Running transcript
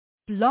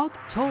Blog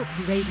Talk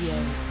Radio.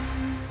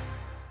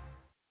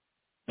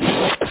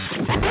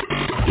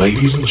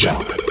 Ladies and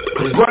gentlemen,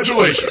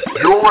 congratulations!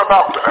 You're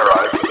about to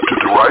arrive to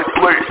the right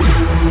place.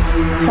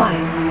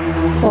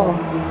 5, 4,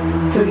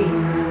 3,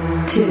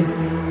 2,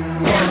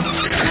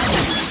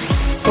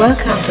 1.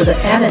 Welcome to the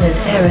Alan and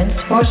Aaron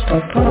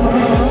Sportsbook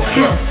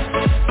Podcast.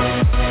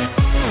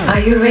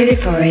 Are you ready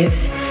for it?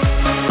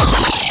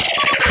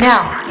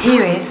 Now,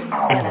 here is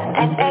Alan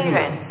and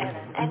Aaron.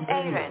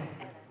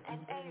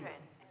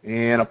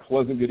 And a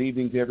pleasant good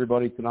evening to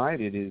everybody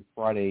tonight. It is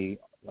Friday,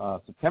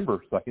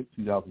 September 2nd,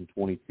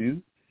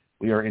 2022.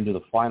 We are into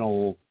the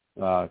final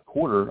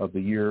quarter of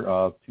the year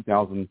of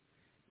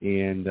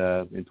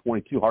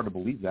 2022. Hard to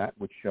believe that,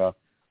 which the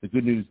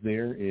good news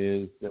there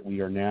is that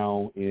we are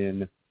now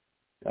in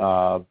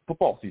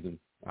football season.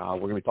 We're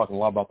going to be talking a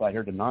lot about that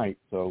here tonight.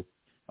 So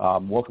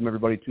welcome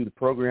everybody to the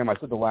program. I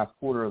said the last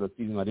quarter of the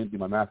season. I didn't do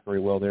my math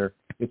very well there.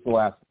 It's the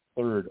last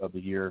third of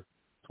the year,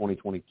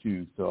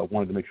 2022. So I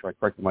wanted to make sure I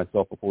corrected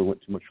myself before we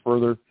went too much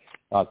further.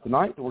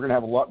 Tonight, we're going to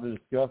have a lot to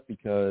discuss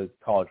because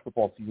college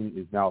football season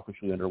is now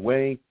officially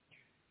underway.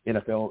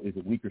 NFL is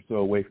a week or so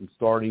away from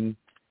starting,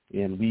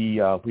 and we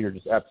are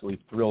just absolutely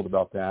thrilled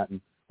about that. And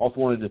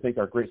also wanted to thank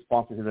our great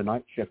sponsor here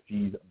tonight, Chef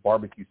G's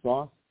Barbecue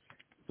Sauce.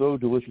 So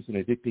delicious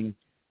and addicting,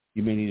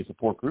 you may need a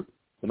support group.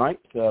 Tonight,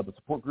 the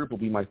support group will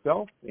be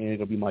myself, and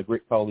it'll be my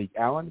great colleague,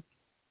 Alan.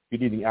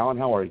 Good evening, Alan.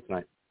 How are you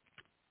tonight?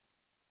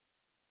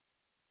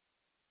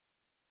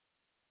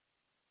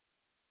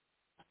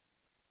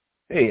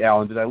 Hey,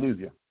 Alan, did I lose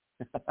you?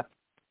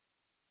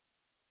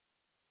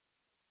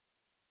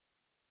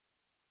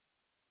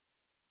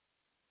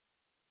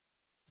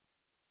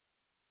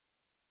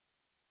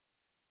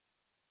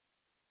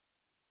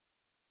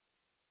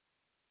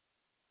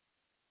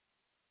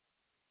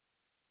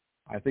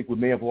 I think we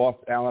may have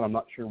lost Alan. I'm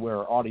not sure where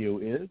our audio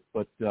is,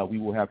 but we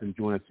will have him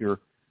join us here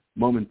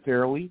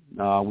momentarily.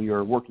 We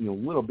are working a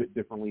little bit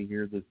differently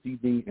here this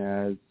evening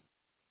as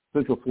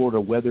Central Florida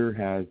weather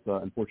has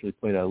unfortunately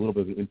played a little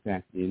bit of an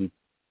impact in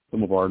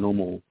some of our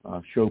normal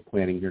show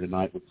planning here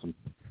tonight with some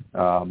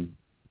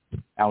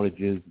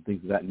outages and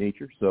things of that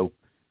nature. So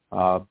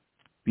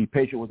be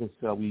patient with us.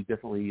 We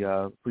definitely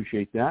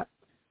appreciate that.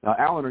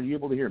 Alan, are you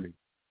able to hear me?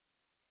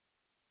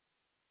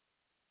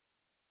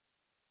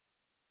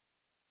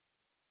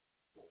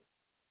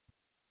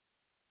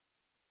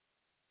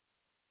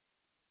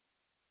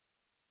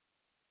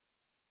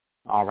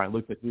 All right,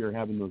 looks like we are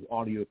having those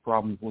audio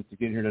problems once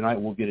again here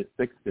tonight. We'll get it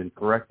fixed and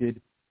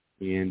corrected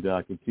and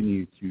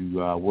continue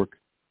to work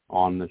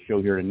on the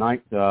show here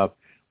tonight. We're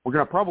going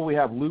to probably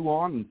have Lou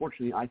on.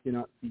 Unfortunately, I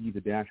cannot see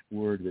the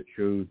dashboard that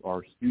shows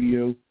our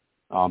studio.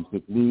 So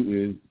if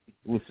Lou is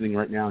listening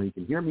right now, he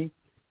can hear me.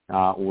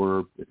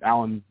 Or if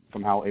Alan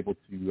somehow able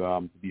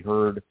to be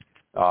heard,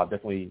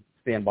 definitely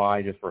stand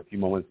by just for a few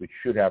moments. We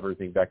should have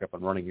everything back up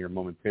and running here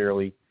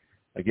momentarily.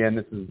 Again,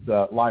 this is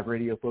live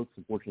radio, folks.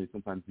 Unfortunately,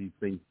 sometimes these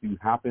things do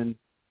happen.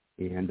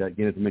 And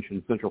again, as I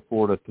mentioned, Central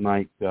Florida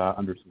tonight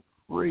under some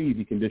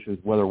crazy conditions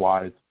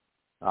weather-wise.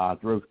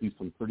 Drove through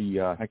some pretty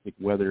hectic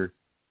weather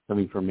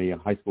coming from a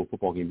high school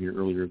football game here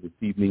earlier this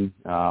evening.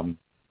 Want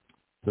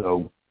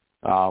to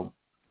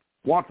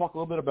talk a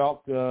little bit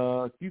about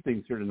a few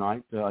things here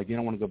tonight. Again,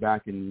 I want to go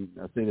back and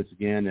say this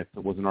again if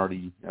it wasn't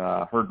already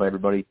heard by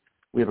everybody.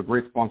 We have a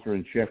great sponsor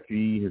in Chef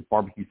G. His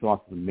barbecue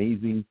sauce is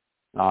amazing.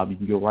 You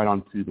can go right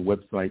onto the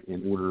website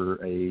and order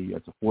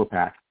it's a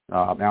 4-pack.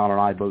 Alan and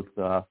I both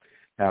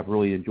have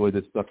really enjoyed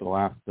this stuff for the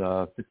last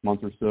 6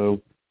 months or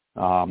so.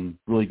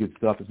 Really good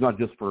stuff. It's not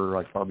just for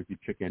like barbecue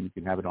chicken. You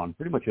can have it on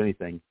pretty much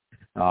anything.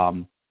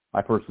 I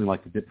personally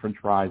like to dip French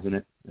fries in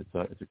it. It's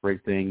a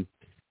great thing.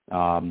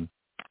 And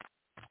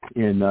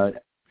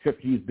Chef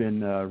G has been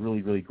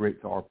really, really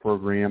great to our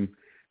program.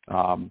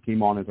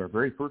 Came on as our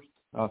very first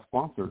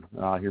sponsor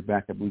here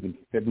back, I believe, in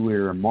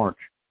February or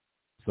March.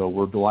 So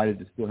we're delighted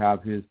to still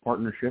have his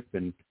partnership,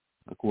 and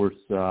of course,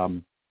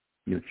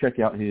 check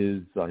out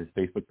his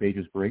Facebook page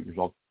is great. There's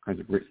all kinds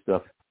of great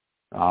stuff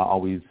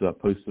always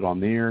posted on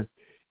there,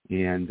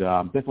 and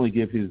definitely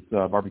give his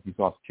barbecue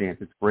sauce a chance.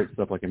 It's great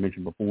stuff, like I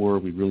mentioned before.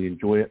 We really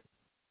enjoy it,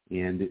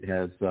 and it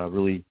has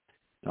really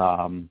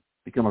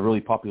become a really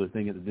popular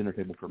thing at the dinner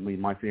table for me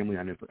and my family.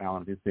 I know for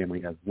Alan and his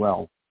family as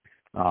well.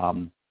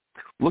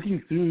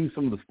 Looking through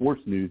some of the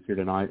sports news here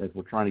tonight as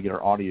we're trying to get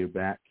our audio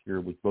back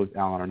here with both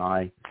Alan and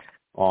I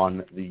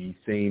on the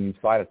same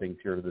side of things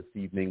here this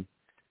evening.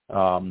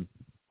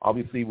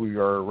 Obviously, we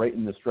are right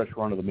in the stretch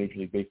run of the Major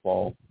League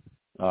Baseball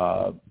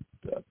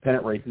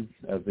pennant races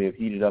as they have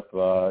heated up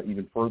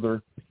even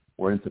further.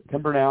 We're in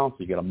September now, so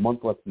you got a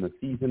month left in the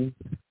season.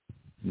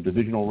 Some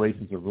divisional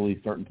races are really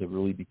starting to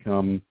really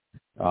become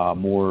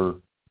more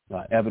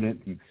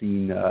evident. You've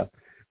seen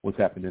what's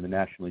happened in the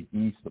National League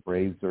East. The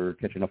Braves are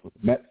catching up with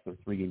the Mets. They're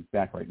 3 games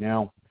back right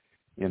now.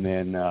 And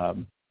then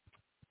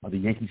the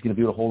Yankees going to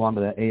be able to hold on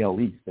to that AL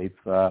East. They've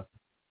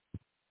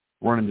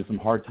run into some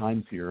hard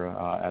times here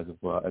as of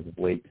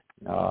late.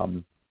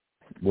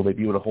 Will they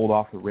be able to hold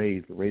off the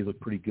Rays? The Rays look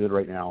pretty good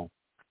right now.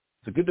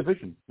 It's a good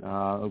division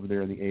over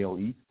there in the AL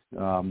East.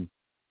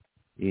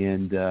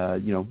 And,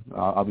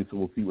 obviously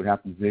we'll see what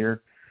happens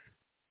there.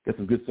 Got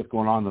some good stuff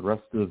going on in the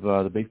rest of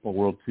the baseball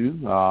world, too.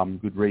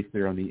 Good race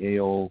there on the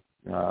AL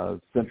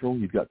Central.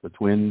 You've got the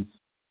Twins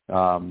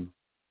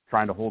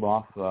trying to hold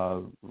off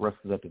the rest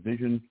of that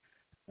division.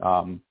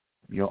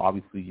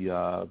 Obviously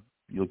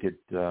you'll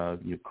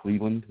get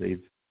Cleveland.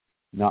 They've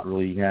not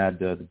really had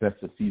the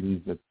best of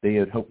seasons that they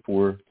had hoped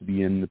for to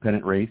be in the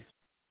pennant race.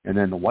 And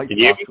then the White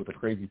Sox with the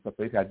crazy stuff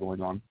they've had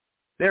going on.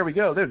 There we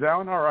go. There's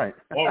Alan. All right.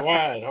 All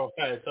right.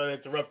 Sorry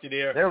to interrupt you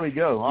there. There we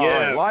go. All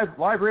right.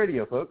 Live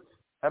radio, folks.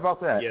 How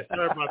about that? Yeah,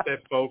 sorry about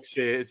that, folks.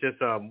 It's just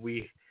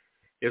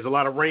there's a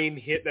lot of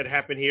rain that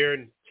happened here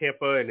in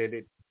Tampa, and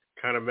it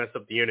kind of messed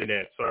up the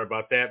internet. Sorry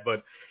about that,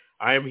 but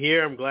I am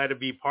here. I'm glad to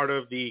be part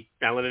of the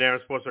Alan and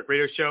Aaron Sports Talk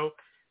Radio Show.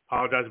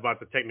 Apologize about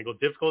the technical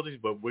difficulties,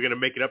 but we're going to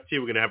make it up to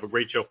you. We're going to have a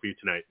great show for you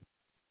tonight.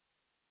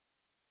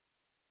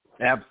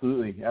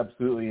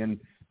 Absolutely. And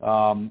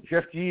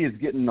Chef G is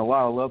getting a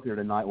lot of love here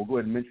tonight. We'll go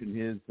ahead and mention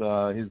his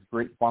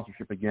great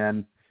sponsorship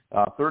again.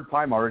 Third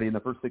time already in the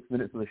first 6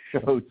 minutes of the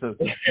show, so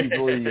he's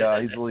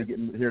really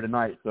getting here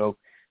tonight. So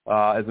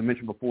as I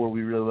mentioned before,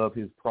 we really love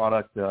his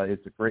product.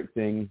 It's a great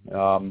thing.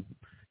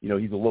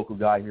 He's a local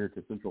guy here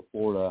to Central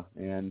Florida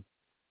and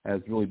has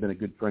really been a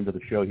good friend of the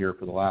show here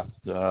for the last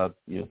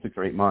 6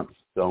 or 8 months.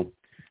 So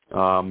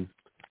a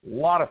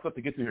lot of stuff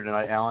to get to here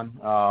tonight, Alan.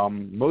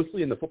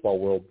 Mostly in the football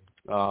world.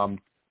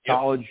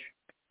 College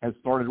has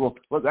started. Well,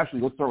 let's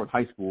start with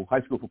high school.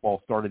 High school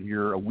football started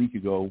here a week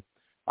ago.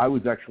 I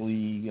was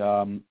actually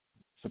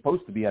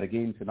supposed to be at a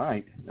game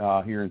tonight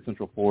here in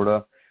Central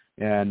Florida,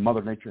 and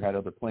Mother Nature had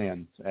other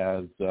plans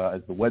as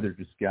the weather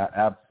just got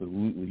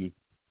absolutely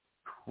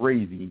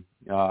crazy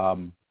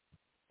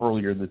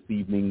earlier this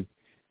evening.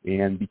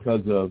 And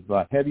because of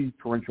heavy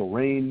torrential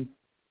rain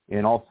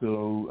and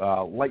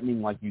also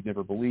lightning like you'd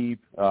never believe,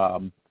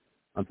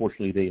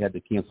 unfortunately they had to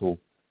cancel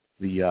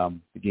the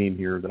game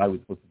here that I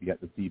was supposed to be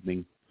at this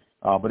evening.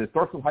 But it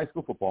starts with high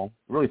school football.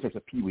 It really starts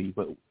at Pee Wee,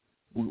 but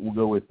we'll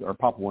go with our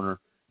Pop Warner.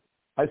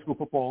 High school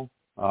football,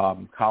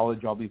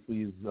 college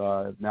obviously is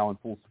now in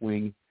full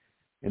swing,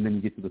 and then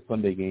you get to the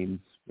Sunday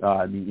games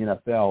in the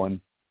NFL. And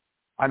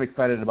I'm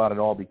excited about it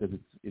all because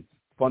it's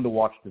fun to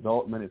watch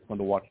development. It's fun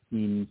to watch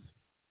teams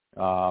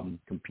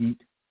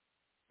compete,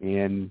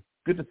 and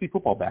good to see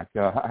football back.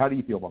 How do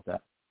you feel about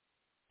that?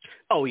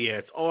 Oh yeah,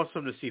 it's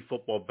awesome to see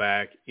football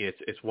back.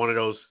 It's one of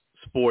those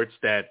sports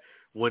that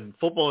when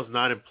football is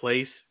not in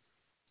place,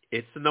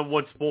 it's the number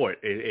one sport.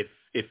 It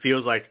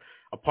feels like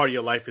a part of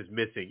your life is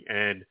missing.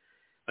 And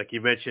like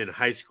you mentioned,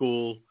 high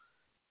school,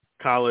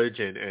 college,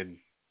 and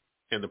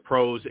the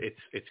pros,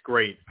 it's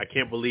great. I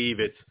can't believe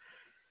it's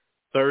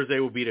Thursday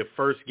will be the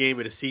first game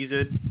of the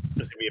season. It's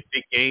going to be a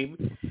big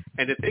game.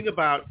 And the thing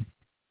about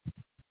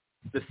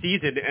the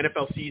season, the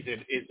NFL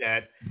season, is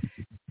that,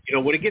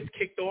 when it gets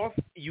kicked off,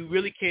 you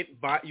really can't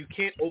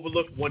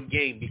overlook one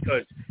game,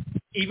 because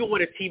even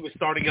when a team is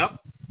starting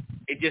up,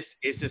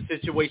 it's a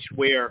situation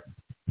where,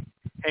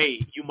 hey,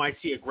 you might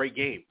see a great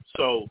game.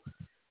 So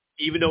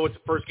even though it's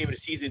the first game of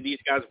the season, these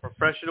guys are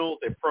professionals,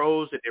 they're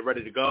pros, and they're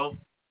ready to go.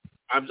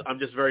 I'm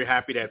just very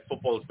happy that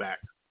football is back.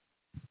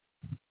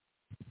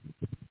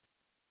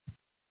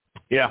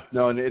 Yeah,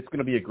 no, and it's going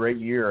to be a great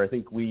year. I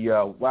think we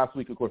last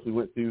week, of course, we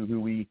went through who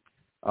we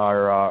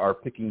are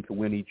picking to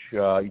win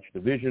each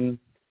division,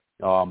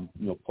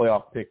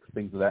 playoff picks,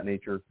 things of that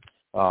nature,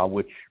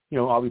 which,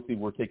 obviously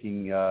we're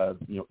taking,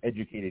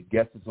 educated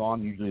guesses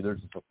on. Usually there's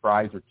a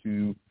surprise or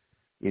two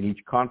in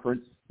each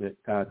conference that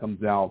kind of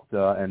comes out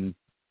and,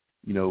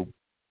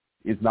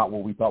 is not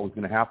what we thought was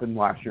going to happen.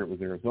 Last year it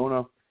was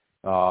Arizona.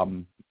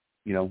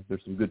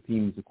 There's some good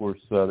teams, of course,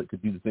 that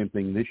could do the same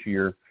thing this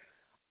year.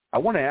 I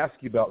want to ask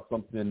you about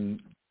something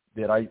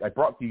that I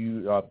brought to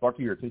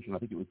your attention. I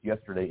think it was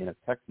yesterday in a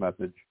text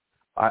message.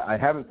 I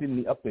haven't seen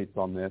any updates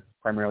on this,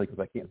 primarily because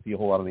I can't see a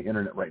whole lot on the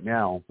internet right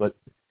now. But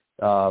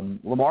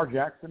Lamar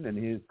Jackson and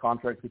his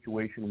contract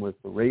situation with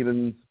the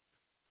Ravens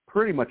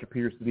pretty much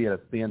appears to be at a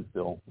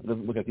standstill. It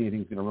doesn't look like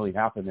anything's going to really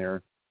happen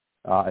there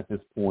at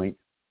this point.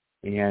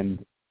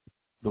 And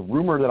the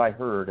rumor that I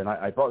heard, and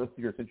I brought this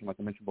to your attention like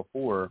I mentioned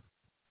before,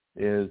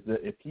 is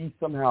that if he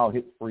somehow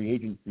hits free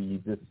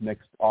agency this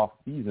next off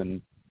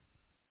season,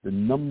 the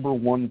number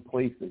one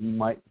place that he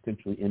might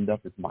potentially end up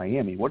is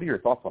Miami. What are your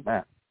thoughts on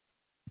that?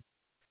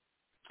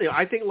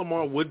 I think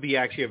Lamar would be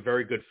actually a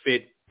very good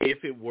fit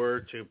if it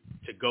were to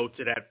go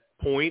to that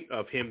point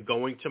of him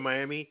going to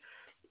Miami.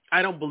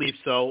 I don't believe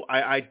so.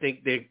 I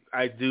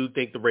do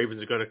think the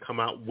Ravens are going to come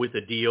out with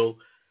a deal.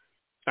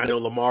 I know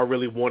Lamar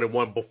really wanted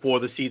one before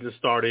the season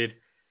started,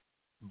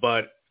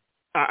 but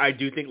I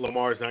do think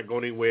Lamar is not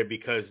going anywhere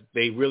because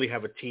they really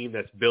have a team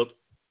that's built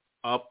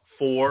up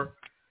for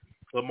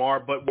Lamar.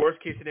 But worst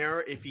case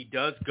scenario, if he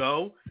does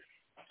go,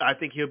 I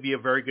think he'll be a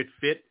very good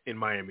fit in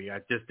Miami.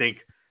 I just think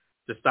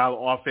the style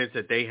of offense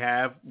that they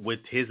have with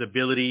his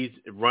abilities,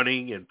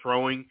 running and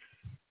throwing,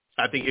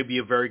 I think he'll be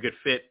a very good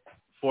fit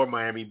for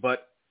Miami.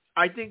 But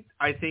I think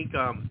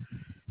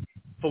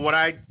for what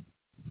I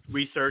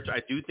researched,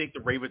 I do think the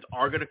Ravens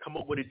are going to come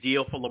up with a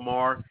deal for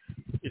Lamar.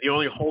 The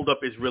only holdup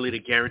is really the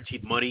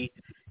guaranteed money.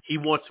 he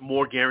wants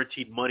more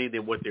guaranteed money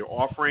than what they're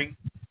offering.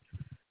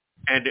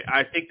 And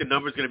I think the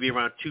number is going to be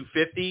around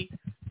 250.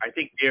 I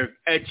think they're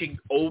edging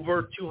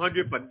over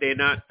 200, but they're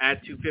not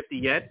at 250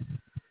 yet.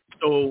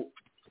 So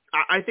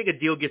I think a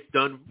deal gets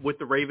done with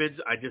the Ravens.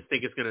 I just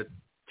think it's going to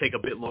take a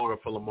bit longer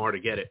for Lamar to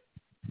get it.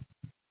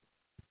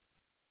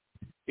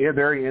 Yeah,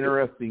 very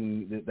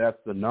interesting that that's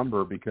the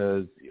number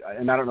because,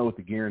 and I don't know what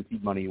the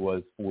guaranteed money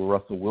was for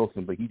Russell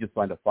Wilson, but he just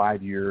signed a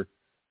five-year,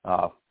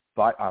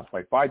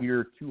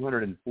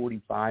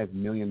 $245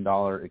 million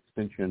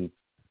extension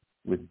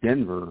with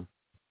Denver.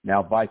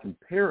 Now, by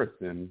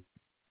comparison,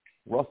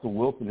 Russell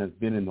Wilson has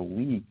been in the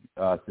league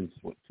since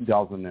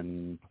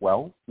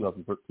 2012,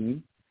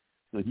 2013.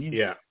 So he's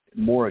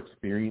more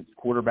experienced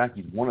quarterback.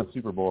 He's won a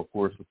Super Bowl, of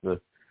course, with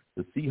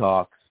the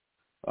Seahawks.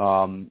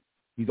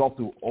 He's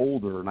also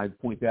older, and I'd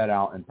point that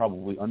out and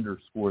probably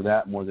underscore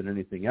that more than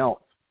anything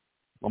else.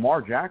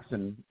 Lamar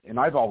Jackson, and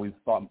I've always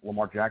thought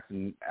Lamar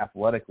Jackson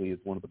athletically is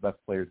one of the best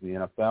players in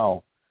the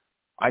NFL.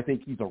 I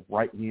think he's a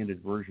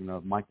right-handed version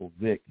of Michael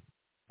Vick,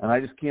 and I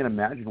just can't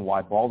imagine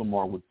why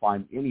Baltimore would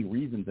find any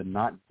reason to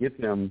not give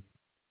him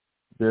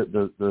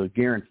the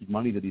guaranteed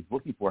money that he's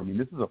looking for. I mean,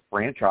 this is a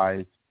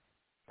franchise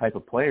type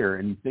of player,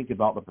 and you think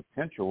about the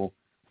potential.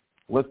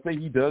 Let's say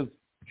he does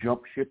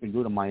jump ship and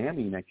go to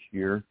Miami next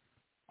year.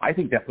 I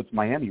think that puts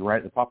Miami right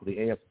at the top of the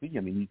AFC.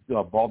 I mean, you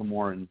still have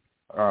Baltimore and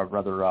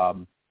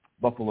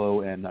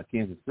Buffalo and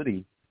Kansas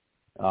City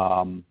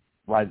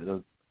right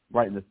in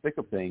the thick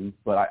of things.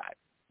 But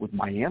with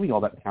Miami, all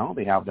that talent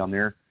they have down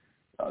there,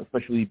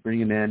 especially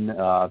bringing in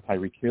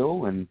Tyreek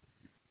Hill and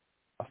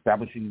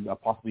establishing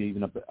possibly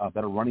even a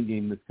better running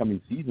game this coming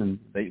season,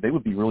 they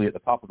would be really at the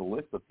top of the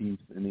list of teams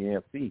in the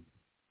AFC.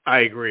 I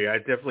agree. I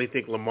definitely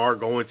think Lamar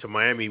going to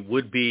Miami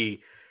would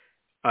be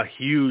a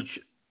huge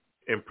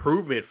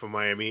improvement for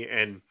Miami,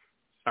 and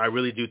I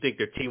really do think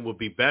their team will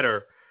be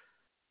better.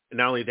 And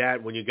not only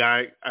that, when you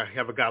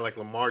have a guy like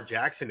Lamar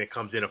Jackson that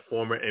comes in, a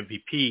former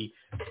MVP,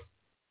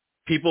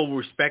 people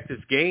respect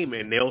his game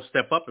and they'll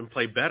step up and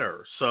play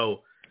better.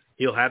 So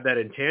he'll have that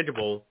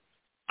intangible.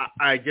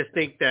 I just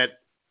think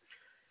that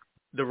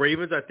the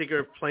Ravens, I think,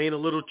 are playing a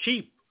little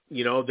cheap.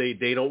 You know,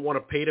 they don't want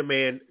to pay the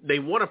man. They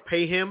want to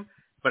pay him,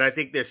 but I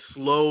think they're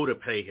slow to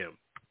pay him.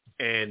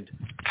 And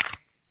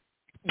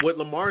what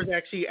Lamar is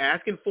actually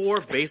asking for,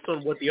 based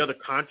on what the other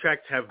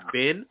contracts have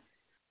been,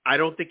 I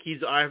don't think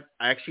he's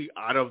actually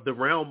out of the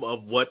realm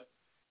of what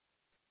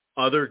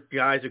other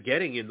guys are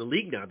getting in the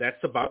league now.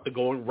 That's about the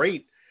going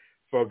rate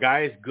for a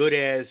guy as good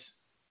as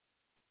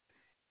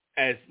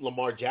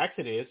Lamar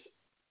Jackson is.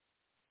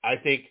 I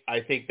think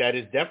that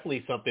is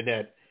definitely something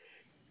that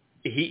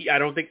I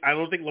don't think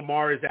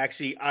Lamar is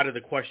actually out of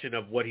the question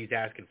of what he's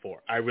asking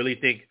for. I really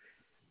think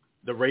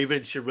the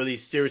Ravens should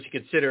really seriously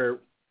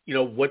consider,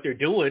 what they're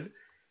doing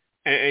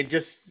and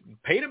just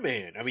pay the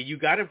man. I mean, you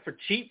got him for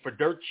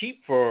dirt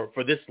cheap for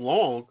this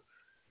long.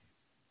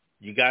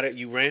 You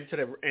ran to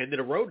the end of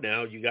the road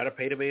now. You got to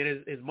pay the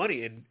man his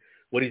money. And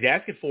what he's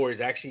asking for is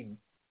actually,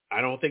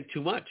 I don't think,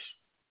 too much.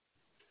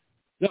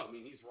 No, I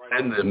mean, he's right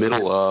in the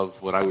middle of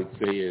what I would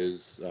say is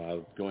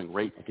going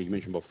rate, like you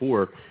mentioned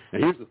before.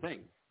 And here's the thing.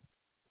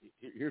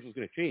 Here's what's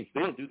going to change.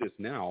 They don't do this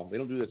now. They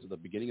don't do this at the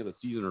beginning of the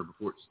season or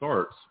before it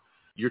starts.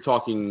 You're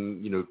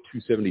talking,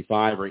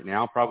 275 right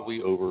now,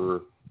 probably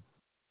over,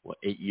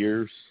 8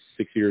 years,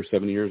 6 years,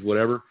 7 years,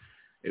 whatever.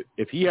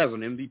 If he has an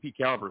MVP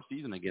caliber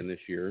season again this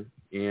year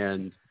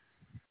and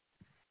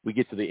we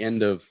get to the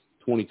end of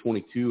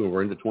 2022 and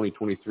we're into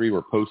 2023,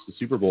 we're post the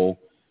Super Bowl,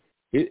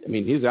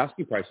 his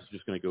asking price is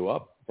just going to go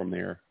up from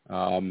there.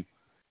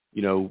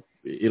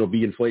 It'll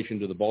be inflation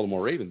to the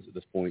Baltimore Ravens at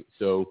this point.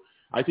 So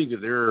I think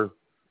that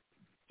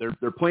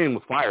they're playing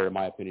with fire, in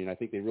my opinion. I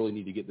think they really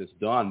need to get this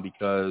done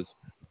because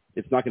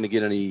it's not going to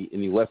get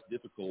any less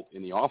difficult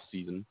in the off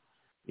season.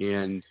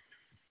 And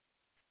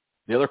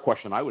the other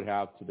question I would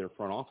have to their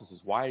front office is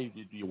why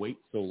did you wait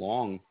so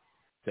long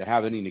to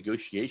have any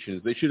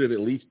negotiations? They should have at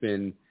least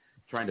been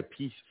trying to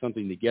piece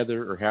something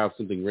together or have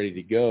something ready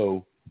to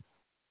go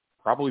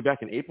probably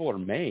back in April or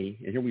May.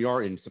 And here we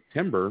are in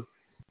September,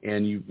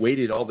 and you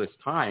waited all this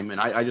time.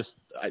 And I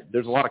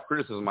there's a lot of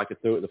criticism I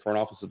could throw at the front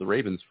office of the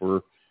Ravens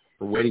for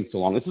waiting so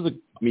long. This is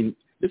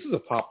a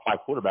top 5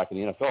 quarterback in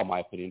the NFL, in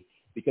my opinion,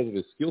 because of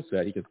his skill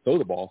set. He can throw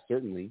the ball,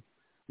 certainly.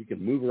 He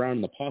can move around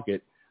in the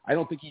pocket. I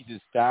don't think he's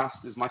as fast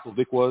as Michael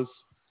Vick was,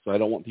 so I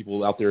don't want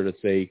people out there to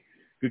say,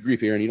 good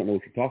grief, Aaron, you don't know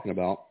what you're talking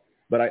about.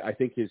 But I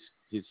think his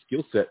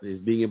skill set is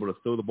being able to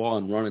throw the ball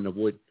and run and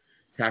avoid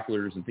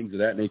tacklers and things of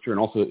that nature, and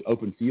also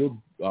open field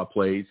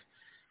plays.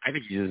 I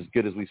think he's as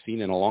good as we've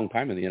seen in a long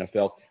time in the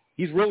NFL.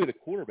 He's really the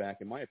quarterback,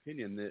 in my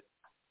opinion, that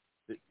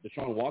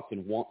Deshaun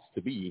Watson wants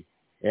to be.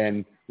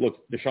 And,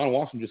 look, Deshaun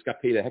Watson just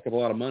got paid a heck of a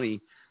lot of money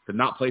to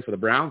not play for the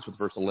Browns for the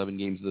first 11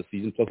 games of the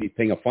season, plus he's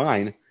paying a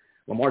fine.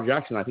 Lamar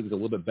Jackson, I think, is a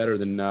little bit better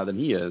than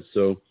he is.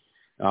 So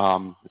it's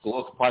a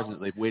little surprising that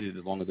they've waited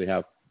as long as they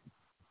have.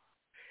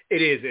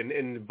 It is,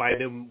 and by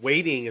them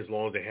waiting as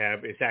long as they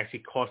have, it's actually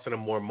costing them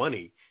more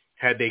money.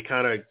 Had they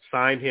kind of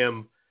signed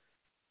him,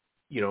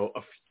 a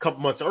couple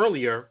months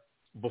earlier,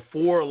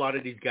 before a lot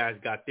of these guys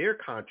got their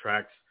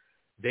contracts,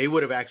 they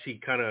would have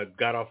actually kind of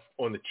got off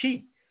on the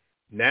cheap.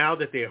 Now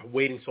that they're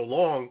waiting so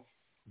long,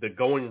 the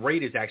going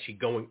rate is actually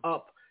going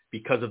up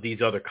because of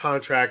these other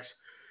contracts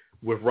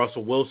with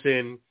Russell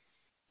Wilson.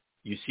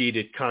 You see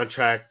the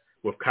contract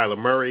with Kyler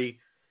Murray.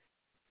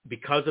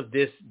 Because of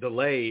this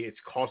delay, it's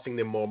costing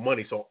them more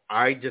money. So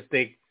I just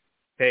think,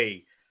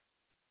 hey,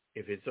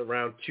 if it's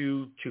around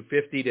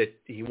 $250 that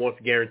he wants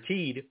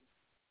guaranteed,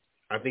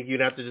 I think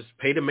you'd have to just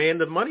pay the man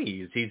the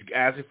money. He's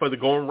asking for the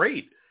going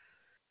rate,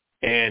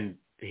 and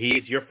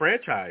he's your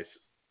franchise.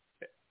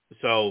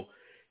 So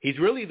he's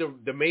really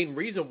the main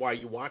reason why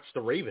you watch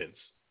the Ravens,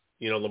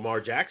 Lamar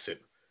Jackson.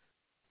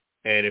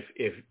 And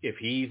if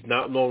he's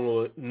no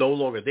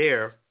longer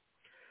there,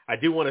 I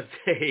do want to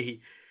say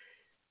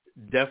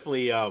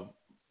definitely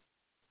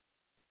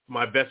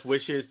my best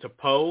wishes to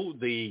Poe,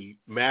 the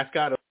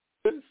mascot of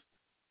the Ravens.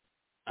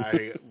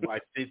 I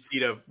did see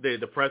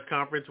the press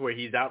conference where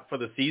he's out for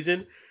the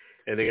season,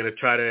 and they're going to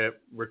try to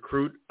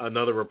recruit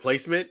another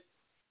replacement.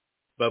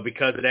 But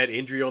because of that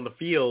injury on the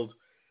field,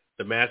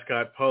 the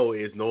mascot Poe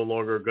is no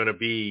longer going to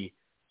be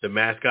the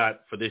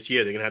mascot for this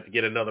year. They're going to have to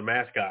get another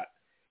mascot.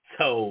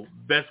 So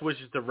best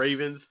wishes to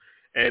Ravens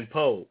and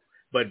Poe.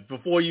 But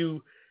before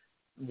you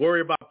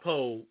worry about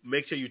Poe,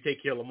 make sure you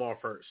take care of Lamar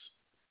first.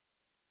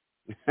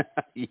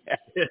 Yeah.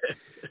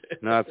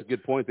 No, that's a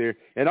good point there.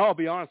 And I'll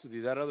be honest with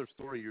you, that other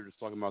story you're just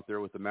talking about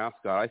there with the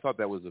mascot, I thought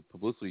that was a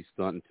publicity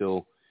stunt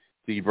until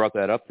you brought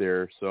that up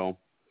there. So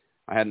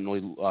I hadn't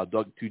really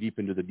dug too deep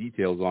into the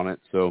details on it.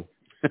 So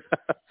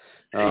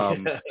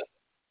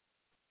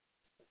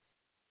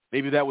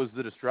maybe that was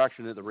the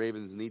distraction that the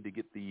Ravens need to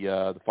get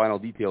the final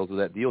details of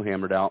that deal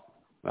hammered out.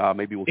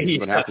 Maybe we'll see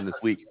what happens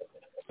this week.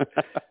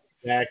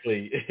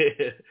 Exactly.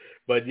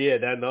 But yeah,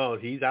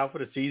 he's out for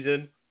the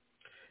season.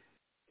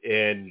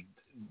 And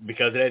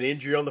because of that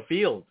injury on the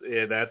field,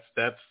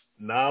 that's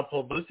not a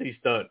publicity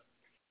stunt.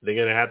 They're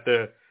going to have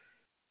to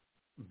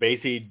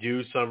basically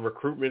do some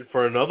recruitment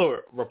for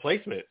another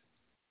replacement.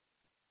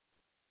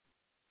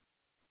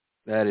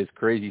 That is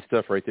crazy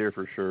stuff right there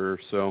for sure.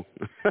 So,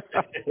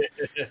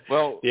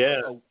 well, yeah.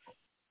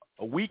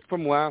 A week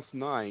from last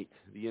night,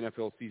 the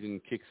NFL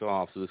season kicks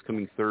off. So this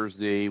coming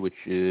Thursday, which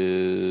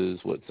is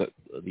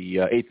the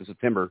 8th of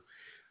September.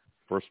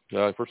 First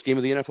game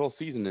of the NFL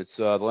season. It's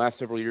the last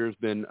several years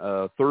been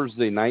a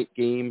Thursday night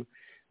game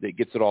that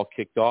gets it all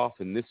kicked off,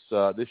 and this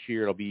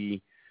year it'll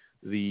be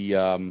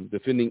the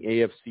defending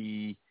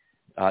AFC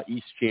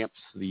East champs,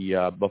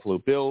 the Buffalo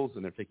Bills,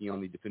 and they're taking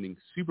on the defending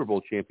Super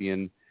Bowl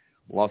champion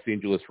Los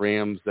Angeles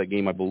Rams. That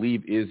game, I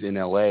believe, is in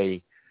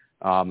L.A.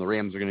 The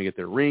Rams are going to get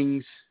their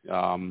rings.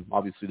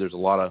 Obviously, there's a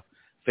lot of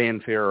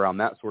fanfare around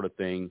that sort of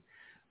thing.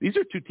 These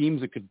are two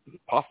teams that could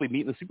possibly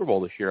meet in the Super Bowl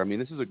this year. I mean,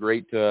 this is a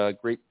great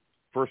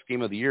first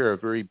game of the year, a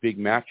very big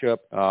matchup.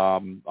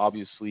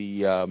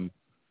 Obviously, a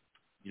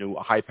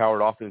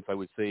high-powered offense, I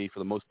would say, for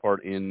the most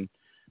part in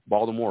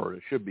Baltimore.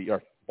 It should be,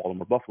 or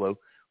Buffalo.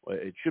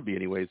 It should be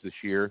anyways this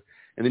year.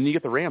 And then you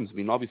get the Rams. I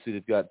mean, obviously,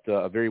 they've got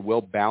a very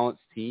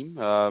well-balanced team.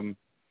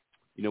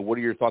 What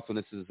are your thoughts on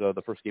this as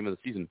the first game of the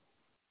season?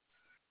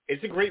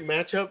 It's a great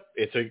matchup.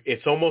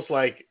 It's almost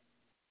like,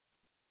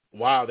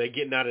 wow, they're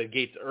getting out of the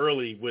gates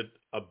early with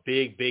a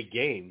big, big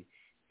game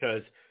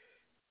because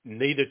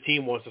neither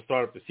team wants to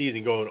start up the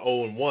season going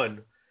 0-1.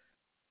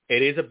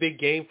 It is a big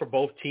game for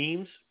both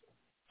teams.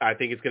 I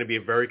think it's going to be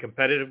a very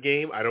competitive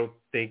game. I don't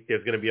think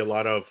there's going to be a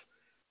lot of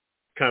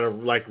kind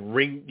of like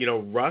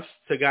rust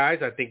to guys.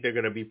 I think they're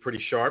going to be pretty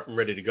sharp and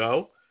ready to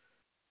go.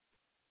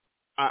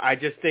 I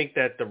just think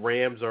that the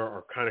Rams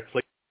are kind of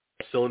clicking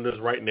cylinders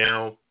right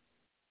now.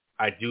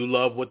 I do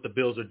love what the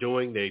Bills are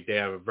doing. They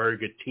have a very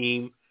good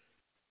team.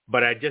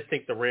 But I just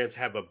think the Rams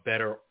have a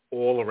better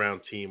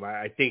all-around team.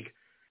 I think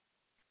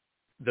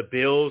the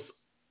Bills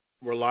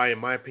rely, in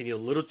my opinion,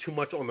 a little too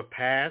much on the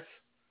pass.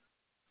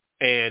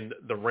 And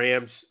the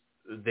Rams,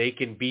 they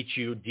can beat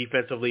you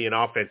defensively and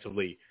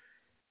offensively.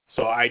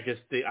 So I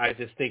just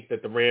think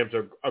that the Rams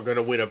are going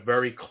to win a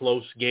very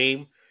close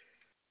game.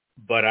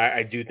 But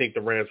I do think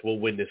the Rams will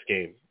win this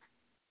game.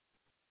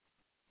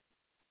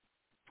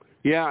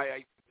 Yeah,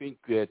 I think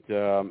that,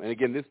 and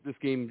again, this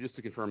game, just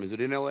to confirm, is it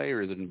in L.A.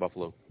 or is it in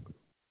Buffalo?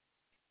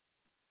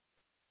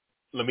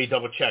 Let me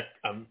double check.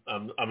 I'm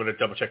going to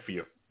double check for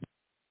you.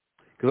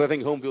 Because I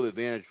think home field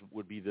advantage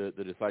would be the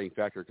deciding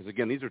factor. Because,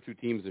 again, these are two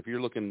teams, if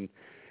you're looking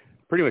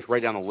pretty much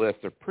right down the list,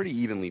 they're pretty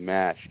evenly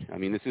matched. I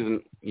mean, this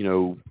isn't,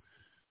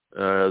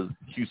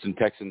 Houston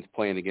Texans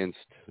playing against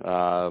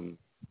the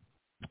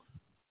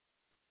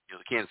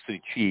Kansas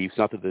City Chiefs.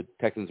 Not that the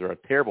Texans are a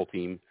terrible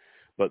team,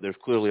 but there's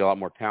clearly a lot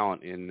more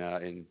talent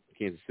in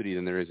Kansas City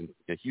than there is in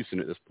Houston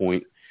at this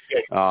point.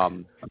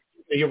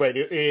 You're right.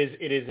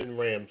 It is in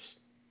Rams.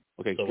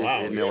 Okay, so,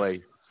 in LA.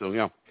 So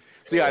yeah.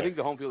 So yeah, I think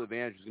the home field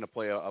advantage is going to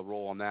play a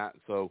role on that.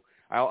 So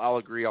I'll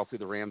agree. I'll say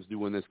the Rams do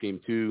win this game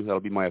too.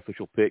 That'll be my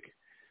official pick.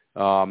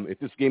 If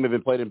this game had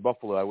been played in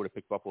Buffalo, I would have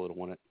picked Buffalo to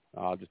win it,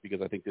 just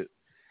because I think that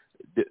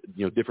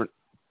different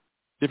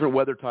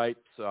weather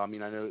types. I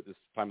mean, I know at this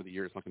time of the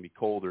year it's not going to be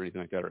cold or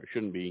anything like that, or it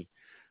shouldn't be.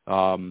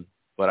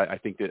 But but I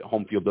think that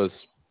home field does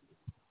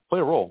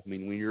play a role. I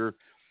mean, when you're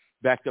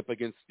backed up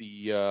against the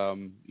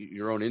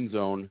your own end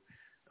zone,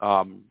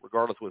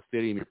 regardless of what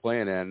stadium you're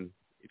playing in,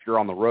 if you're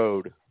on the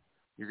road,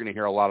 you're going to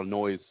hear a lot of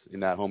noise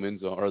in that home end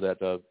zone, or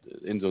that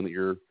end zone that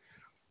you're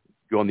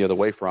going the other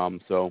way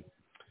from. So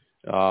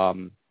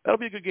that'll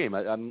be a good game.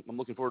 I'm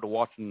looking forward to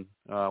watching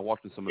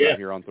some of that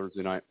here on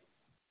Thursday night.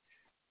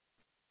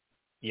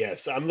 Yes,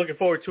 I'm looking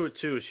forward to it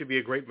too. It should be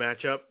a great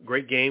matchup,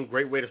 great game,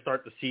 great way to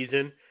start the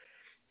season.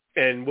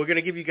 And we're going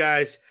to give you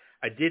guys,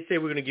 I did say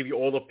we're going to give you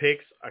all the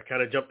picks. I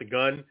kind of jumped the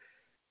gun.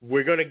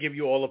 We're going to give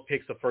you all the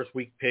picks, the first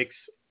week picks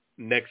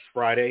next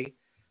Friday,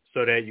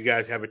 so that you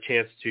guys have a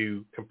chance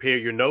to compare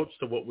your notes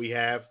to what we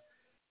have.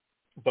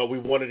 But we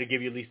wanted to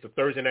give you at least a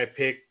Thursday night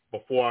pick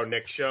before our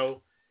next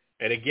show.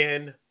 And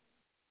again,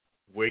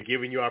 we're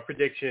giving you our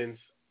predictions.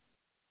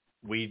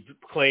 We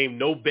claim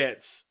no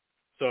bets.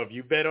 So if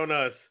you bet on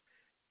us,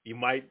 you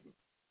might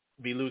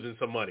be losing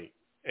some money.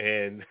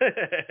 And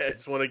I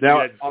just want to give you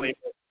that disclaimer.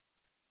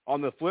 On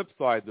the flip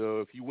side,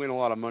 though, if you win a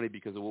lot of money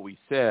because of what we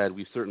said,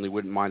 we certainly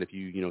wouldn't mind if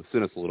you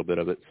send us a little bit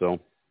of it. So,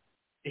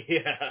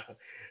 yeah,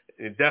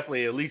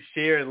 definitely. At least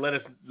share and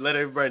let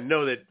everybody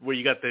know that where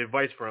you got the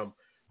advice from.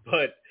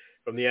 But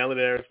from the Alan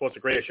and Aaron Sports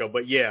Radio Show.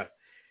 But yeah,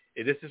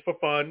 this is for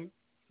fun.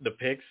 The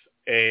picks,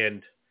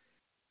 and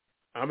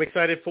I'm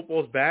excited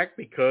football's back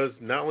because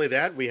not only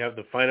that, we have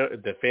the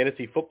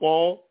fantasy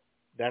football.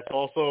 That's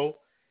also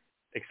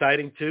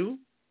exciting too.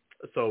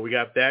 So we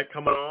got that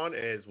coming on,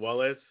 as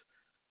well as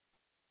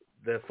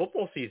the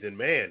football season,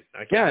 man.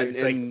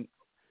 And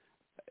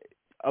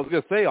I was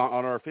going to say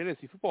on our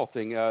fantasy football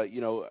thing,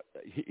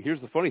 here's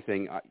the funny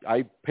thing. I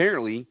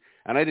apparently,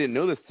 and I didn't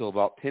know this till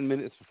about 10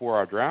 minutes before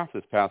our draft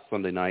this past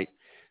Sunday night,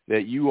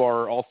 that you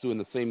are also in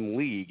the same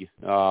league.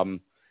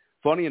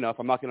 Funny enough,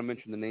 I'm not going to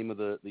mention the name of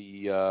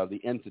the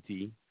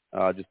entity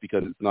just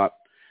because it's not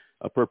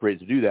appropriate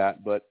to do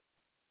that, but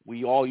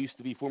we all used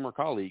to be former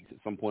colleagues at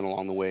some point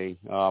along the way.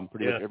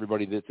 Pretty much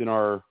everybody that's in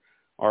our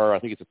I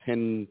think it's a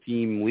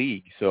 10-team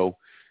league. So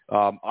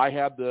I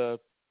had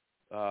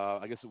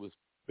I guess it was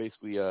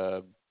basically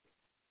a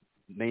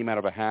name out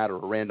of a hat or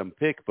a random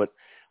pick, but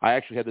I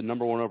actually had the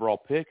number 1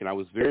 overall pick, and I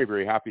was very,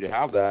 very happy to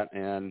have that,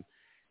 and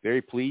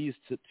very pleased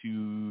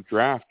to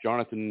draft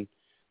Jonathan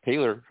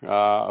Taylor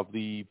of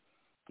the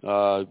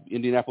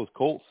Indianapolis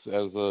Colts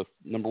as a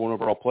number 1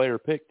 overall player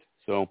picked.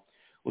 So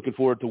looking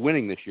forward to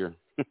winning this year.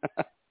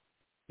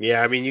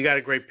 Yeah, I mean, you got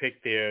a great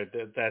pick there.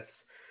 That's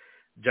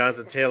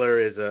Jonathan Taylor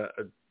is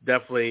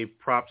definitely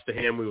props to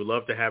him. We would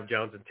love to have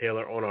Jonathan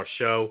Taylor on our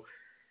show.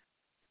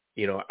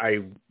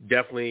 I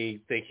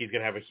definitely think he's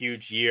going to have a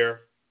huge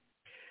year.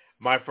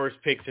 My first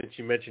pick, since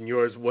you mentioned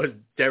yours, was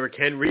Derrick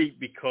Henry,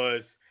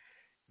 because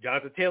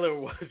Jonathan Taylor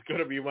was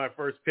going to be my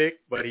first pick,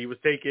 but he was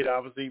taken,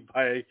 obviously,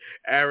 by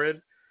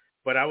Aaron.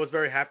 But I was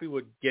very happy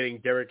with getting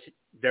Derrick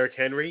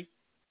Henry.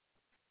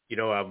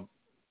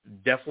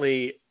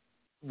 Definitely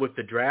with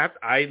the draft,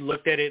 I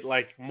looked at it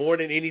like more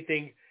than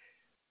anything,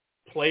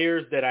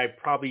 players that I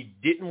probably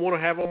didn't want to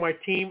have on my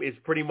team is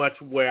pretty much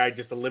where I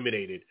just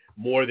eliminated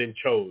more than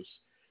chose.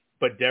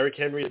 But Derrick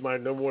Henry is my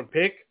number 1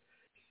 pick.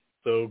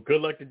 So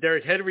good luck to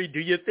Derrick Henry. Do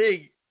your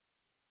thing.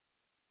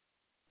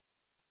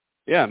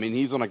 Yeah, I mean,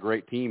 he's on a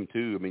great team,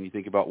 too. I mean, you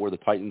think about where the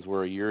Titans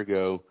were a year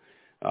ago,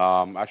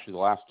 actually the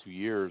last 2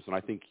 years. And I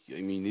think,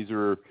 these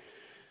are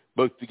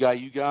both the guy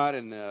you got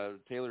and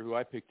Taylor, who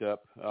I picked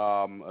up.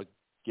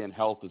 Again,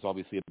 health is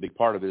obviously a big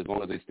part of it. As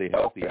long as they stay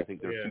healthy, I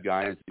think they're 2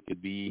 guys that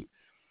could be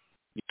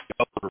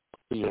over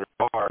 1,500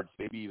 yards,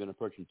 maybe even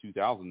approaching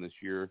 2,000 this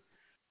year.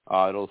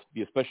 It'll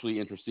be especially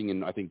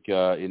interesting, I think,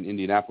 in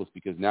Indianapolis,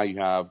 because now you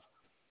have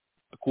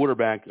a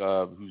quarterback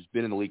who's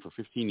been in the league for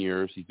 15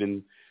 years. He's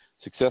been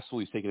successful.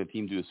 He's taken a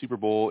team to a Super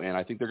Bowl, and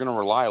I think they're going to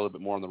rely a little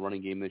bit more on the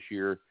running game this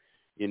year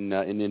in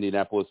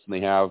Indianapolis than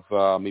they have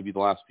maybe the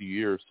last few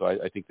years. So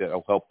I think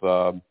that'll help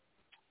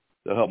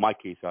my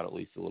case out at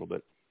least a little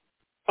bit.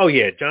 Oh,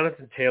 yeah.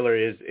 Jonathan Taylor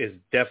is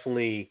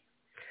definitely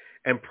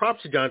 – and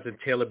props to Jonathan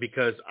Taylor,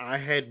 because I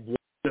had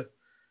won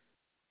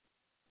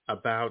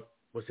about,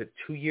 was it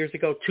 2 years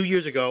ago? 2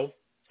 years ago,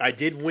 I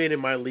did win in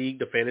my league,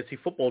 the fantasy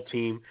football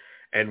team,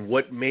 and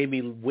what made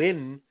me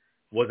win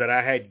was that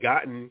I had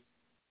gotten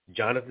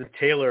Jonathan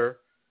Taylor,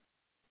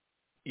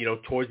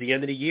 towards the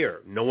end of the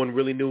year. No one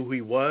really knew who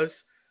he was.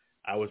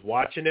 I was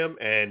watching him,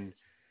 and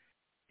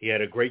he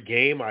had a great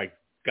game. I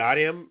got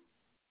him.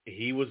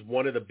 He was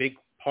one of the big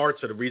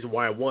parts of the reason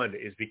why I won,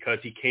 is because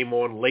he came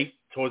on late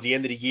towards the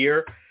end of the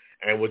year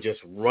and was just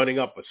running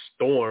up a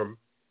storm.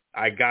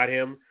 I got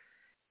him,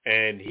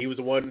 and he was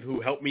the one who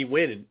helped me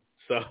win.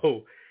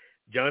 So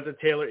Jonathan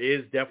Taylor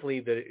is definitely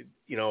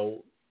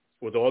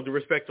with all due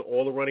respect to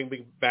all the running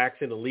backs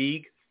in the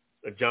league,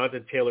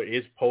 Jonathan Taylor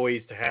is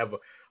poised to have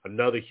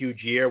another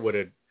huge year with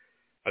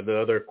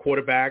another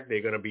quarterback.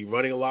 They're going to be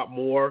running a lot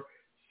more,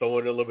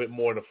 throwing a little bit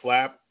more in the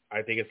flap.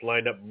 I think it's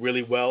lined up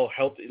really well.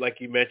 Health, like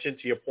you mentioned,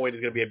 to your point,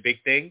 is going to be a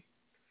big thing.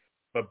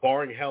 But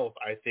barring health,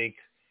 I think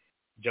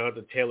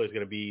Jonathan Taylor is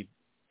going to be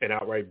an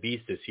outright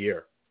beast this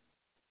year.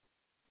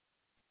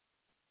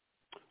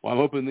 Well, I'm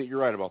hoping that you're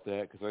right about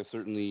that because I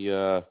certainly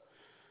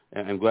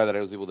I'm glad that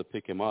I was able to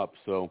pick him up.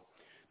 So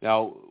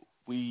now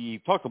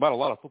we talked about a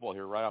lot of football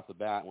here right off the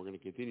bat, and we're going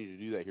to continue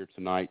to do that here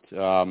tonight.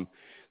 A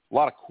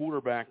lot of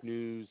quarterback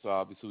news.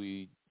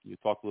 Obviously, you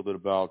talked a little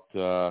bit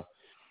about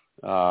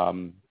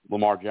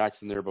Lamar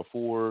Jackson there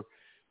before.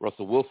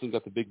 Russell Wilson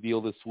got the big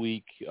deal this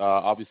week.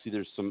 Obviously,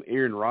 there's some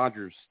Aaron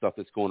Rodgers stuff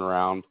that's going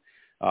around.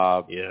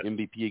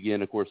 MVP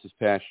again, of course, this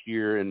past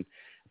year. And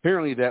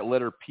apparently that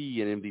letter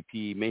P in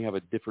MVP may have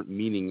a different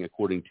meaning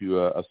according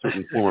to a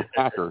certain former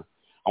Packer.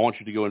 I want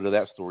you to go into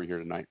that story here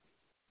tonight.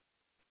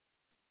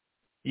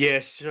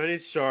 Yes,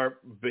 Shannon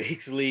Sharp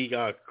basically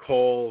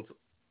called,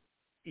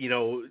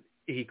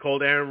 he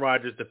called Aaron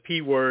Rodgers the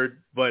P word,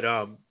 but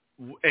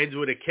ends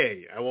with a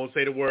K. I won't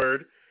say the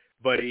word,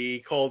 but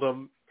he called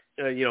him,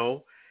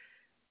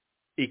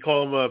 he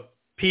called him a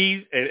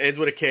P and ends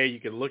with a K. You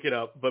can look it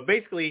up. But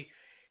basically,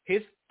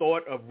 his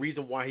thought of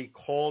reason why he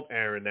called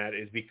Aaron that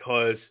is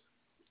because,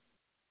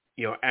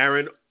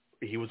 Aaron,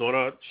 he was on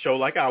a show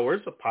like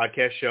ours, a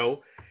podcast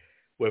show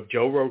with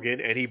Joe Rogan,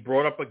 and he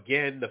brought up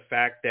again the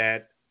fact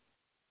that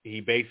he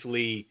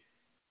basically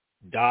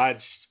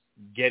dodged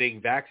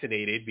getting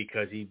vaccinated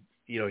because he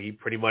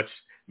pretty much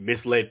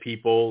misled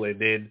people, and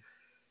then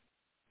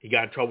he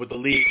got in trouble with the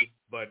league.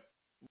 But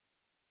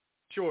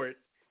short,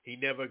 he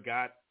never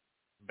got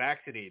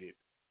vaccinated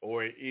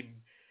or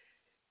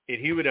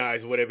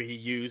immunized, whatever he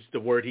used, the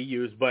word he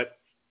used. But,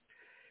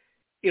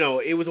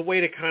 it was a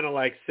way to kind of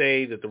like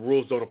say that the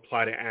rules don't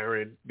apply to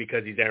Aaron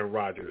because he's Aaron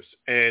Rodgers.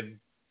 And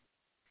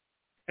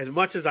as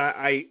much as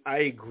I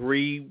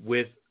agree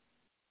with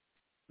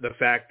the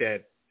fact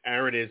that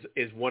Aaron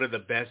is one of the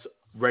best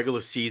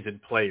regular season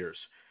players,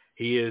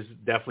 he is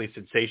definitely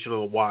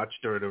sensational to watch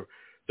during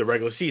the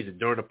regular season.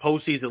 During the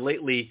postseason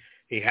lately,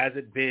 he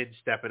hasn't been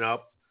stepping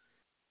up.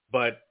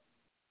 But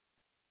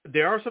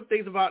there are some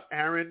things about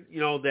Aaron,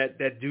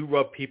 that do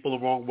rub people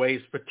the wrong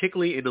ways,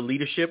 particularly in the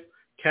leadership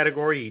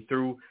category. He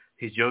threw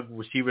his young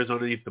receivers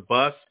underneath the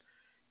bus.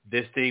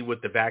 This thing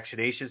with the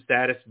vaccination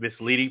status,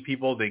 misleading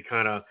people, they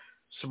kind of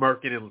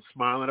smirking and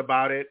smiling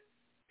about it.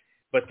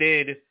 But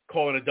then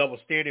calling a double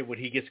standard when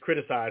he gets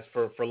criticized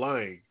for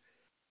lying.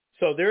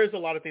 So there is a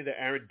lot of things that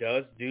Aaron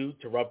does do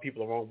to rub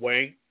people the wrong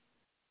way.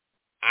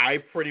 I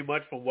pretty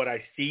much, from what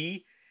I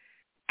see,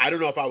 I don't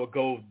know if I would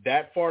go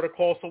that far to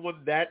call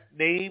someone that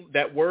name,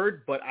 that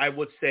word, but I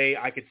would say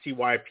I could see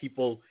why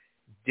people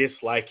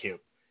dislike him.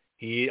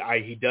 He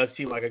does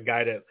seem like a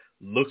guy that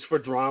looks for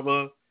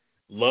drama,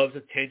 loves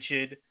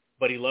attention,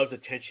 but he loves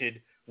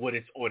attention when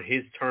it's on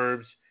his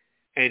terms.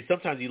 And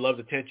sometimes he loves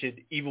attention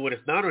even when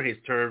it's not on his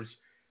terms,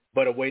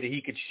 but a way that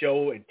he could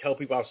show and tell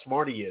people how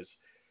smart he is.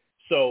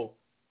 So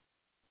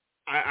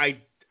I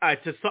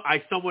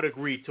somewhat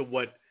agree to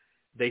what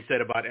they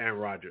said about Aaron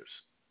Rodgers.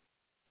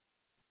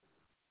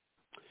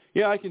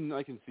 Yeah, I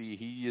can see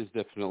he is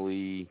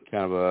definitely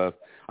kind of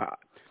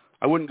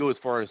I wouldn't go as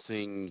far as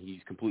saying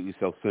he's completely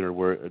self-centered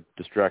where it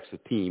distracts the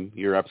team.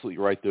 You're absolutely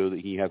right, though, that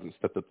he hasn't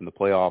stepped up in the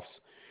playoffs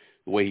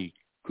the way he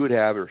could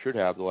have or should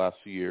have the last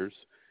few years.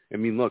 I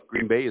mean, look,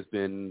 Green Bay has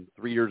been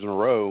 3 years in a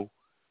row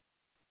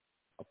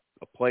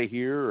a play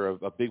here or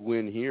a big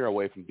win here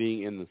away from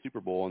being in the Super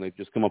Bowl, and they've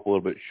just come up a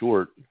little bit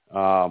short.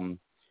 And,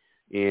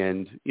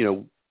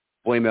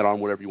 blame it on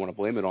whatever you want to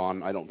blame it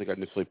on. I don't think I'd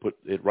necessarily put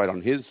it right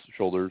on his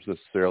shoulders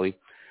necessarily,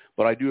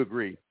 but I do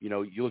agree.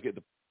 You look at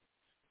the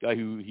guy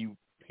who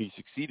he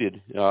succeeded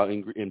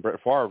in Brett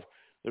Favre,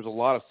 there's a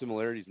lot of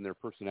similarities in their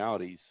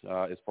personalities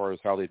as far as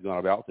how they've gone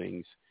about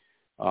things.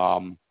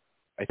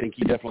 I think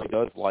he definitely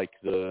does like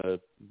the,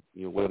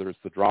 whether it's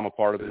the drama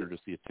part of it or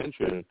just the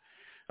attention,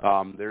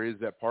 there is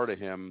that part of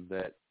him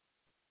that,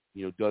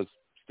 does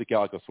stick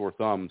out like a sore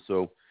thumb.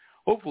 So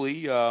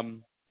hopefully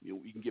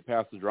we can get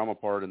past the drama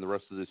part and the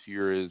rest of this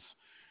year is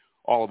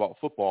all about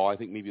football. I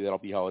think maybe that'll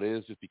be how it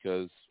is just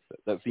because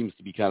that seems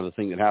to be kind of the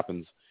thing that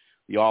happens.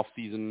 The off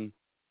season,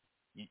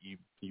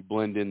 you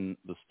blend in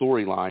the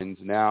storylines.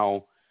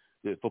 Now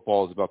that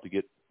football is about to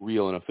get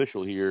real and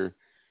official here,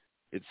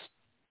 it's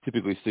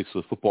typically sticks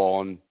with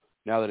football. And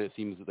now that it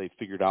seems that they've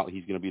figured out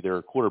he's going to be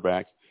their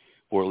quarterback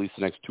for at least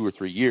the next 2 or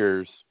 3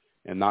 years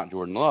and not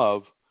Jordan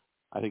Love,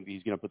 I think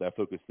he's going to put that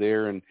focus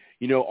there. And,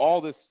 all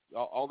this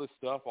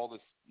stuff, all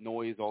this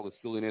noise, all this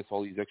silliness,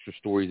 all these extra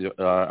stories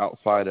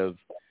outside of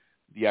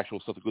the actual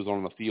stuff that goes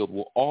on the field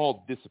will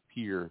all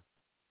disappear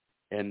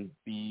and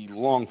be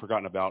long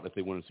forgotten about if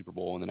they win a Super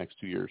Bowl in the next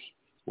 2 years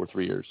or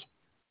 3 years.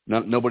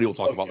 Nobody will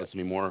talk about this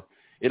anymore.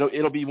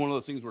 It'll be one of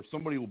those things where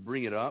somebody will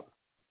bring it up,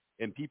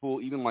 and people,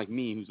 even like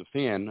me, who's a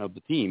fan of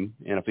the team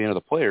and a fan of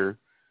the player,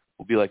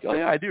 will be like, oh,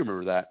 yeah, I do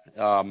remember that.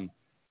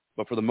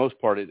 But for the most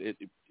part, it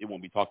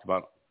won't be talked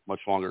about much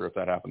longer if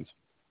that happens.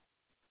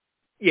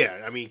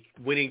 Yeah, I mean,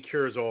 winning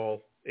cures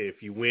all.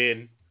 If you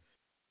win,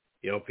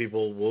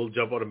 people will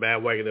jump on the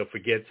bandwagon. They'll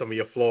forget some of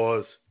your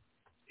flaws.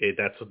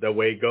 That's the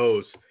way it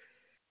goes.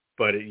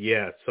 But,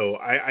 so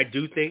I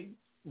do think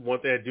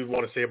one thing I do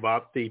want to say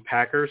about the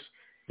Packers,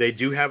 they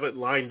do have it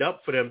lined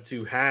up for them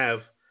to have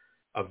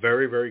a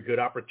very, very good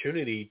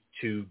opportunity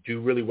to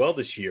do really well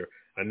this year.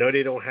 I know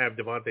they don't have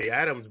Devontae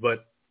Adams,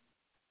 but,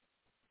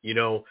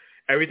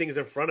 everything is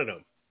in front of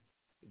them.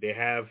 They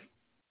have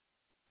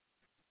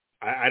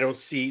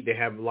they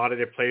have a lot of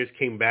their players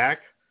came back.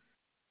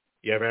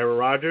 You have Aaron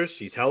Rodgers.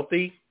 He's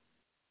healthy.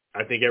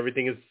 I think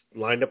everything is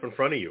lined up in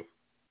front of you.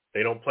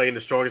 They don't play in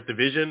the strongest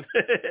division.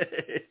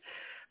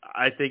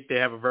 I think they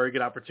have a very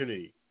good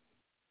opportunity.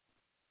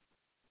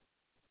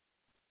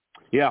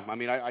 Yeah, I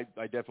mean, I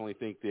definitely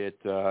think that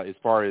as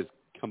far as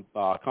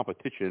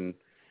competition,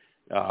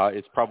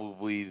 it's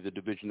probably the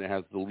division that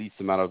has the least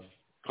amount of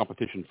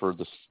competition for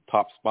the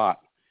top spot.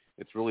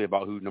 It's really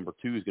about who number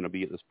 2 is going to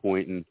be at this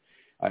point. And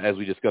as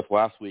we discussed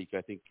last week,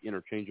 I think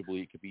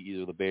interchangeably it could be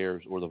either the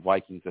Bears or the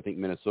Vikings. I think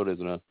Minnesota is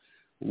in a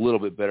little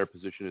bit better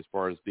position as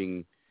far as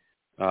being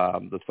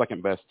the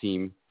second best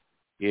team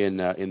in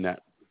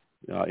that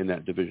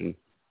division.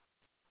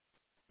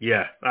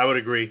 Yeah, I would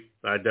agree.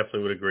 I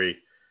definitely would agree.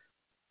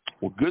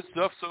 Well, good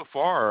stuff so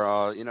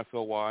far,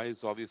 NFL-wise.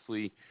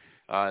 Obviously,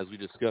 as we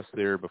discussed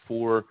there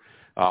before,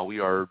 we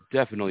are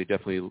definitely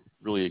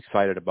really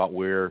excited about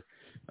where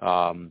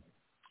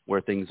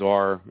things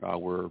are.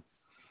 We're a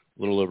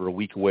little over a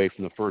week away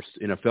from the first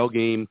NFL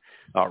game,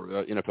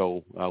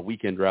 NFL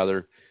weekend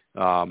rather.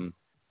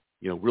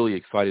 Really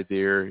excited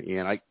there,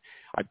 and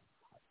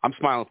I'm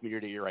smiling from ear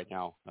to ear right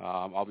now.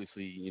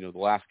 Obviously, the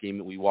last game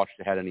that we watched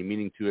that had any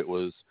meaning to it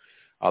was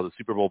the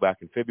Super Bowl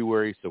back in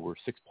February, so we're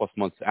 6+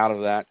 months out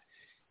of that,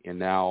 and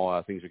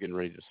now things are getting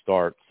ready to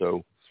start.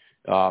 So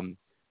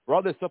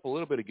brought this up a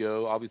little bit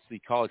ago. Obviously,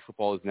 college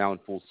football is now in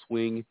full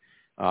swing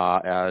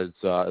as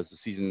the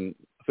season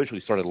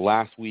officially started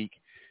last week.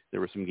 There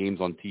were some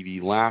games on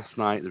TV last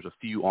night. There's a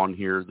few on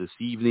here this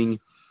evening,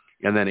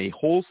 and then a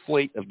whole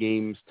slate of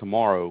games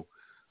tomorrow.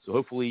 So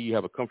hopefully you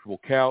have a comfortable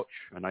couch,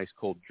 a nice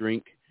cold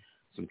drink,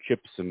 some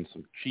chips and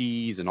some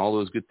cheese and all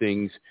those good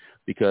things,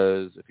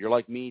 because if you're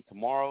like me,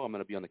 tomorrow I'm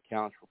going to be on the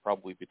couch for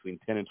probably between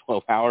 10 and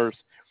 12 hours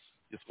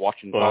just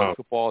watching college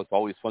football. It's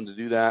always fun to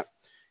do that.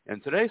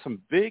 And today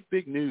some big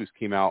news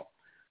came out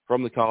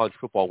from the college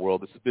football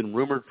world. This has been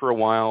rumored for a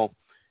while.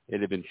 It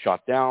had been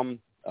shot down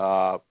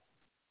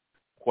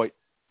quite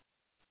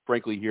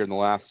frankly here in the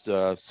last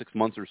 6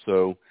 months or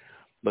so.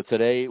 But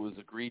today it was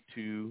agreed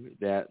to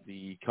that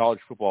the college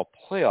football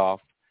playoff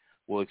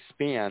will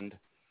expand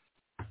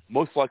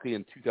most likely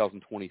in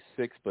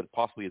 2026, but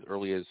possibly as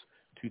early as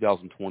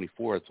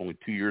 2024. It's only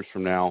 2 years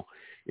from now.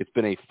 It's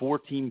been a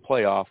 4-team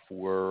playoff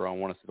for, I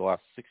want to say, the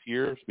last 6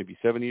 years, maybe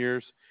 7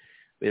 years.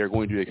 They are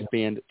going to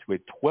expand to a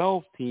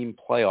 12-team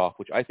playoff,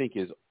 which I think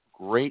is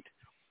great.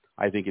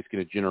 I think it's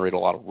going to generate a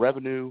lot of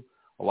revenue,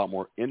 a lot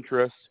more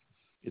interest.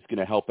 It's going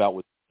to help out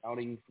with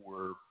scouting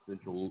for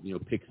potential,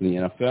 picks in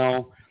the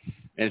NFL.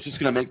 And it's just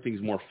going to make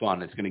things more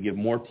fun. It's going to give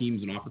more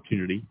teams an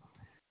opportunity.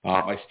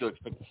 I still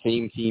expect the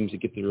same teams that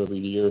get there every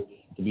year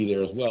to be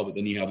there as well, but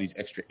then you have these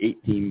extra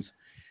 8 teams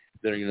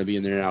that are going to be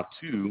in there now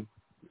too,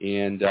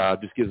 and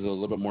just gives it a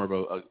little bit more of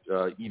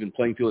a even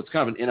playing field. It's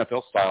kind of an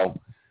NFL-style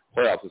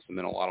playoff system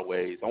in a lot of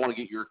ways. I want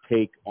to get your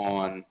take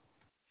on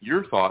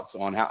your thoughts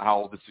on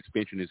how this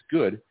expansion is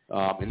good,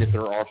 and if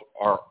there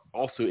are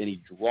also any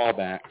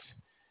drawbacks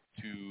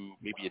to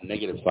maybe a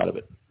negative side of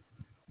it.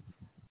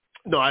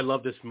 No, I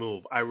love this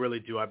move. I really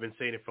do. I've been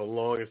saying it for the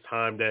longest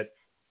time that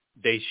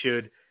they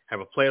should have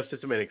a playoff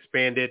system and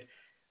expand it.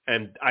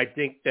 And I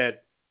think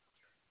that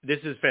this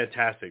is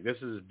fantastic. This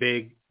is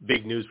big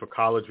news for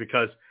college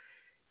because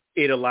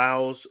it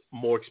allows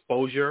more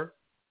exposure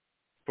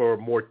for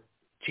more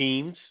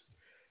teams.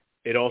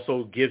 It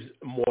also gives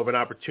more of an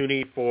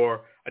opportunity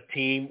for a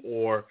team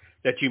or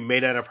that you may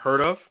not have heard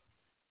of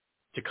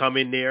to come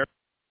in there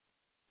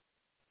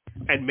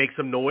and make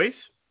some noise.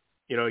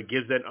 It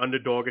gives that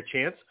underdog a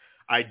chance.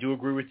 I do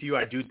agree with you.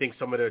 I do think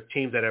some of the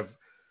teams that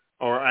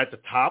are at the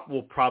top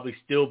will probably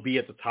still be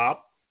at the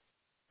top.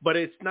 But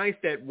it's nice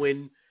that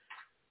when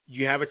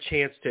you have a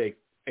chance to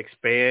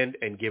expand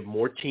and give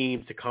more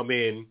teams to come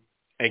in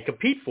and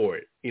compete for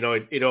it.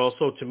 It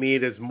also, to me,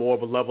 there's more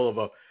of a level of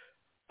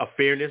a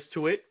fairness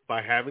to it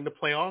by having the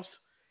playoffs.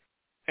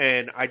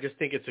 And I just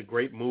think it's a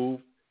great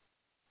move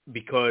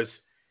because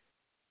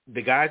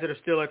the guys that are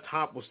still at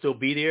top will still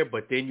be there,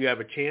 but then you have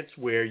a chance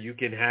where you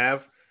can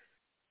have,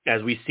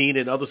 as we've seen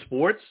in other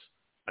sports,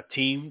 a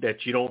team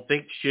that you don't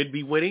think should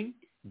be winning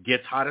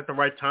gets hot at the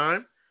right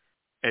time,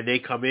 and they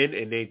come in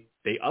and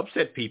they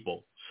upset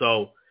people.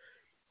 So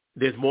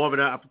there's more of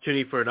an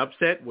opportunity for an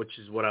upset, which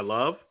is what I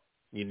love.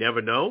 You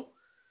never know.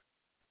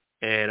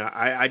 And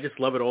I just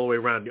love it all the way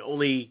around. The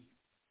only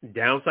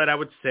downside I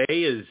would say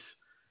is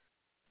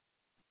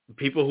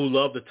people who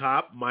love the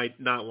top might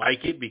not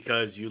like it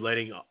because you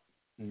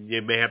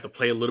may have to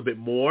play a little bit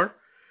more.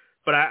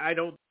 But I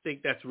don't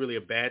think that's really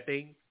a bad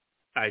thing.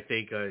 I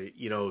think,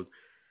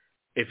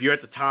 if you're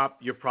at the top,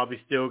 you're probably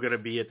still going to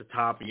be at the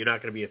top and you're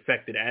not going to be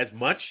affected as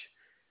much.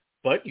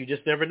 But you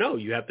just never know.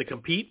 You have to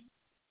compete.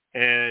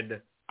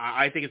 And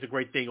I think it's a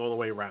great thing all the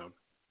way around.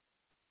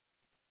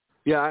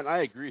 Yeah, and I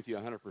agree with you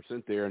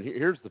 100% there. And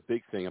here's the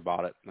big thing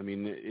about it. I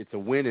mean, it's a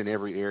win in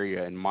every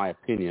area, in my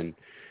opinion.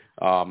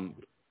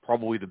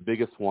 Probably the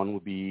biggest one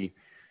would be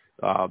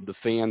the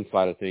fan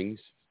side of things,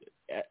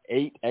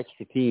 8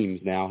 extra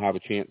teams now have a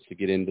chance to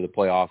get into the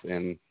playoff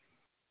and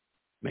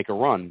make a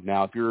run.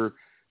 Now, if you're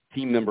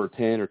team number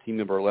 10 or team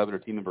number 11 or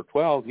team number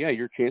 12, yeah,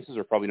 your chances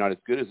are probably not as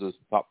good as those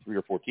top 3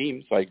 or 4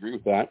 teams. So I agree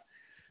with that.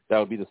 That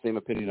would be the same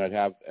opinion I'd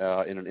have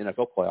in an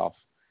NFL playoff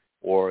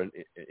or an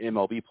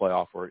MLB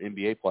playoff or an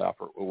NBA playoff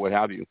or what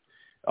have you.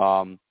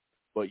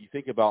 But you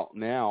think about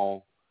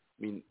now,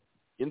 I mean,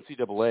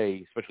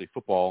 NCAA, especially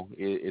football,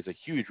 is a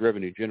huge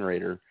revenue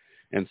generator.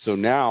 And so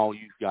now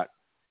you've got,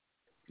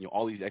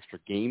 all these extra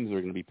games that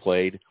are going to be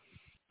played.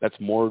 That's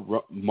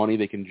more money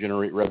they can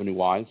generate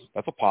revenue-wise.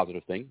 That's a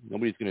positive thing.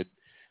 Nobody's going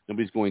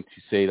to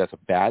say that's a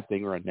bad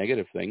thing or a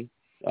negative thing.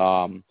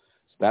 So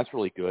that's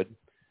really good.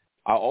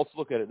 I'll also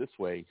look at it this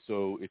way.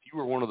 So if you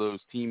were one of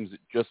those teams that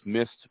just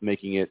missed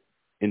making it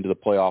into the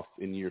playoff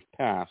in years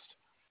past,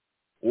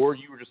 or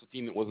you were just a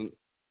team that wasn't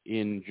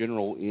in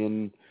general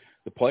in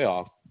the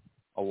playoff,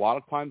 a lot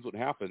of times what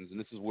happens, and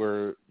this is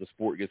where the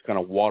sport gets kind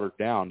of watered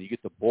down, you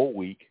get the bowl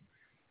week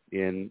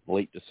in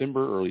late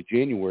December, early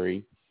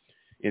January,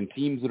 and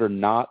teams that are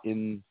not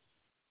in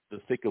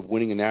the thick of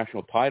winning a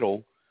national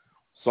title,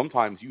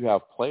 sometimes you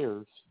have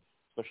players,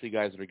 especially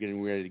guys that are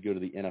getting ready to go to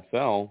the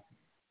NFL,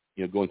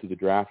 going through the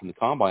draft and the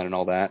combine and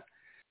all that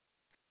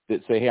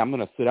say, hey, I'm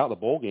going to sit out the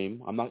bowl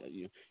game. I'm not.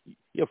 You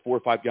have 4 or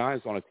 5 guys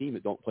on a team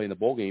that don't play in the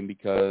bowl game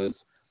because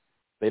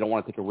they don't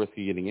want to take a risk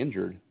of getting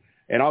injured.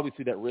 And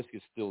obviously that risk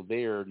is still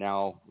there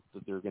now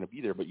that they're going to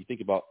be there. But you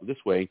think about it this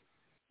way,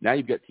 now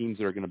you've got teams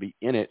that are going to be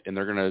in it, and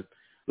they're going to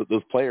 –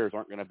 those players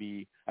aren't going to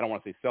be – I don't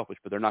want to say selfish,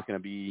 but they're not going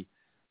to be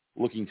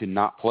looking to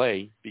not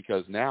play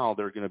because now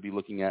they're going to be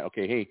looking at,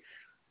 okay, hey,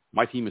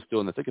 my team is still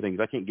in the thick of things.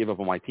 I can't give up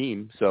on my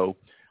team. So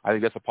I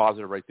think that's a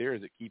positive right there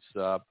is it keeps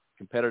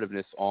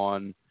competitiveness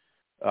on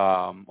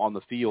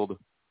the field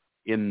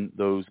in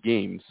those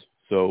games.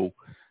 So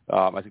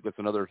I think that's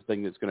another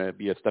thing that's going to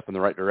be a step in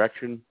the right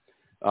direction.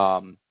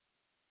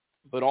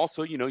 But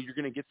also, you're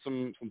going to get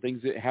some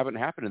things that haven't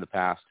happened in the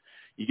past.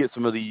 You get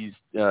some of these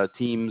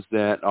teams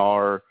that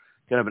are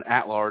kind of an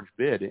at-large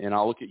bid, and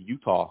I'll look at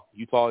Utah.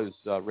 Utah is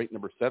ranked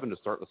number 7 to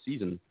start the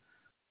season.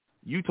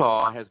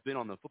 Utah has been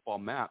on the football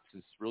map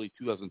since really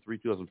 2003,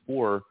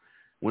 2004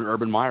 when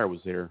Urban Meyer was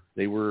there.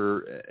 They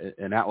were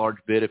an at-large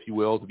bid, if you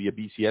will, to be a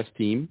BCS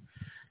team.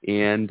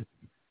 And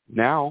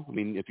now, I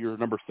mean, if you're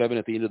number 7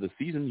 at the end of the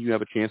season, you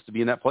have a chance to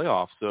be in that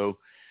playoff. So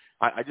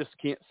I just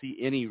can't see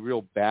any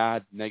real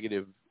bad,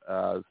 negative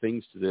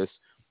things to this.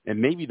 And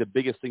maybe the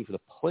biggest thing for the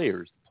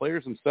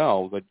players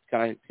themselves, I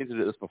kind of hinted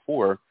at this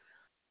before,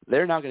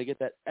 they're now going to get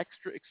that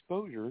extra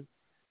exposure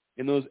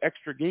in those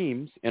extra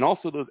games, and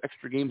also those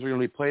extra games are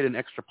going to be played in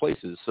extra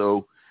places.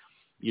 So,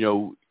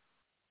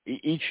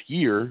 each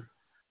year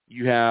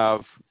you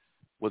have,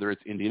 whether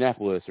it's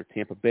Indianapolis or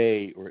Tampa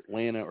Bay or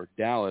Atlanta or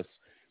Dallas,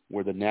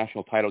 where the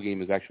national title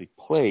game is actually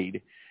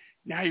played,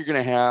 now you're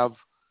going to have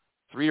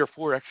 3 or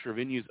 4 extra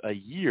venues a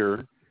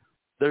year.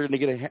 They're going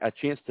to get a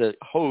chance to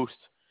host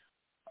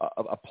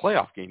a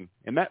playoff game,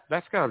 and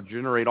that's got to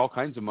generate all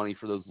kinds of money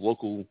for those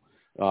local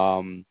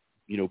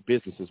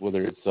businesses,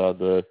 whether it's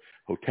the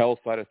hotel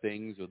side of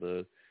things or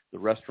the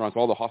restaurants.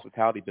 All the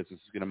hospitality business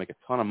is going to make a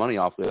ton of money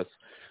off this.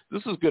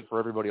 This is good for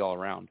everybody all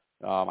around.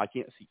 I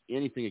can't see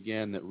anything,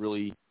 again, that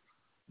really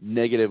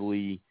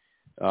negatively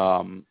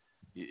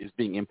is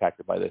being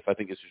impacted by this. I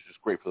think this is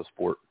just great for the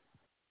sport.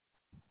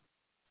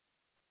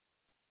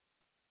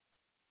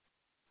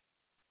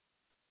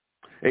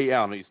 Hey,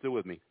 Alan, are you still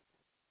with me?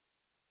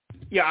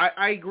 Yeah,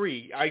 I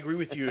agree. I agree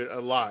with you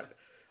a lot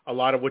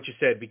of what you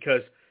said,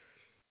 because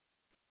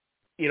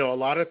a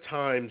lot of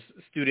times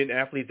student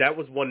athletes, that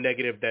was one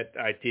negative that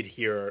I did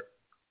hear,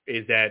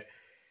 is that,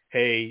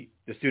 hey,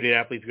 the student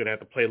athletes are going to have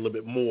to play a little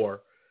bit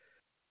more.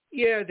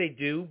 Yeah, they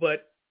do,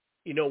 but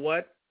you know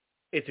what?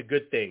 It's a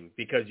good thing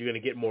because you're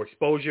going to get more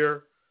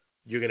exposure.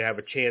 You're going to have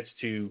a chance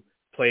to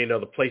play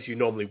another place you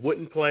normally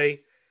wouldn't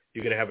play.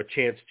 You're going to have a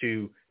chance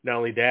to, not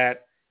only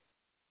that,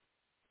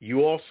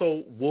 you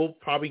also will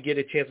probably get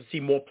a chance to see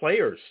more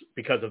players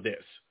because of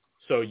this.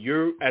 So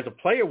you, as a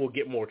player, will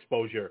get more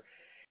exposure.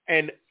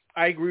 And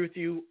I agree with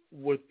you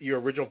with your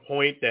original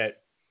point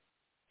that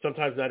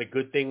sometimes not a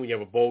good thing when you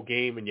have a bowl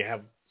game and you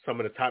have some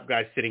of the top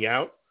guys sitting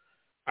out.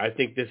 I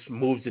think this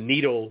moves the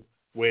needle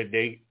where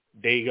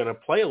they're going to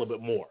play a little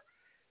bit more.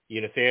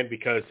 You understand?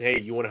 Because,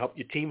 hey, you want to help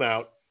your team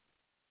out.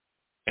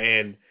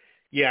 And,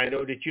 yeah, I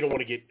know that you don't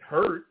want to get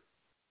hurt,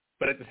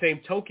 but at the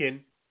same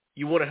token,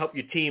 you want to help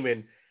your team,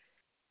 and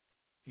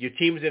your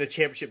team is in a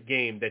championship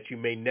game that you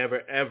may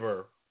never,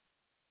 ever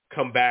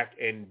come back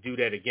and do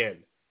that again.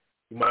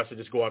 You might as well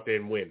just go out there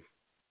and win.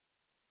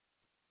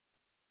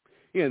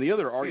 Yeah, the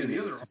other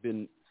argument that's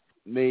been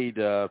made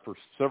for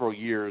several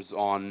years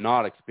on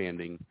not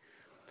expanding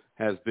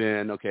has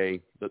been, okay,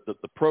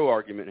 the pro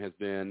argument has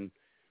been,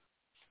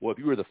 well, if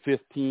you were the 5th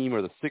team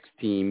or the 6th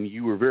team,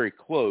 you were very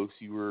close.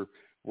 You were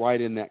right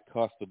in that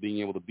cusp of being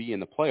able to be in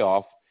the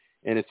playoff,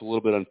 and it's a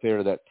little bit unfair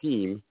to that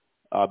team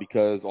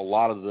because a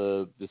lot of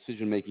the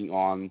decision-making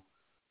on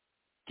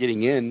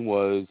getting in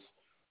was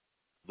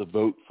the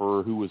vote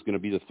for who was going to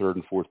be the 3rd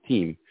and 4th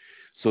team.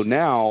 So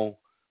now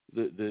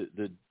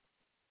the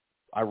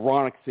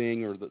ironic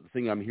thing, or the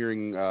thing I'm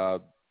hearing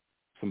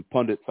some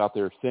pundits out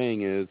there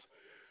saying is,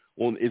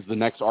 well, is the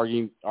next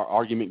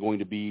argument going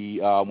to be,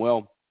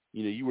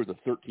 you were the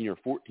 13th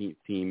or 14th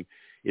team?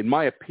 In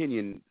my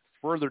opinion,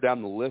 further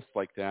down the list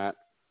like that,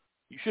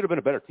 you should have been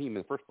a better team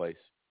in the first place.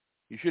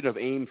 You should have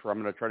aimed for,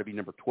 I'm going to try to be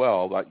number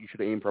 12. You should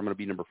have aimed for, I'm going to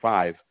be number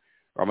 5,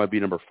 or I'm going to be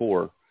number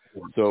 4.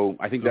 So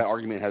I think that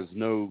argument has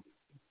no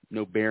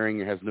bearing,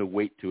 it has no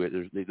weight to it.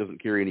 It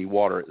doesn't carry any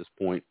water at this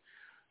point.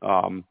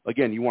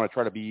 Again, you want to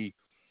try to be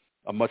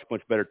a much,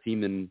 much better team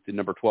than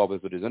number 12 as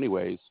it is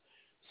anyways.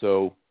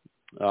 So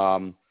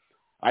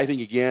I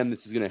think, again, this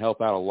is going to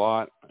help out a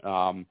lot.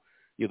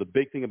 The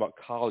big thing about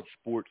college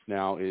sports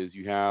now is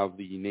you have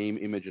the name,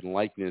 image, and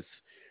likeness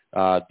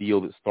deal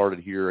that started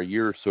here a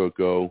year or so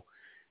ago.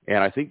 And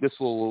I think this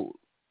will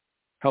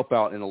help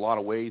out in a lot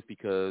of ways,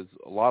 because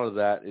a lot of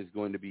that is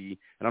going to be,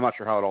 and I'm not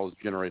sure how it all is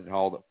generated, how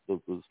all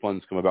those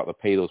funds come about to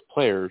pay those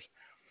players,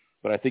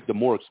 but I think the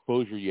more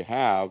exposure you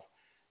have,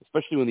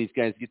 especially when these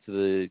guys get to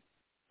the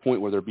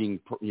point where they're being,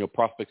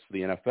 prospects for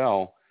the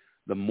NFL,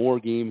 the more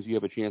games you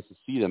have a chance to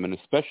see them. And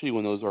especially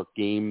when those are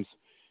games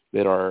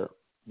that are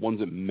ones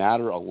that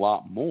matter a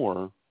lot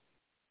more,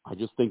 I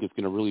just think it's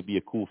going to really be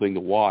a cool thing to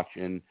watch.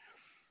 And,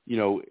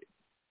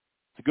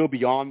 to go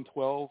beyond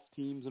 12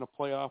 teams in a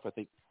playoff, I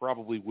think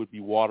probably would be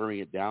watering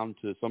it down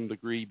to some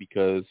degree,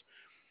 because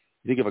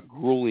you think of a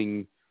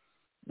grueling,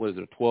 a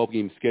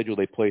 12-game schedule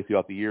they play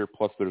throughout the year,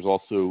 plus there's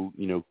also,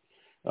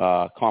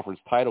 conference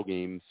title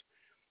games.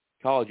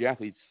 College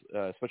athletes,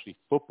 especially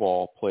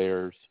football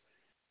players,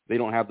 they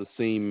don't have the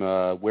same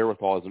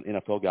wherewithal as an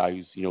NFL guy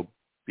who's,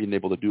 being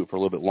able to do it for a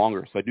little bit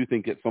longer. So I do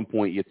think at some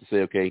point you have to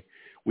say, okay,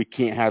 we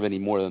can't have any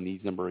more than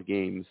these number of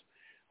games.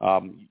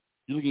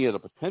 You're looking at a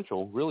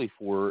potential really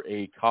for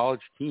a college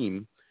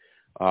team,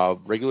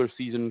 regular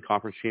season,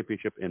 conference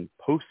championship, and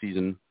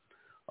postseason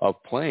of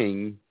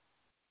playing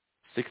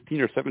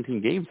 16 or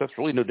 17 games. That's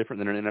really no different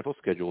than an NFL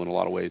schedule in a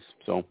lot of ways.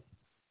 So,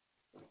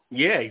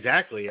 yeah,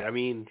 exactly. I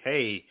mean,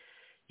 hey,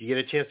 you get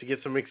a chance to get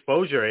some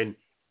exposure, and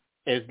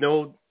there's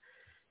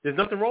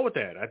nothing wrong with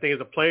that. I think as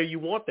a player, you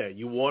want that.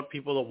 You want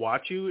people to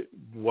watch you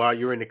while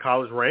you're in the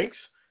college ranks.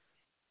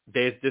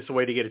 This is a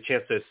way to get a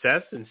chance to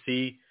assess and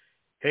see,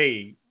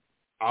 hey,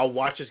 I'll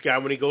watch this guy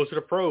when he goes to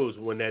the pros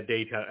when that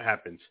day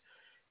happens.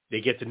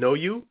 They get to know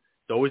you.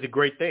 It's always a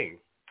great thing.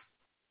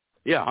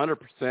 Yeah, 100%.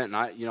 And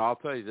I'll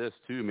tell you this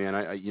too, man.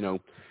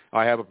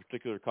 I have a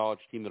particular college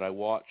team that I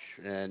watch,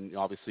 and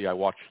obviously I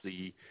watch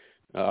the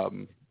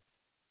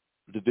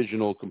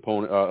divisional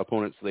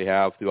opponents they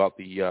have throughout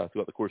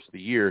the course of the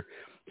year.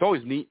 It's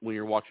always neat when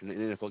you're watching an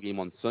NFL game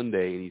on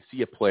Sunday and you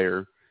see a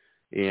player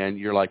and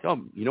you're like,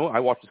 oh, I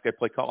watched this guy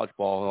play college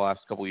ball the last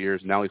couple of years,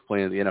 and now he's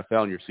playing in the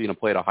NFL, and you're seeing him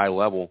play at a high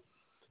level.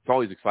 It's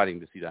always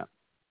exciting to see that.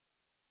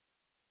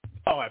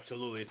 Oh,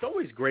 absolutely. It's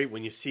always great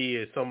when you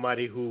see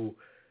somebody who,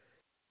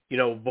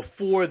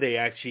 before they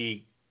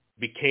actually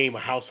became a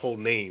household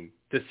name,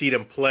 to see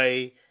them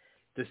play,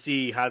 to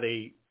see how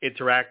they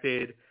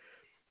interacted.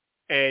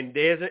 And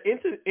there's an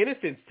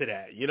innocence to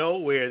that,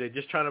 where they're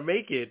just trying to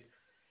make it.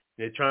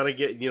 They're trying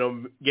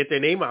to get their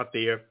name out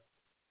there.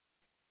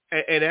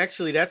 And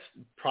actually, that's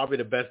probably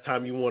the best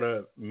time you want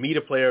to meet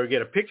a player or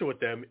get a picture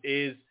with them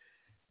is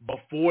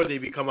before they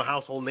become a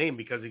household name,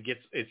 because it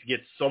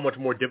gets so much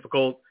more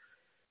difficult.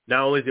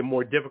 Not only is it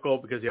more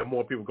difficult because there are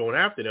more people going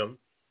after them,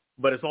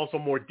 but it's also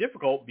more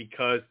difficult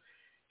because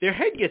their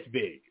head gets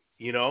big,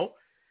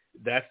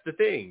 That's the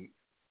thing.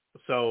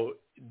 So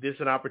this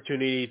is an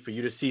opportunity for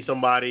you to see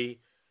somebody,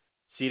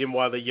 see them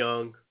while they're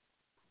young,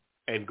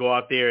 and go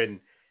out there and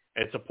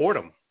support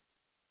them.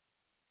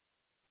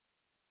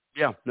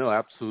 Yeah, no,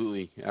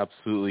 absolutely.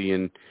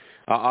 And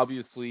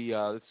obviously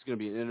this is going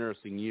to be an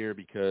interesting year,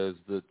 because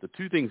the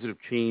two things that have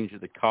changed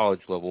at the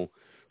college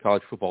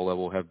football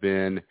level, have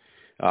been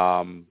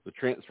the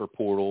transfer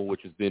portal,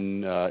 which has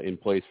been in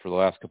place for the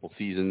last couple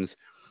seasons.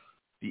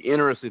 The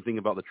interesting thing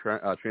about the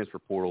transfer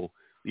portal,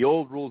 the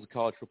old rules of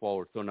college football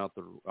were thrown out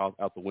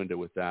the window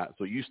with that.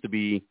 So it used to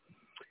be,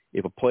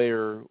 if a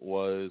player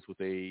was with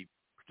a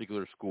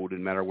particular school,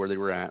 didn't matter where they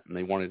were at, and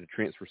they wanted to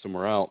transfer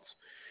somewhere else,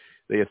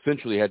 they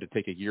essentially had to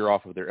take a year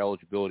off of their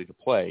eligibility to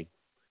play,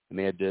 and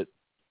they had to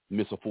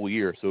miss a full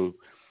year. So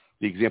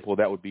the example of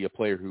that would be a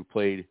player who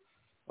played,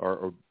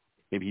 or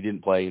maybe he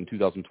didn't play in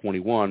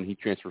 2021. He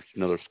transfers to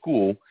another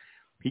school.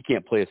 He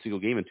can't play a single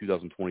game in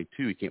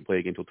 2022. He can't play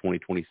again until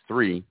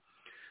 2023.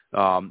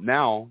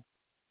 Now,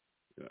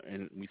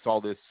 and we saw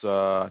this,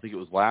 I think it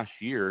was last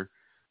year.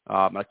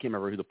 I can't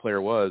remember who the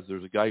player was.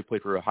 There's a guy who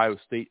played for Ohio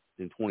State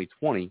in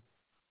 2020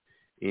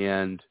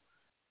 and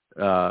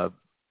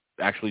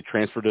actually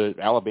transferred to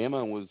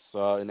Alabama and was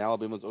in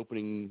Alabama's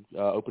opening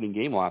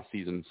game last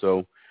season.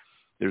 So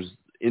there's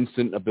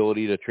instant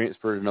ability to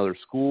transfer to another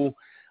school.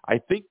 I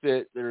think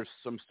that there's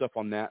some stuff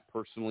on that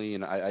personally,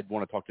 and I'd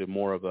want to talk to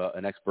more of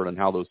an expert on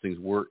how those things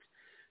work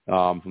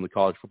from the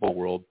college football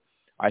world.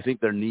 I think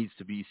there needs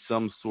to be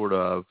some sort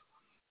of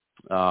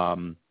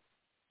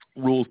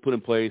rules put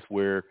in place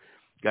where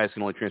guys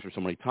can only transfer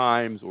so many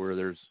times, or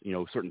there's, you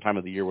know, a certain time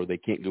of the year where they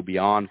can't go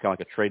beyond, kind of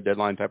like a trade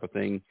deadline type of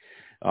thing.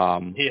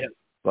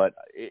 But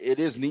it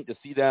is neat to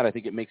see that. I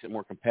think it makes it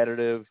more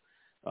competitive.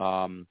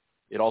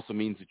 It also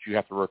means that you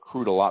have to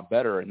recruit a lot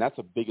better, and that's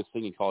the biggest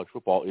thing in college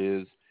football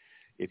is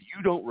if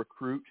you don't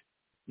recruit,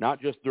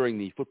 not just during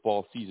the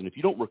football season, if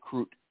you don't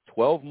recruit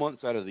 12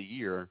 months out of the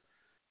year,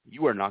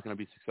 you are not going to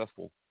be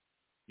successful.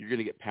 You're going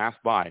to get passed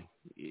by.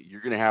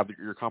 You're going to have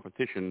your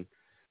competition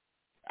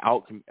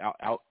out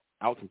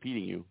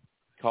competing you.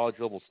 College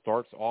level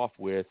starts off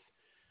with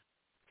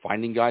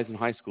finding guys in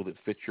high school that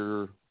fit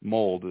your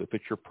mold, that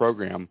fit your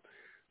program,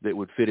 that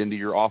would fit into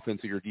your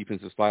offense or your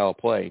defensive style of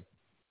play.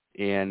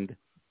 And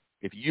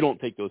if you don't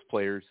take those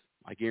players,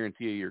 I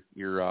guarantee you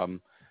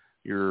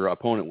your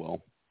opponent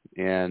will.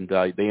 And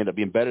they end up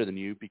being better than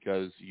you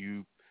because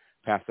you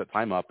pass that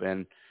time up.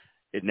 And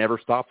it never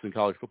stops in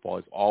college football.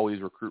 It's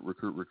always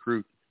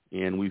recruit.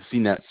 And we've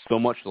seen that so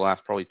much the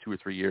last probably 2 or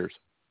 3 years.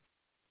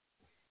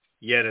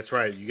 Yeah, that's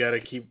right. You got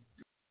to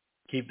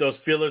keep those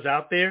feelers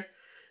out there.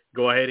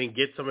 Go ahead and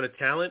get some of the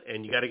talent,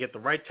 and you got to get the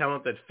right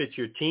talent that fits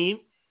your team.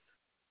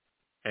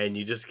 And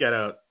you just got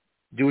to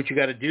do what you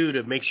got to do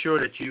to make sure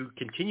that you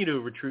continue to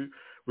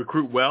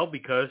recruit well,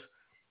 because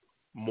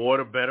more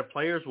the better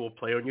players will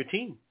play on your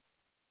team.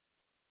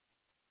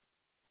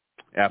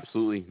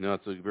 Absolutely. No,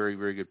 it's a very,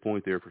 very good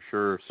point there for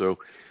sure. So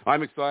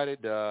I'm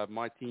excited.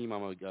 My team,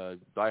 I'm a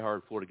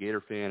diehard Florida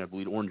Gator fan. I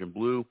bleed orange and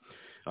blue.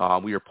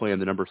 We are playing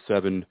the number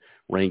 7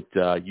 ranked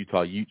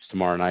Utah Utes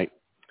tomorrow night,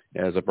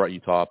 as I brought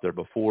Utah up there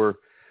before.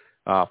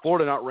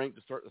 Florida not ranked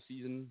to start the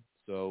season,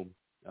 so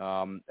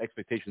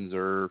expectations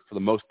are, for the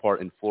most part,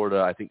 in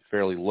Florida, I think,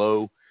 fairly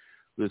low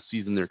this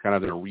season. They're kind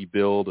of in a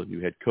rebuild. A new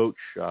head coach,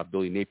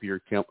 Billy Napier,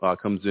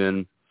 comes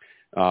in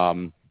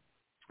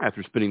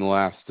after spending the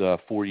last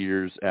 4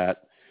 years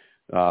at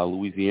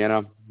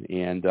Louisiana,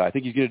 and I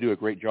think he's going to do a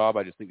great job.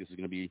 I just think this is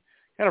going to be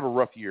kind of a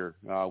rough year.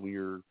 When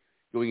you're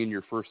going in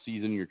your first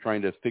season, you're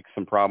trying to fix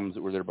some problems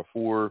that were there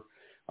before.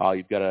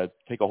 You've got to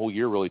take a whole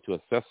year really to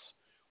assess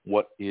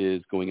what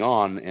is going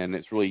on, and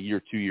it's really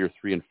year 2, year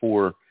 3, and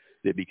 4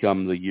 that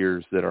become the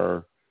years that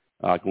are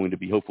going to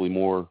be hopefully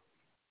more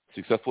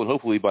successful. And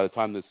hopefully by the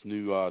time this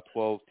new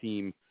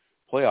 12-team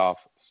playoff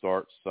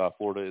starts,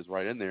 Florida is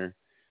right in there.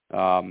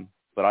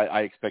 But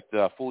I expect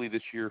fully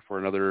this year for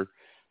another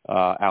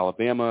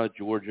Alabama,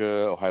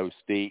 Georgia, Ohio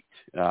State,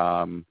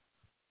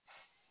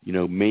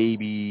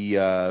 maybe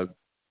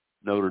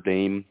Notre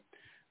Dame,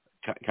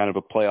 kind of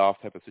a playoff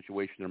type of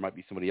situation. There might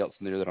be somebody else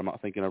in there that I'm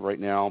not thinking of right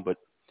now, but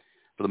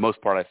for the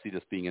most part, I see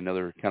this being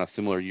another kind of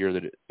similar year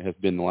that it has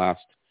been the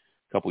last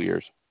couple of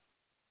years.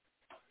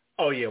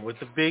 Oh, yeah. With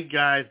the big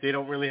guys, they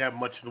don't really have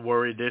much to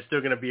worry. They're still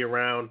going to be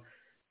around,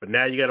 but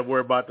now you got to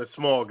worry about the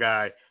small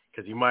guy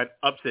because he might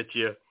upset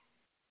you.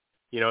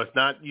 You know, it's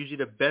not usually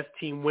the best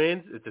team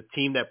wins. It's a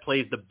team that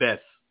plays the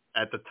best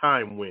at the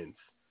time wins.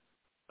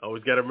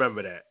 Always got to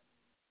remember that.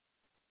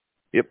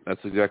 Yep,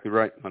 that's exactly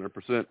right.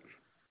 100%.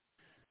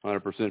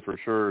 100% for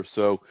sure.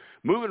 So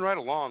moving right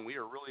along, we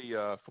are really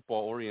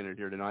football-oriented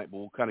here tonight, but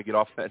we'll kind of get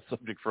off that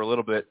subject for a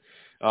little bit.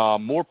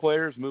 More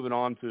players moving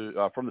on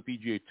to from the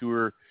PGA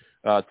Tour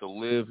to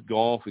LIV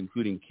Golf,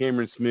 including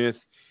Cameron Smith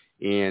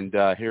and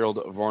Harold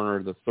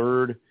Varner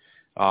III.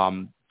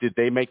 Did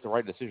they make the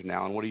right decision,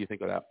 Alan? What do you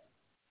think of that?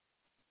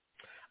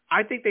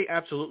 I think they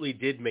absolutely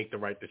did make the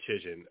right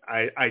decision.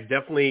 I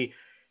definitely,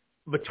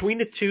 between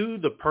the two,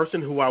 the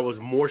person who I was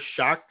more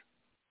shocked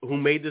who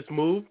made this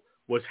move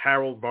was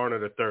Harold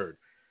Varner III.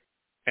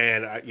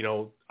 And,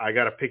 I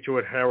got a picture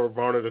with Harold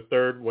Varner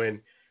III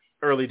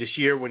early this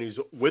year when he's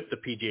with the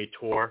PGA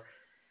Tour,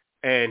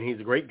 and he's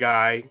a great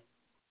guy.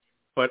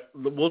 But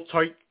we'll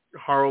take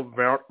Harold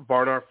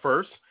Varner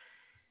first.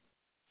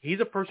 He's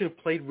a person who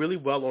played really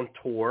well on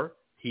tour.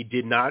 He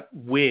did not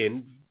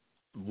win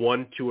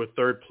 1, 2, or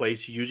 3rd place.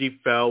 He usually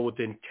fell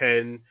within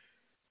 10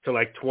 to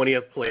like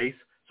 20th place.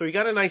 So he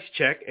got a nice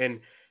check,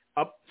 and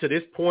up to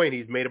this point,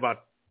 he's made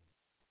about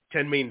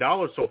 $10 million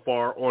so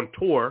far on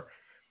tour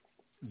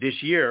this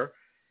year.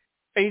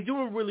 And he's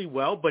doing really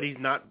well, but he's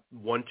not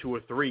 1, 2,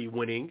 or 3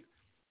 winning.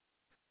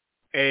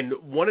 And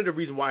one of the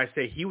reasons why I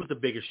say he was the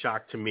biggest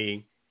shock to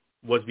me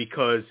was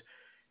because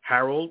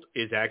Harold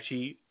is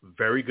actually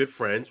very good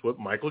friends with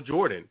Michael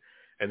Jordan.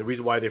 And the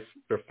reason why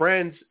they're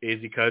friends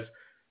is because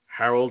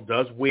Harold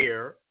does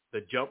wear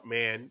the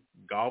Jumpman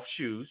golf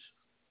shoes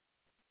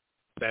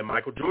that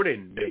Michael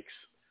Jordan makes.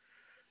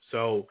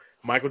 So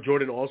Michael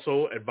Jordan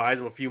also advised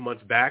him a few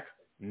months back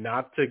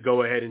not to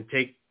go ahead and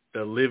take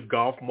the LIV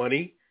Golf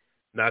money,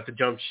 not to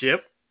jump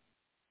ship.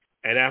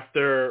 And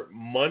after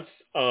months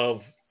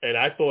and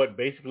I thought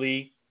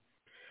basically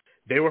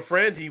they were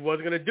friends, he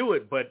wasn't going to do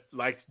it. But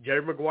like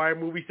Jerry Maguire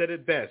movie said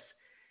it best,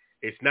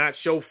 it's not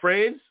show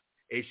friends,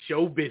 it's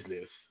show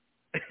business.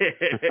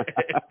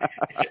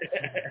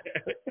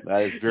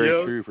 That is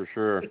very true for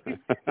sure.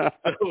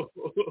 So,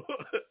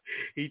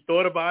 he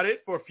thought about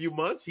it for a few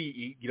months.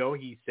 He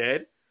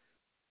said,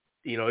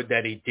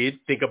 that he did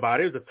think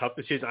about it. It was a tough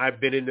decision. I've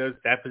been in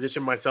that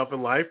position myself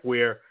in life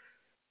where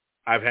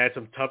I've had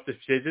some tough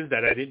decisions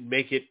that I didn't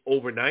make it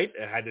overnight.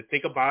 I had to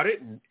think about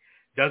it, and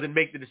doesn't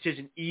make the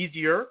decision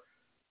easier.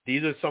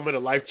 These are some of the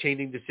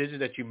life-changing decisions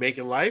that you make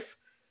in life.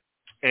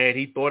 And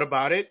he thought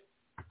about it,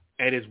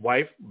 and his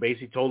wife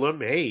basically told him,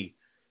 hey,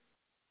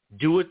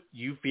 do what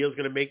you feel is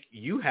going to make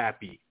you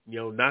happy.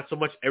 Not so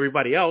much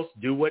everybody else.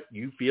 Do what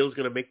you feel is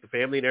going to make the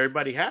family and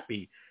everybody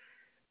happy.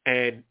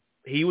 And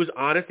he was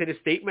honest in his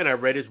statement. I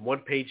read his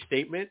one-page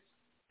statement.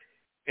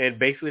 And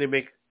basically, to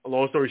make a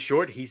long story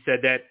short, he said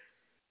that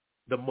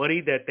the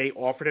money that they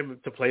offered him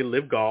to play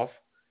LIV Golf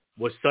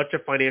was such a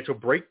financial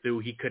breakthrough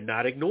he could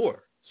not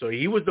ignore. So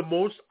he was the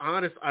most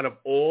honest out of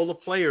all the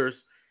players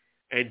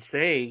and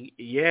saying,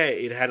 yeah,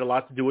 it had a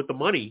lot to do with the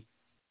money.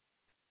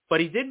 But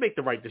he did make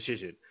the right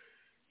decision.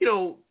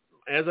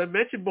 As I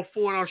mentioned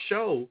before on our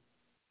show,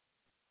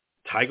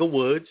 Tiger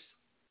Woods,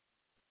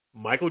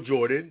 Michael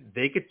Jordan,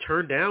 they could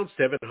turn down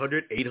 $700,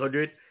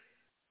 $800,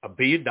 $1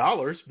 billion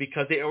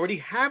because they already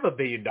have $1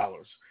 billion.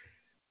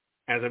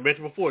 As I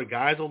mentioned before, the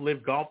guys on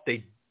LIV Golf,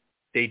 they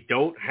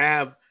don't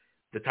have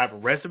the type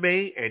of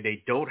resume and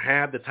they don't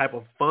have the type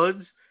of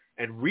funds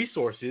and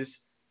resources.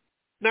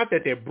 Not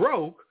that they're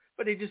broke,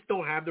 but they just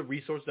don't have the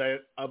resources that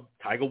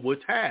Tiger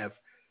Woods have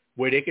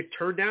where they could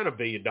turn down $1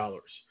 billion.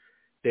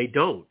 They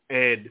don't.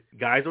 And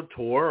guys on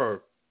tour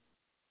are,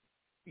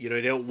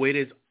 they don't win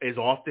as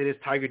often as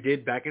Tiger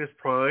did back in his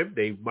prime.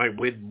 They might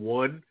win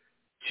 1,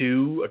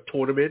 2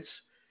 tournaments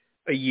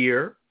a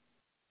year.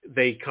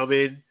 They come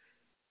in,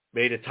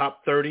 made a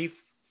top 30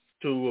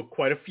 to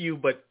quite a few,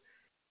 but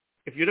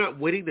if you're not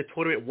winning the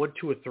tournament 1,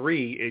 2, or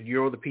 3 and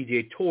you're on the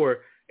PGA Tour,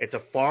 it's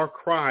a far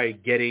cry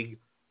getting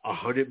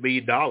 $100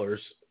 million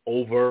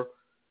over,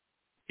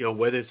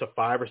 whether it's a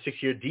 5 or 6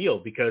 year deal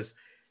because,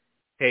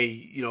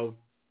 hey,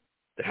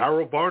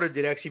 Harold Varner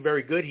did actually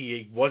very good.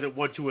 He wasn't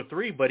 1, 2, or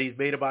 3, but he's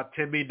made about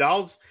 $10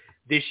 million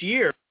this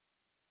year.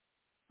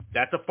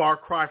 That's a far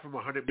cry from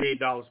 $100 million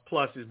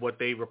plus is what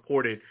they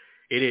reported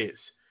it is.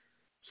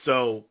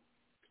 So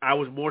I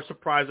was more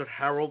surprised with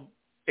Harold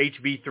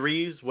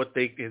HB3 is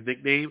his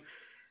nickname,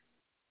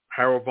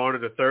 Harold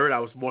Varner III. I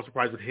was more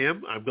surprised with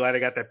him. I'm glad I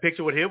got that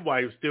picture with him while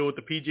he was still with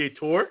the PGA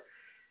Tour.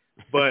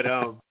 But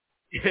now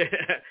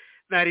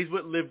he's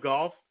with LIV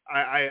Golf.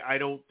 I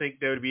don't think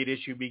there would be an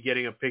issue me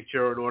getting a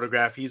picture or an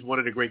autograph. He's one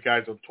of the great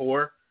guys on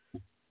tour.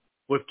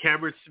 With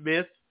Cameron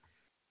Smith,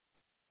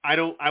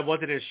 I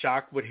wasn't as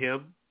shocked with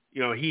him.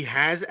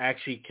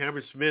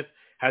 Cameron Smith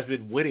has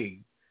been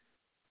winning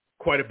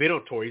quite a bit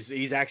on tour.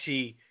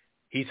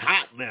 He's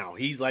hot now.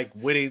 He's like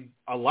winning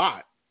a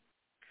lot.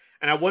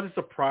 And I wasn't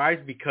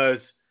surprised because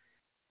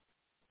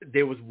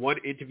there was one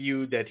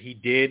interview that he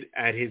did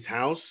at his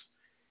house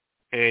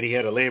and he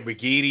had a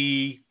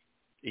Lamborghini.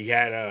 He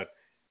had a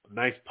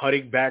nice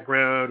putting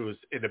background. It was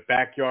in the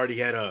backyard. He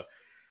had a,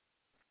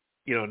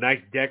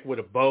 nice deck with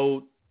a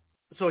boat.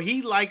 So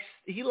he likes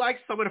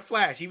some of the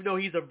flash, even though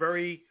he's a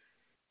very,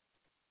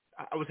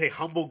 I would say,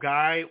 humble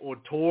guy on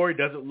tour. He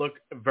doesn't look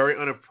very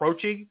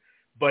unapproaching,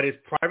 but his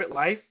private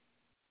life,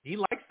 he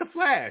likes the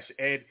flash.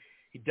 And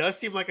he does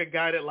seem like a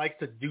guy that likes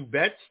to do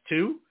bets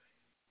too.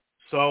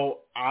 So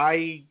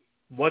I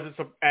wasn't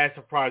as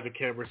surprised with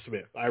Cameron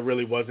Smith. I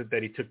really wasn't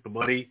that he took the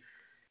money.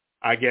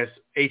 I guess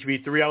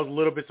HB3, I was a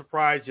little bit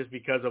surprised just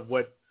because of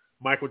what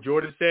Michael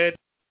Jordan said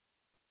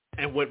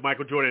and what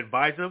Michael Jordan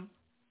advised him.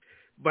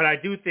 But I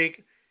do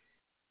think,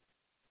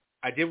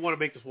 I did want to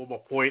make this one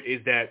more point,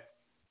 is that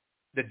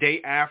the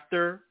day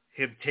after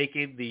him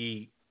taking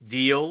the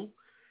deal,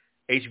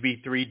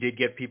 HB3 did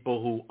get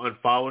people who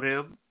unfollowed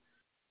him.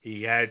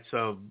 He had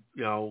some,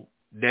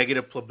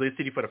 negative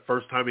publicity for the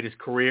first time in his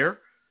career.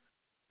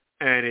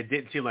 And it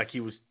didn't seem like he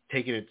was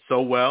taking it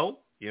so well.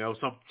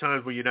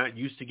 Sometimes when you're not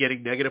used to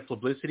getting negative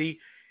publicity,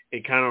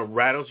 it kind of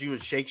rattles you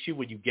and shakes you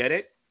when you get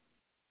it.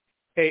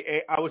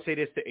 Hey, I would say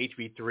this to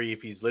HB3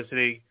 if he's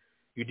listening.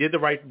 You did the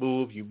right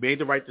move. You made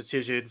the right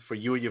decision for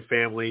you and your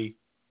family.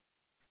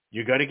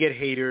 You're going to get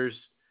haters.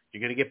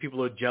 You're going to get people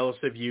who are jealous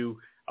of you.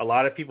 A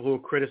lot of people who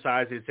have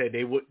criticized and said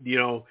they would,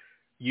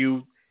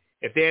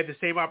 if they had the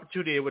same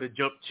opportunity, they would have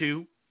jumped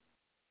too.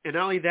 And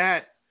not only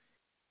that,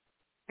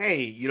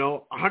 hey,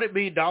 $100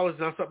 million is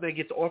not something that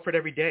gets offered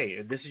every day.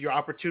 And this is your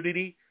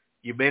opportunity.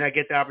 You may not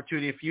get the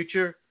opportunity in the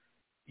future.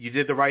 You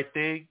did the right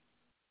thing.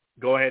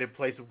 Go ahead and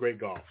play some great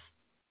golf.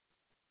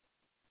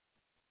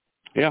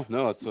 Yeah,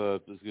 no, that's a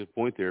good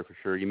point there for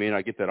sure. You may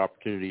not get that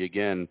opportunity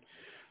again.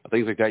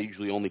 Things like that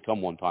usually only come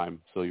one time.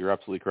 So you're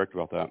absolutely correct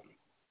about that.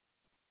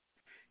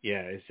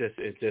 Yeah,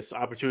 it's just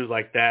opportunities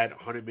like that,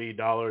 $100 million.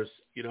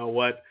 You know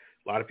what?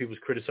 A lot of people's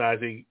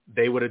criticizing.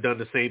 They would have done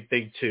the same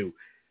thing too.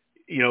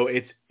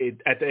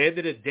 At the end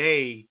of the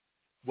day,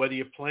 whether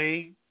you're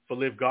playing for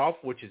LIV Golf,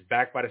 which is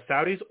backed by the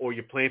Saudis, or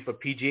you're playing for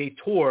PGA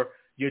Tour,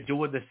 you're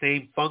doing the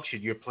same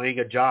function. You're playing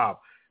a job.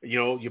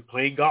 You're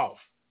playing golf.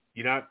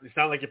 It's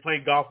not like you're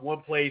playing golf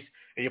one place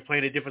and you're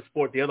playing a different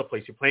sport the other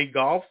place. You're playing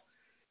golf.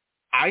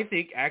 I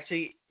think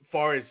actually, as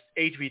far as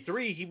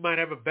HB3, he might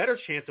have a better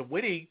chance of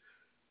winning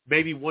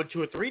maybe 1,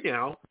 2, or 3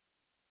 now.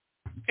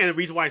 And the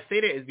reason why I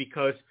say that is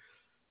because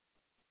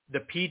the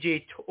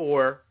PGA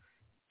Tour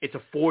it's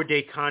a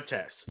 4-day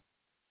contest.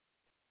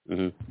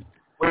 Mm-hmm.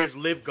 Whereas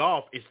LIV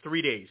Golf is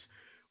 3 days,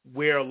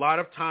 where a lot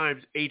of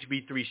times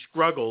HB3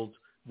 struggled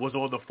was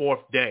on the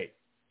 4th day.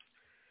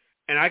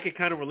 And I could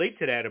kind of relate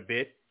to that a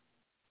bit,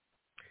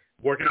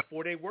 working a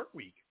 4-day work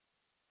week.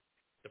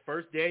 The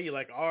first day, you're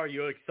like, oh,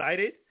 you're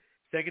excited.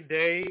 Second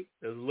day,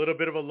 there's a little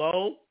bit of a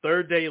lull.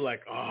 Third day, you're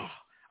like, oh,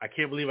 I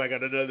can't believe I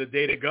got another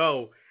day to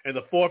go. And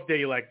the 4th day,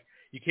 you're like,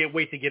 you can't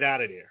wait to get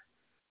out of there.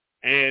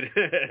 And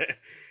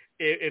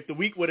if the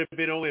week would have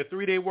been only a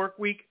 3-day work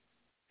week,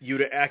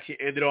 you'd have actually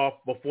ended off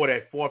before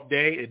that 4th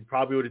day and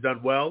probably would have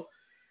done well.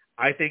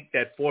 I think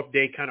that 4th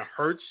day kind of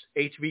hurts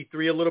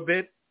HB3 a little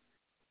bit.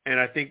 And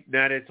I think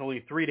now that it's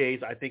only 3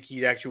 days, I think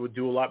he actually would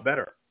do a lot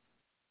better.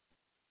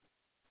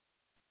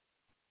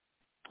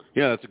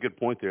 Yeah, that's a good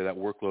point there. That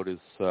workload is,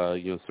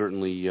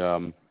 certainly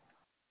a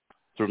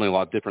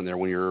lot different there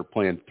when you're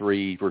playing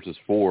 3 versus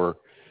 4.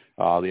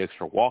 The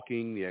extra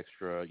walking, the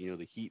extra,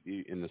 the heat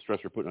and the stress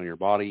you're putting on your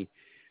body,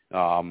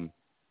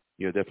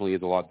 definitely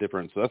is a lot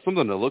different. So that's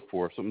something to look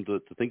for, something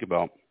to think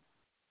about.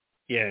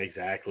 Yeah,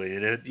 exactly.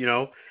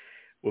 And,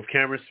 with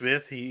Cameron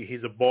Smith,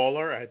 he's a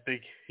baller. I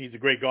think he's a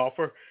great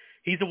golfer.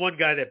 He's the one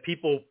guy that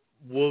people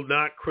will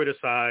not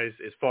criticize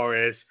as far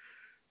as,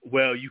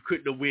 well, you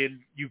couldn't win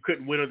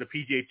on the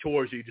PGA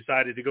Tour, so you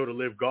decided to go to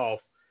LIV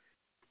Golf.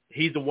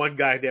 He's the one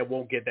guy that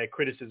won't get that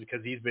criticism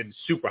because he's been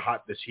super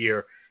hot this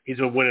year. He's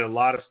been winning a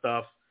lot of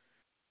stuff.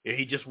 And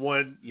he just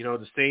won,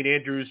 the St.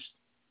 Andrews.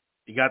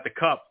 He got the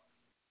cup.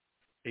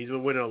 He's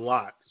been winning a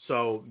lot.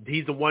 So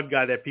he's the one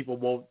guy that people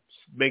won't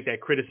make that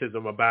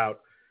criticism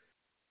about.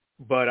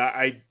 But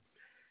I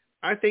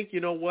think, you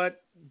know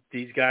what?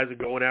 These guys are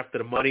going after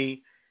the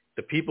money.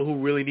 The people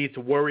who really need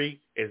to worry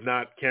is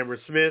not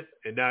Cameron Smith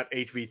and not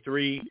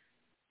HB3.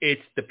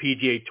 It's the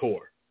PGA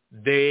Tour.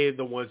 They're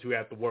the ones who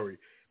have to worry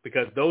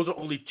because those are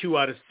only 2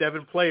 out of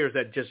 7 players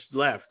that just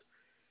left.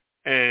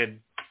 And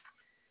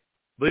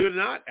believe it or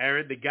not,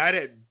 Aaron, the guy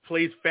that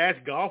plays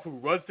fast golf who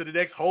runs to the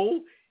next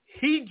hole,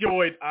 he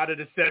joined out of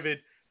the 7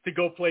 to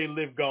go play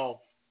LIV Golf.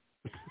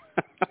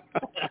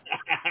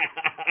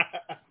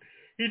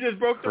 He just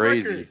broke the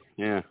record.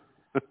 Yeah.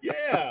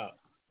 Yeah.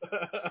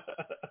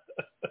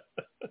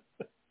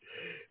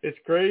 It's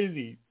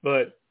crazy.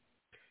 But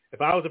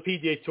if I was a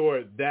PGA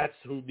Tour, that's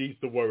who needs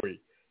to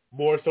worry.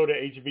 More so than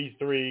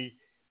HB3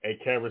 and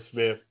Cameron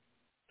Smith.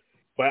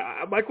 But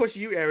my question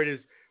to you, Aaron, is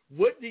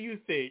what do you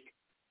think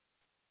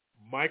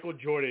Michael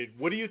Jordan,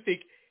 what do you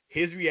think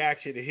his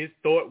reaction and his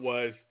thought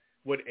was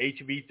when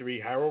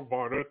HB3, Harold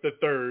Varner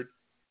III,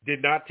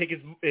 did not take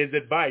his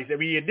advice? I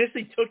mean, he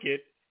initially took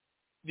it.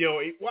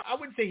 I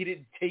wouldn't say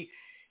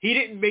he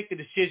didn't make the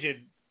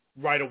decision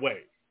right away.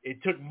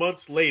 It took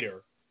months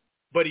later,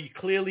 but he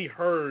clearly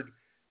heard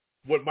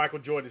what Michael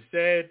Jordan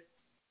said,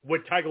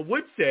 what Tiger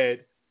Woods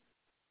said.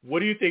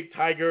 What do you think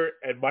Tiger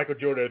and Michael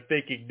Jordan are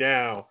thinking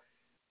now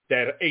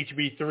that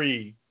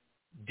HB3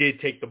 did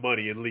take the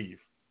money and leave?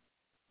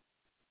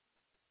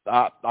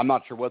 I'm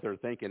not sure what they're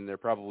thinking. They're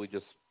probably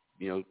just,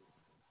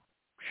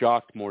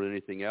 shocked more than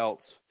anything else.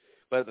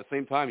 But at the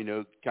same time,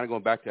 kind of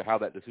going back to how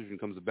that decision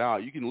comes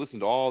about, you can listen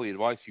to all the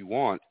advice you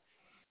want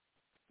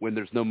when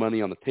there's no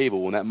money on the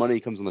table. When that money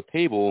comes on the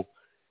table,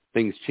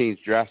 things change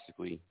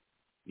drastically.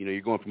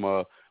 You're going from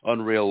a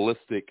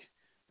unrealistic,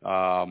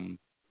 thing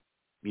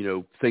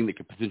that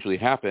could potentially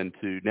happen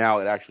to now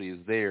it actually is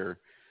there.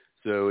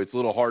 So it's a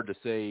little hard to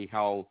say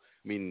how.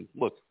 I mean,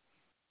 look,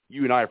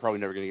 you and I are probably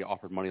never going to get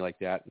offered money like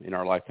that in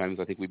our lifetimes.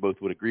 I think we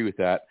both would agree with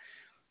that.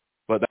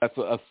 But that's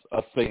us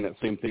saying that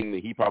same thing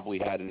that he probably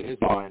had in his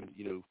mind,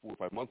 4 or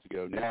 5 months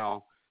ago.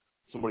 Now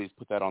somebody's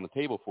put that on the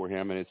table for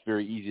him, and it's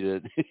very easy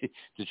to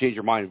to change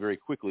your mind very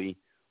quickly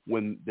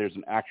when there's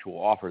an actual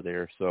offer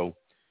there. So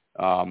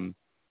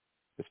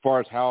as far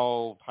as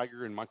how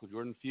Tiger and Michael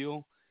Jordan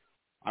feel,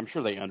 I'm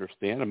sure they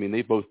understand. I mean,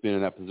 they've both been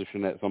in that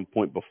position at some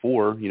point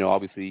before.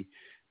 Obviously,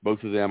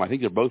 both of them, I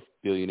think they're both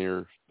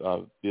billionaires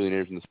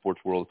in the sports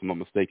world, if I'm not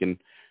mistaken,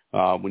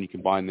 when you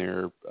combine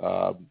their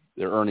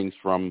earnings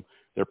from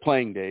their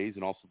playing days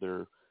and also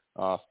their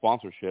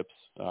sponsorships,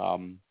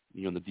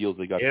 the deals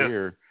they got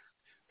there.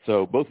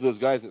 So both of those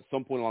guys at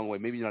some point along the way,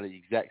 maybe not the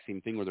exact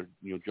same thing where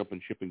they're, jumping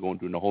ship and going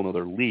to a whole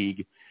other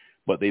league,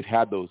 but they've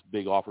had those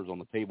big offers on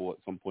the table at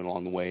some point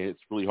along the way.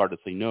 It's really hard to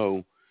say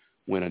no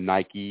when a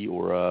Nike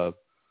or a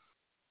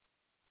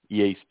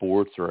EA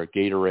Sports or a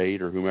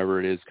Gatorade or whomever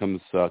it is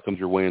comes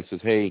your way and says,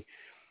 hey,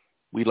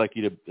 we'd like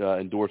you to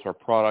endorse our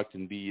product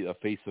and be a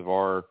face of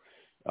our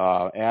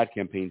ad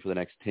campaign for the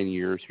next 10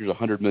 years. Here's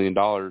 $100 million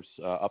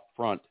up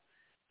front.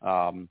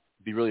 It'd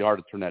be really hard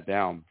to turn that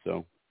down.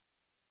 So,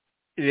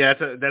 yeah,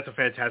 that's a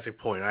fantastic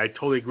point. I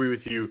totally agree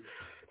with you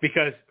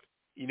because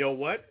you know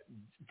what?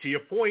 To your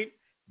point,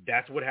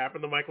 that's what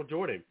happened to Michael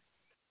Jordan.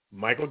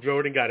 Michael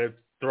Jordan got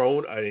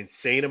thrown an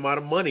insane amount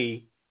of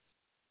money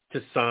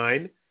to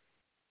sign,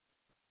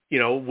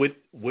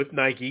 with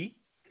Nike.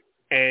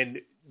 And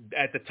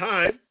at the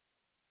time,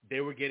 they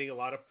were getting a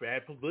lot of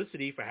bad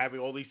publicity for having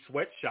all these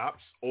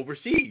sweatshops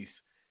overseas,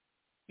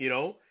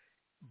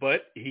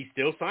 but he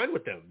still signed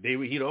with them. They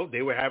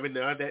were having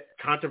that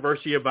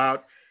controversy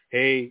about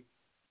hey,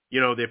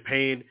 they're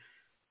paying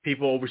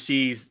people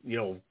overseas,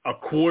 a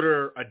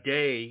quarter a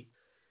day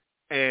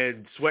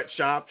and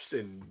sweatshops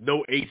and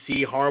no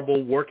AC,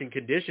 horrible working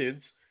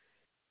conditions.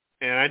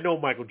 And I know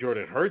Michael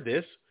Jordan heard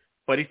this,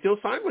 but he still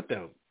signed with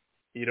them.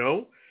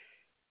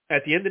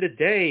 At the end of the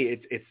day,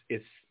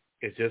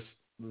 it's just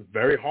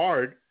very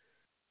hard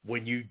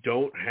when you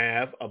don't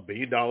have $1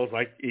 billion.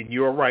 Like, and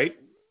you're right,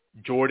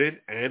 Jordan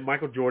and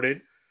Tiger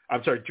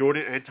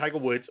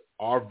Woods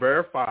are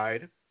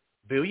verified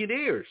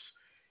billionaires.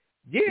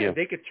 Yeah,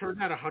 they could turn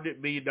down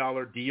 $100 million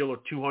deal or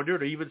 $200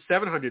 or even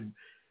 $700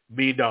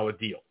 million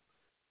deal.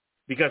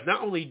 Because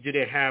not only do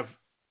they have,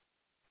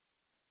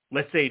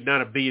 let's say,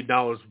 not $1 billion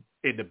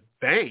in the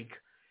bank,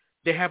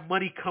 they have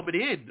money coming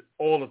in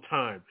all the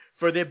time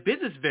for their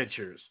business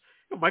ventures.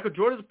 Michael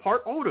Jordan's a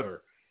part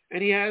owner,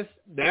 and he has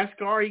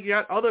NASCAR. He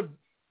got other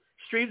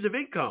streams of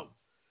income.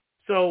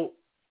 So,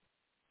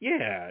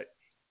 yeah,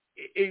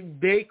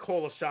 they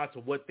call the shots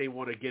of what they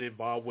want to get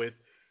involved with,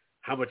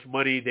 how much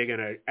money they're going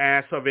to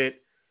ask of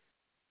it.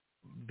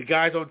 The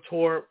guys on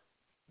tour,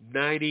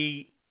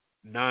 99%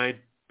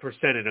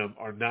 of them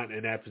are not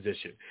in that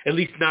position, at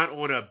least not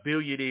on a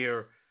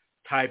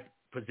billionaire-type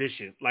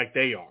position like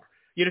they are.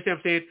 You understand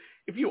what I'm saying?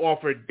 If you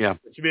offered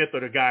Smith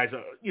or the guys,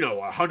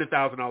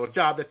 $100,000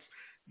 job,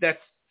 that's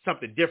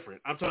something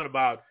different. I'm talking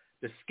about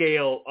the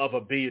scale of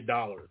 $1 billion,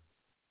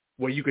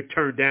 where you could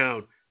turn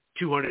down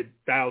 $200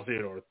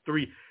 million or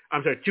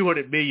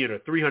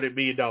 $300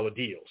 million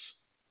deals.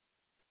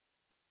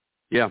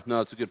 Yeah, no,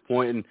 that's a good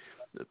point. And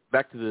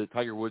back to the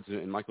Tiger Woods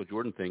and Michael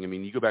Jordan thing. I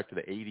mean, you go back to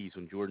the 80s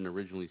when Jordan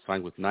originally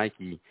signed with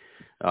Nike.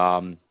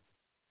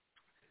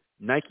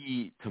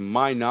 Nike, to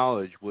my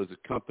knowledge, was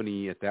a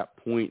company at that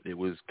point that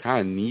was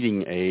kind of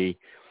needing a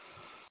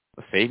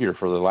savior,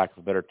 for the lack of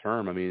a better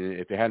term. I mean,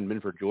 if it hadn't been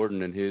for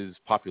Jordan and his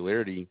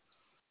popularity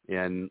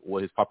and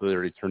what his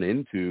popularity turned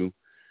into,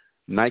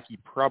 Nike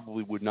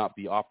probably would not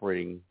be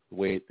operating the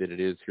way that it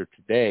is here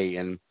today.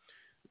 And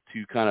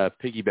to kind of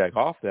piggyback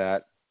off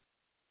that,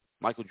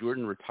 Michael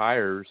Jordan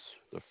retires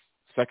the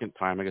second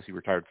time. I guess he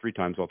retired 3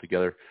 times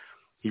altogether.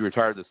 He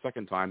retired the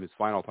second time, his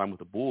final time with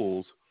the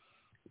Bulls,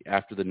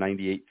 after the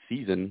 98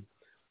 season.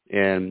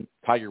 And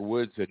Tiger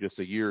Woods had just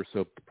a year or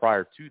so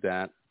prior to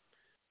that,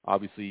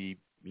 obviously,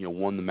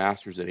 won the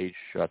Masters at age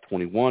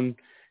 21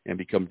 and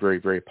become very,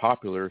 very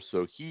popular.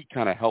 So he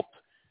kind of helped,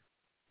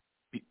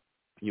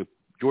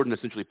 Jordan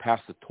essentially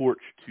passed the torch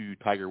to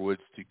Tiger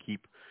Woods to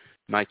keep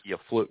Nike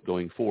afloat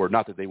going forward.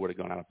 Not that they would have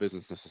gone out of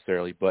business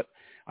necessarily, but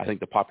I think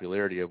the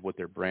popularity of what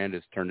their brand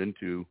has turned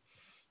into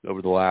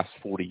over the last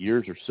 40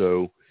 years or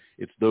so,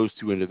 it's those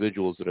two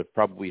individuals that have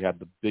probably had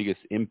the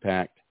biggest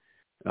impact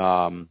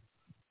in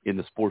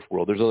the sports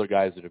world. There's other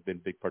guys that have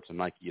been big parts of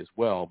Nike as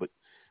well, but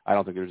I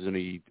don't think there's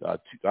any. I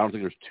don't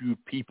think there's two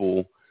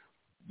people,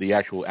 the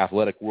actual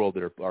athletic world,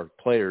 that are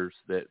players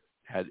that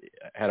had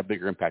a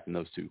bigger impact than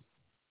those two.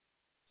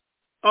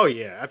 Oh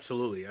yeah,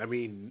 absolutely. I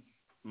mean,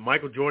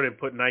 Michael Jordan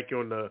put Nike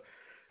on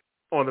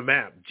the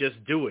map.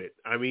 Just do it.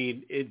 I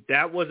mean,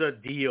 that was a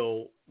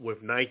deal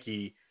with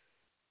Nike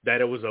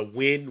that it was a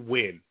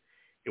win-win.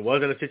 It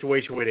wasn't a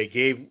situation where they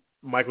gave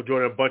Michael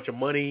Jordan a bunch of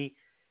money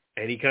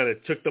and he kind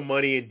of took the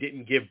money and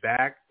didn't give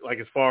back, like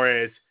as far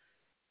as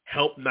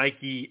help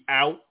Nike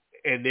out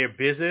and their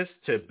business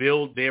to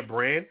build their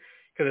brand.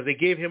 Because if they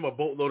gave him a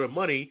boatload of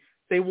money,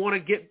 they want to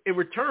get in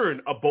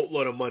return a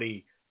boatload of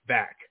money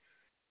back.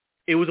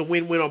 It was a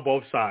win-win on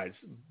both sides.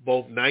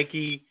 Both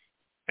Nike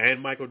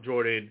and Michael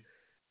Jordan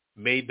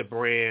made the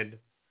brand.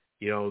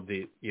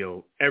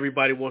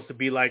 Everybody wants to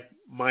be like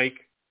Mike.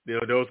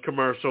 Those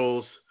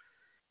commercials,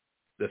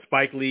 the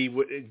Spike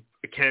Lee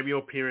cameo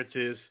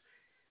appearances.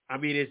 I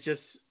mean, it's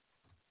just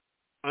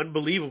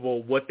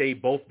unbelievable what they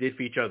both did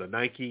for each other,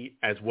 Nike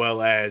as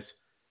well as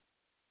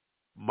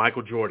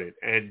Michael Jordan.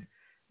 And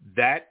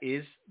that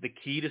is the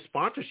key to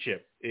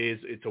sponsorship.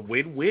 It's a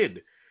win-win.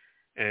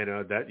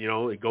 And that,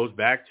 it goes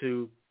back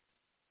to,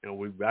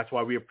 that's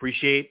why we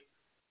appreciate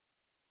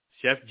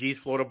Chef G's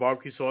Florida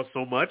barbecue sauce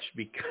so much,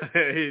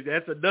 because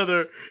that's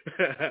another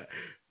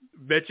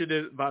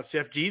mention about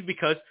Chef G's,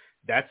 because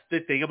that's the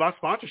thing about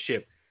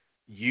sponsorship.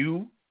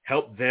 You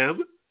help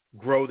them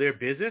grow their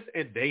business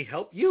and they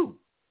help you.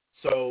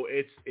 So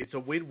it's a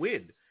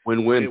win-win.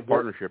 Win-win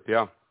partnership,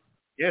 yeah.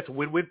 Yeah, it's a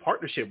win-win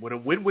partnership. When a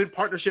win-win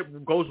partnership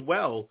goes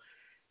well,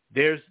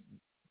 there's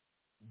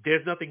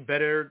nothing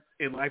better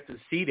in life to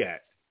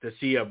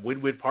see a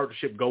win-win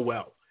partnership go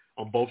well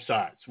on both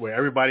sides, where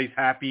everybody's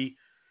happy,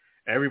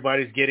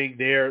 everybody's getting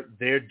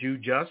their due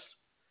just.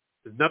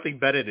 There's nothing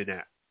better than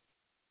that.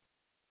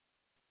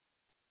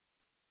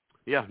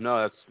 Yeah,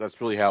 no, that's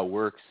really how it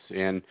works.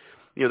 And,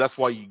 that's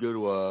why you go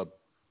to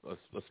a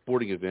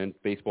sporting event.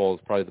 Baseball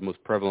is probably the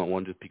most prevalent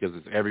one just because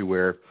it's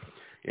everywhere.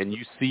 And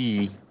you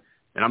see,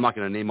 and I'm not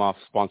going to name off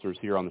sponsors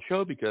here on the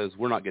show because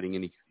we're not getting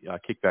any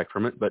kickback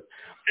from it, but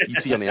you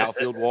see on the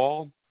outfield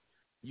wall,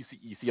 you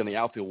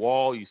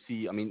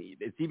see, I mean,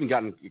 it's even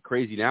gotten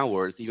crazy now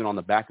where it's even on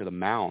the back of the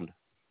mound,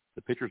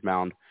 the pitcher's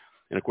mound.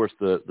 And of course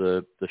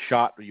the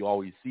shot that you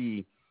always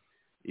see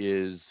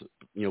is,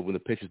 when the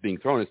pitch is being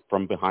thrown, it's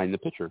from behind the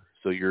pitcher.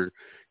 So you're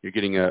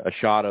getting a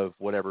shot of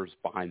whatever's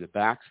behind the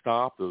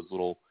backstop, those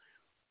little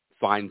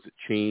signs that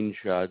change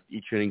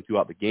each inning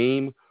throughout the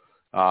game.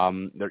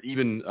 They're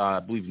even, I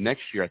believe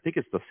next year, I think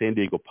it's the San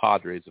Diego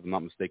Padres, if I'm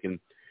not mistaken,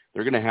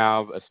 they're going to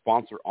have a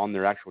sponsor on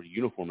their actual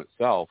uniform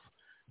itself,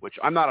 which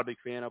I'm not a big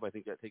fan of. I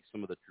think that takes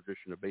some of the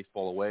tradition of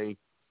baseball away.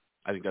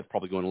 I think that's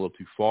probably going a little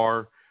too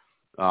far.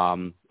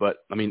 But,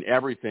 I mean,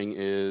 everything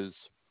is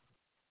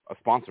a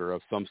sponsor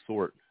of some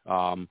sort.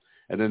 And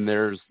then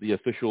there's the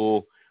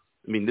official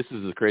 – I mean, this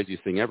is the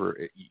craziest thing ever.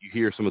 You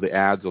hear some of the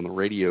ads on the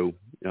radio,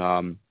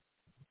 and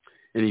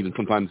even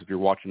sometimes if you're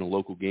watching a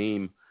local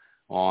game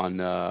on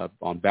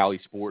Bally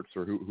Sports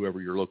or whoever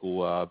your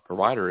local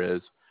provider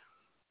is,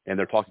 and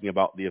they're talking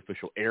about the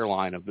official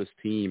airline of this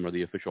team or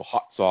the official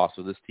hot sauce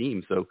of this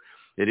team. So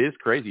it is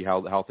crazy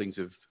how things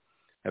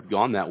have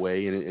gone that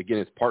way. And again,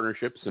 it's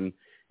partnerships and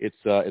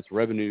it's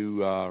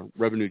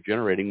revenue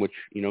generating, which,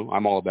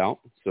 I'm all about.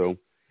 So,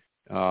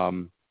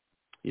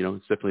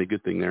 it's definitely a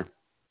good thing there.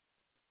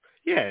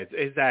 Yeah,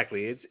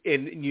 exactly.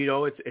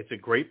 It's a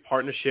great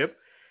partnership.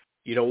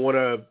 You don't want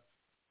to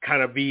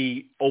kind of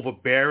be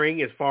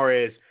overbearing as far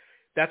as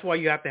that's why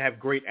you have to have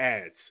great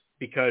ads,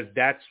 because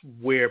that's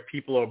where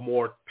people are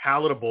more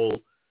palatable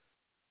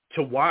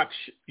to watch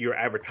your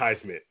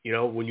advertisement.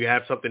 When you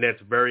have something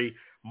that's very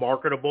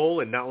marketable,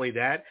 and not only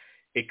that,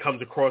 it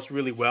comes across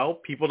really well,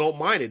 people don't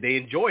mind it. They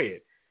enjoy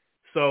it.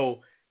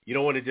 So you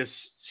don't want to just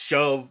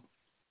shove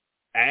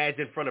ads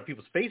in front of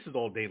people's faces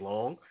all day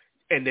long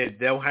and then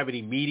they don't have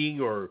any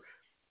meaning or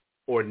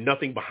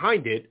nothing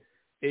behind it.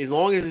 As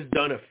long as it's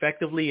done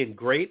effectively and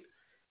great,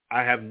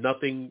 I have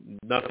nothing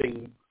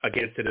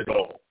against it at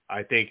all.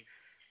 I think,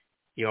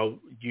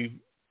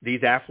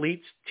 these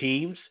athletes,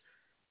 teams,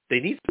 they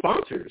need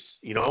sponsors.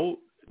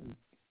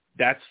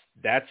 That's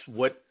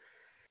what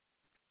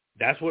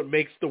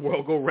makes the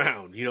world go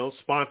round.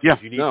 Sponsors. Yeah,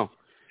 you need, no.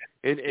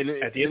 And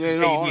at the end of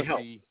the day, you need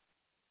help.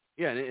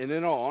 Yeah, and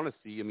in all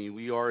honesty, I mean,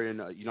 we are in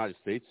the United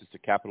States. It's a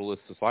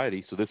capitalist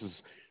society, so this is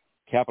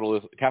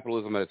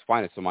capitalism at its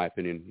finest, in my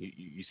opinion.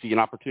 You see an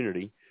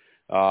opportunity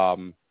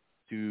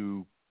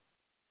to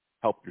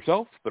help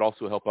yourself, but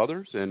also help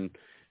others, and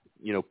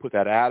put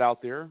that ad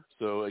out there.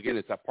 So again,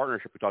 it's that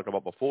partnership we talked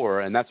about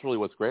before, and that's really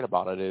what's great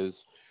about it is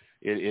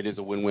it is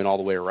a win-win all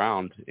the way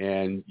around.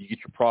 And you get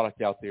your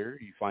product out there,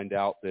 you find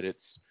out that it's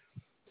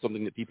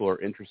something that people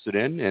are interested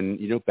in,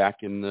 and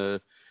back in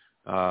the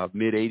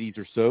mid '80s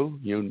or so,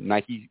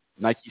 Nike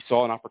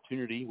saw an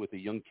opportunity with a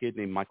young kid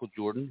named Michael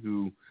Jordan,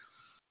 who,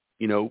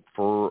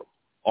 for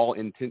all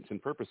intents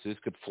and purposes,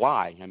 could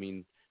fly. I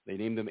mean, they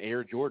named him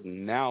Air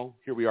Jordan. Now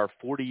here we are,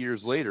 40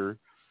 years later.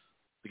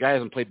 The guy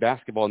hasn't played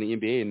basketball in the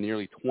NBA in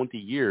nearly 20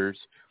 years,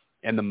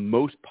 and the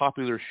most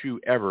popular shoe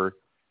ever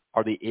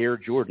are the Air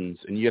Jordans.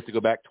 And you have to go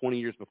back 20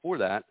 years before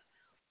that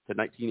to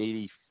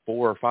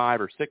 1984 or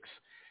 5 or 6,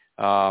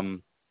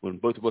 when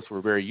both of us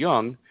were very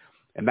young,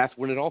 and that's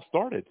when it all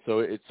started.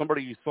 So it's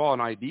somebody who saw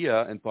an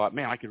idea and thought,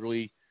 man, I could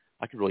really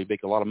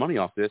make a lot of money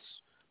off this,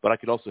 but I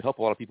could also help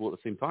a lot of people at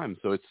the same time.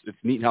 So it's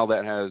neat how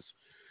that has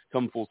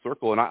come full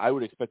circle, and I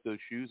would expect those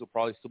shoes will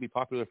probably still be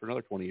popular for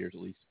another 20 years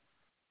at least.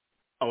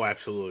 Oh,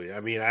 absolutely. I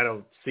mean, I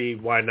don't see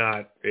why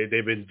not.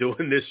 They've been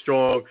doing this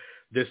strong,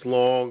 this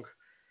long,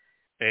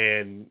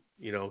 and,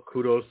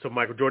 kudos to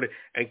Michael Jordan.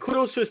 And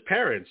kudos to his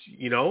parents,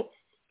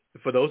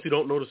 For those who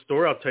don't know the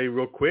story, I'll tell you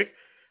real quick.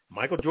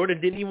 Michael Jordan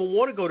didn't even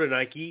want to go to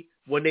Nike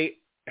when they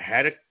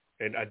had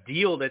a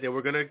deal that they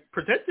were going to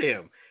present to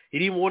him. He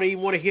didn't want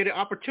to hear the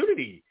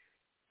opportunity.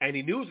 And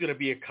he knew it was going to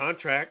be a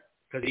contract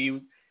because he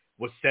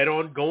was set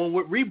on going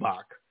with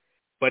Reebok.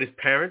 But his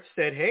parents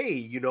said,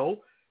 hey,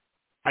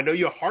 I know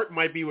your heart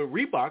might be with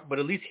Reebok, but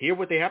at least hear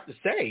what they have to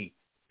say.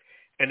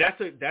 And that's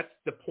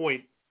the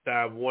point that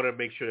I want to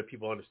make sure that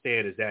people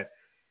understand is that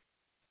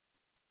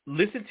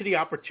listen to the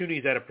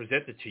opportunities that are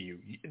presented to you.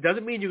 It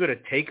doesn't mean you're going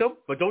to take them,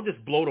 but don't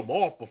just blow them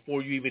off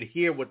before you even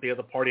hear what the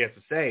other party has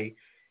to say.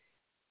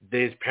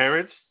 His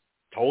parents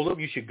told him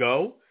you should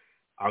go.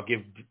 I'll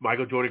give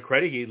Michael Jordan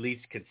credit. He at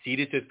least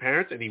conceded to his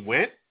parents, and he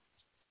went.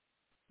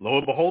 Lo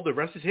and behold, the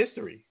rest is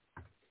history.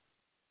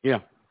 Yeah.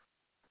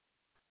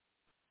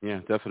 Yeah,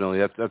 definitely.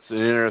 That's an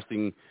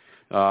interesting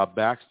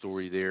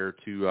backstory there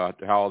to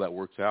how all that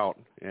works out.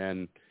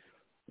 And,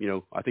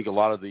 I think a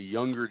lot of the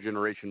younger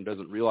generation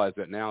doesn't realize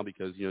that now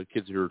because,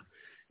 kids who are,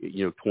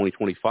 20,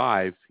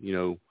 25,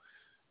 who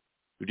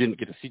didn't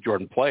get to see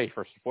Jordan play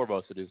first and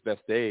foremost at his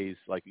best days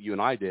like you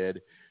and I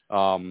did,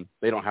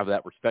 they don't have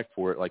that respect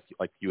for it like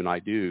you and I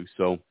do.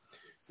 So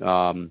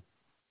some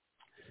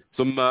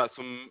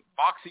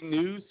boxing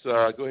news. Go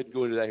ahead and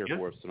go into that here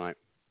for us tonight.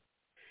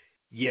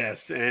 Yes,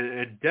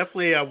 and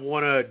definitely I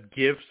want to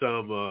give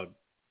some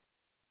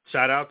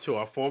shout out to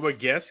our former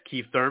guest,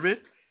 Keith Thurman.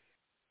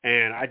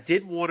 And I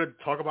did want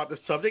to talk about this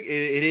subject.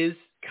 It is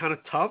kind of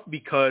tough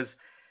because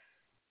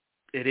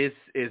it is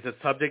a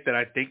subject that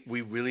I think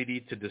we really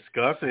need to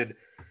discuss. And,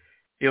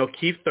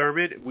 Keith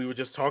Thurman, we were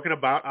just talking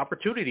about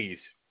opportunities.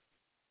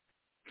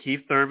 Keith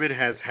Thurman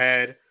has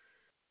had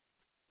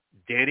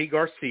Danny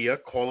Garcia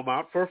call him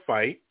out for a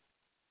fight,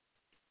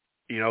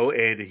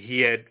 and he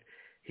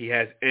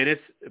has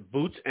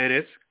Boots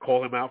Ennis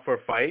call him out for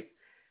a fight,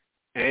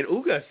 and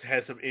Ugas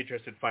has some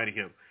interest in fighting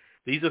him.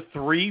 These are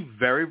three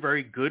very,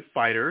 very good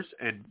fighters,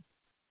 and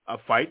a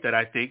fight that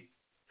I think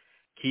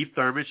Keith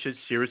Thurman should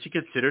seriously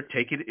consider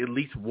taking at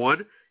least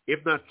one,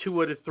 if not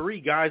two of the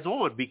three guys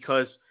on,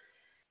 because,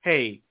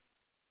 hey,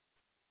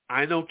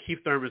 I know Keith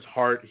Thurman's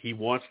heart. He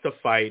wants to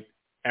fight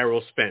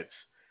Errol Spence.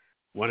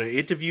 When I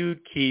interviewed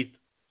Keith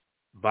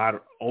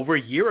about over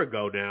a year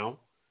ago now,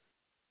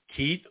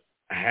 Keith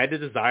had the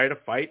desire to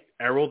fight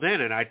Errol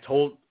then, and I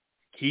told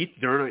Keith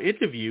during our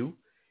interview,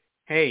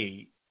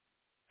 hey,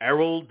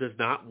 Errol does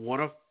not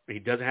want to, he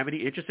doesn't have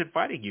any interest in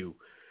fighting you.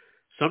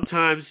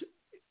 Sometimes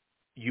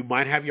you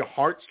might have your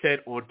heart set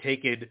on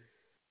taking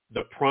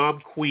the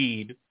prom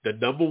queen, the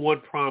number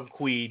one prom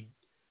queen,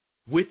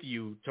 with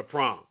you to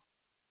prom.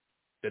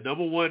 The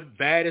number one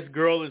baddest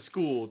girl in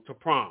school to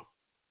prom.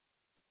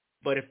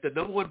 But if the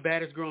number one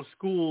baddest girl in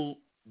school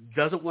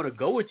doesn't want to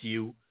go with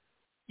you,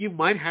 you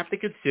might have to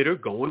consider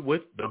going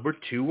with number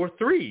 2 or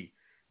 3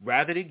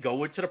 rather than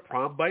going to the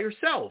prom by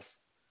yourself.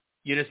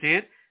 You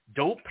understand?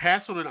 Don't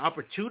pass on an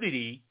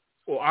opportunity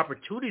or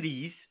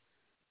opportunities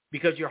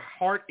because your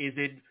heart is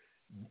in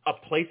a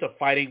place of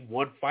fighting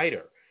one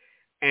fighter.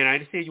 And I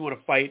understand you want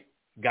to fight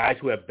guys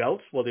who have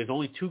belts. Well, there's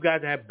only 2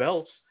 guys that have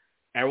belts.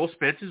 Errol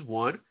Spence is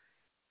one,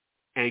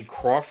 and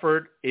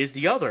Crawford is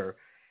the other.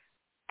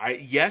 I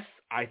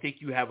think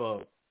you have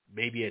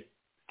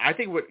I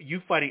think what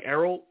you fighting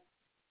Errol,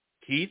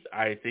 Keith,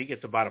 I think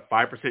it's about a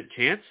 5%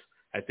 chance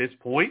at this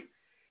point.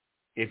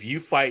 If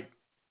you fight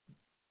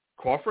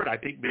Crawford, I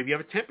think maybe you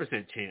have a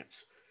 10% chance.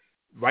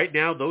 Right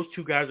now, those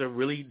 2 guys are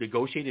really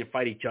negotiating to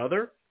fight each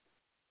other.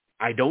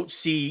 I don't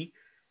see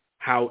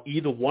how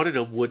either one of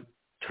them would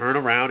turn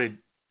around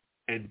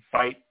and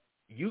fight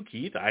you,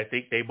 Keith. I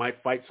think they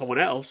might fight someone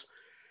else.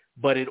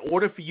 But in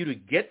order for you to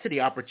get to the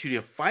opportunity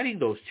of fighting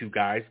those 2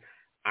 guys,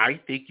 I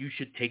think you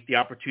should take the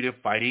opportunity of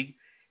fighting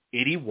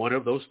any one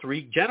of those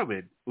 3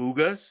 gentlemen,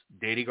 Ugas,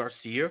 Danny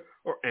Garcia,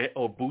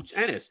 or Boots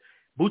Ennis.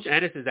 Boots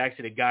Ennis is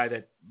actually the guy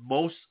that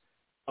most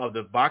of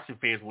the boxing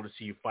fans want to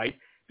see you fight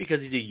because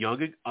he's a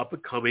young and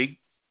up-and-coming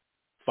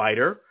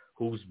fighter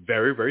who's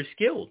very, very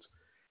skilled.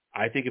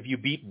 I think if you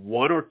beat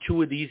 1 or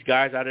 2 of these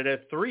guys out of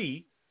that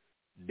 3,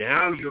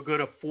 now you're going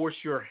to force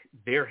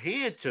their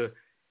hand to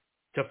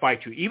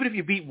fight you. Even if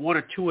you beat 1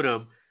 or 2 of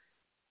them,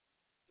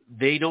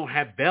 they don't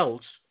have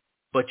belts,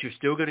 but you're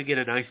still going to get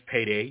a nice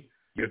payday.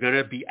 You're going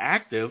to be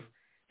active,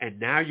 and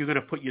now you're going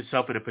to put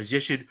yourself in a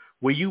position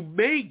where you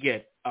may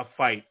get a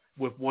fight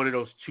with one of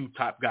those 2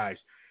 top guys.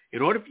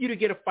 In order for you to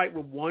get a fight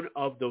with one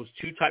of those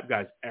 2 top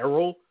guys,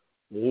 Errol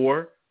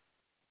or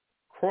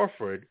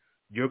Crawford,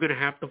 you're going to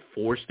have to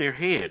force their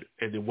hand.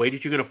 And the way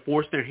that you're going to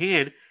force their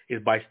hand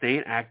is by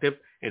staying active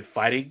and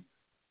fighting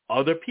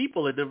other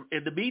people in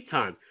the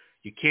meantime.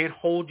 You can't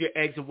hold your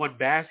eggs in one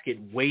basket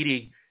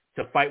waiting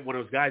to fight one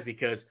of those guys,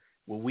 because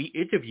when we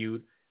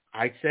interviewed,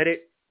 I said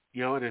it,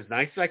 and as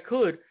nice as I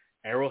could,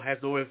 Errol has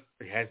no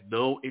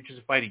interest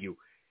in fighting you.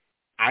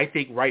 I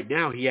think right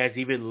now he has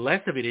even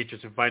less of an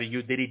interest in fighting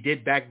you than he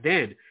did back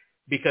then,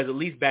 because at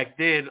least back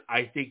then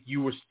I think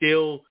you were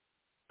still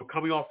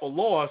coming off a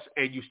loss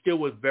and you still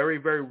was very,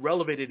 very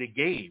relevant in the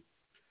game.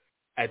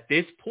 At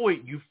this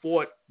point, you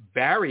fought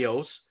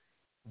Barrios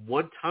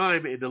one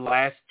time in the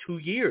last 2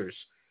 years.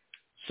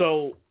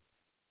 So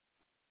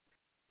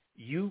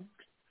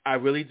I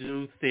really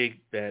do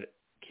think that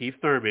Keith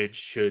Thurman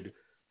should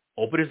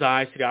open his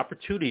eyes to the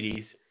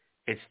opportunities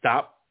and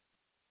stop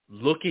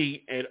looking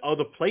at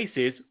other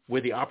places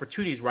where the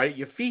opportunity is right at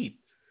your feet.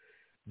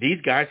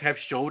 These guys have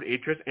shown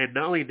interest, and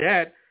not only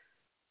that,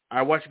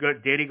 I watched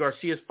Danny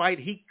Garcia's fight.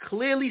 He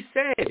clearly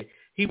said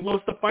he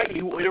wants to fight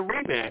you in a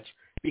rematch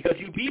because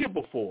you beat him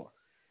before.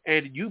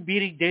 And you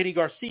beating Danny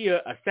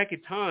Garcia a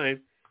second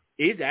time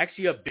is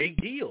actually a big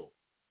deal.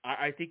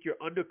 I think you're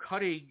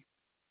undercutting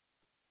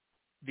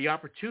the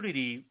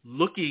opportunity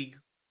looking,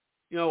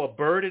 a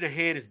bird in the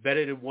hand is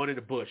better than one in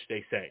the bush,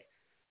 they say.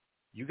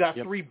 You got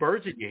 3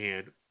 birds in your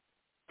hand.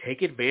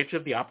 Take advantage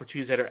of the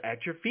opportunities that are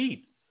at your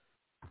feet.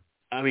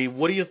 I mean,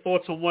 what are your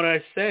thoughts on what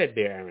I said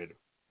there, Aaron?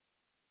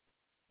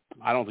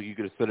 I don't think you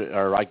could have said it,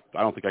 or I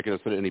don't think I could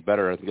have said it any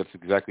better. I think that's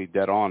exactly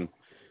dead on.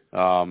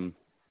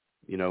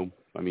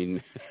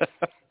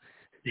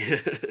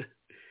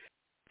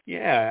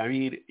 Yeah, I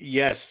mean,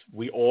 yes,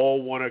 we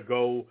all want to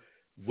go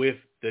with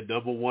the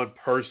number one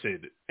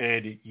person.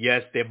 And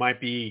yes, there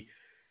might be,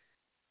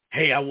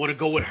 hey, I want to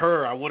go with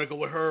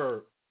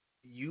her.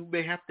 You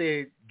may have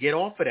to get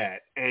off of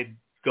that and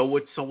go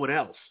with someone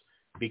else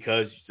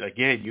because,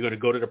 again, you're going to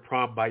go to the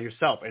prom by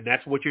yourself. And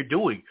that's what you're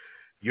doing.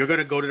 You're going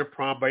to go to the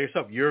prom by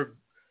yourself. You're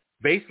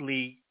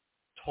basically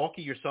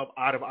talking yourself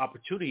out of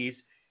opportunities,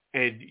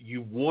 and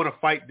you want to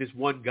fight this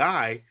one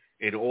guy,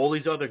 and all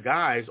these other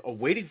guys are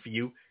waiting for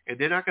you, and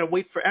they're not going to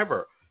wait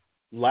forever.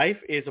 Life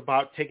is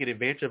about taking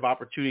advantage of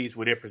opportunities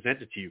when they're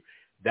presented to you.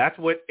 That's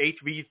what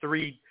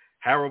HV3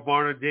 Harold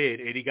Varner did,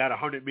 and he got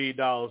 $100 million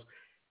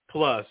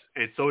plus,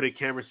 and so did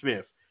Cameron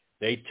Smith.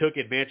 They took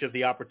advantage of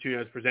the opportunity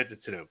that was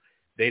presented to them.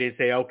 They didn't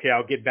say, okay,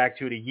 I'll get back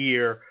to it in a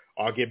year,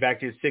 or I'll get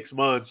back to it in 6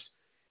 months.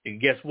 And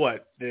guess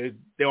what? The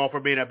offer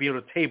may not be on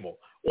the table,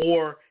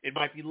 or it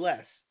might be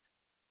less.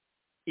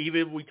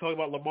 Even when we talk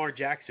about Lamar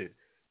Jackson,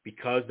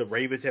 because the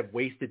Ravens have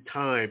wasted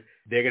time,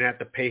 they're going to have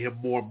to pay him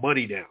more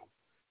money now.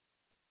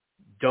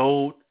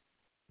 Don't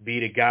be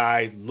the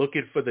guy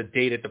looking for the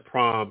date at the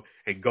prom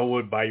and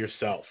going by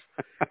yourself.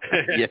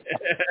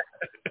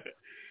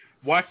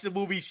 Watch the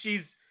movie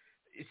She's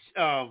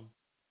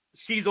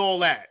All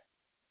That,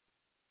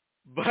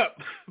 but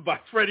by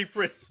Freddie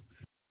Prinze.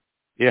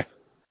 Yeah.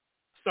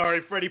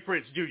 Sorry, Freddie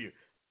Prinze Jr.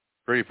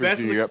 Freddie Prinze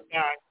Jr. Yep.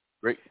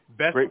 Great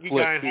flick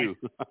guy too.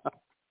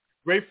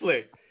 Great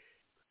flick.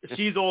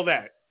 She's All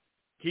That.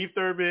 Keith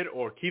Thurman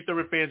or Keith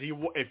Thurman fans,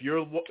 if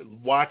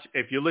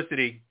you're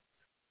listening,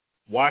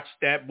 watch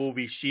that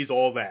movie. She's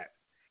All That,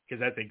 because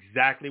that's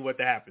exactly what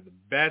happened. The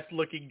best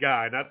looking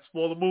guy, not to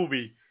spoil the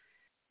movie.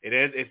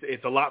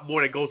 It's a lot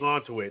more that goes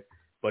on to it,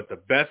 but the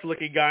best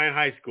looking guy in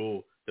high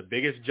school, the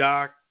biggest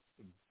jock,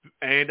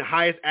 and the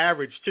highest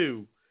average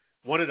too.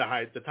 One of the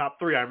highest, the top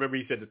 3. I remember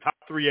he said the top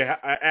 3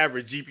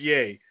 average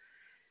GPA,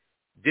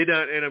 did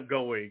not end up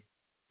going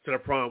to the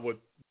prom with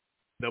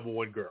number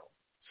 1 girl.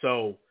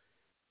 So,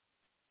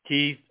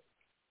 Keith,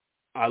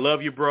 I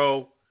love you,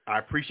 bro. I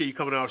appreciate you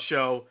coming on our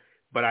show,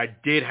 but I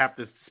did have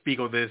to speak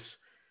on this.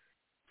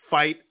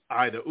 Fight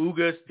either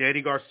Ugas,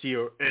 Danny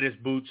Garcia, and his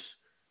boots.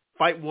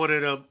 Fight one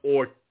of them,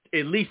 or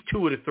at least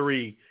 2 of the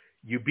 3.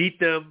 You beat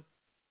them,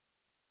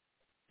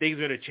 things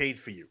are going to change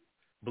for you.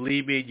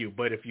 Believe me in you.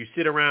 But if you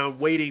sit around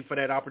waiting for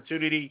that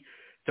opportunity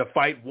to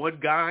fight one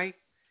guy,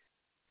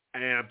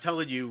 and I'm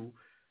telling you,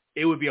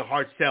 it would be a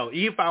hard sell.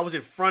 Even if I was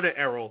in front of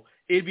Errol,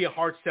 it'd be a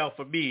hard sell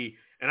for me,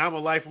 and I'm a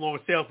lifelong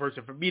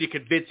salesperson, for me to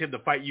convince him to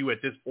fight you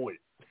at this point.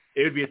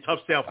 It would be a tough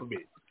sell for me.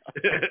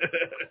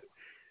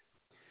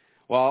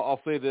 Well,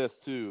 I'll say this,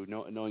 too,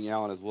 knowing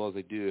Alan as well as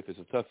I do, if it's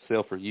a tough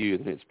sale for you,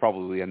 then it's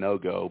probably a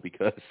no-go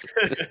because,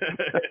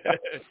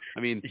 I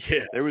mean,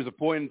 there was a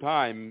point in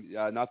time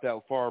not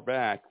that far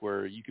back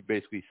where you could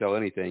basically sell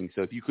anything.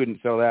 So if you couldn't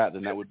sell that,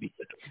 then that would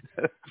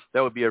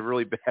be a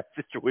really bad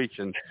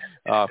situation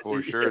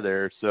for sure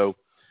there. So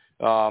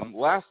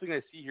last thing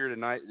I see here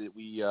tonight that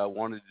we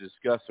wanted to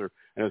discuss, or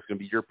I know it's going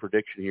to be your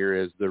prediction here,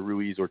 is the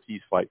Ruiz-Ortiz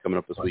fight coming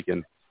up this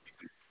weekend.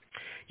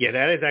 Yeah,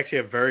 that is actually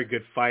a very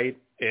good fight.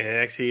 It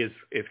actually is.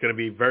 It's going to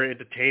be very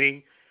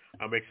entertaining.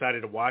 I'm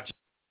excited to watch.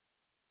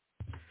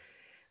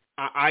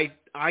 I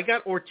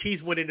got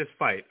Ortiz winning this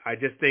fight. I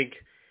just think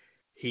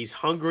he's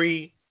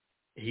hungry.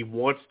 He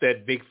wants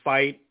that big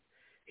fight.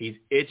 He's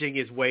edging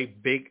his way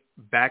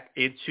back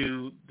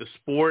into the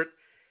sport,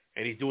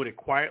 and he's doing it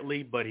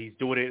quietly, but he's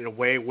doing it in a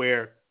way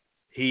where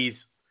he's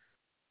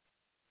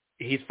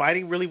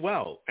fighting really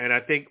well. And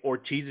I think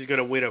Ortiz is going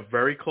to win a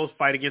very close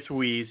fight against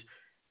Ruiz.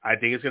 I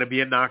think it's going to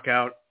be a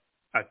knockout.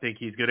 I think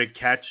he's going to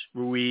catch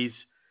Ruiz,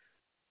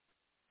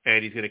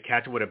 and he's going to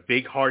catch him with a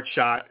big hard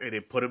shot and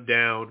then put him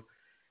down.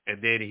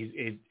 And then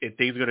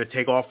things are going to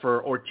take off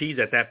for Ortiz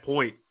at that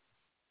point.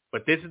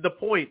 But this is the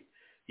point.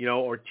 You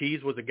know,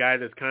 Ortiz was a guy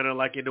that's kind of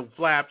like in the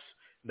flaps.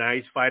 Now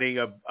he's fighting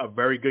a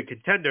very good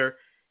contender.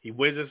 He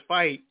wins his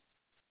fight.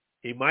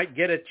 He might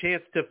get a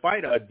chance to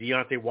fight a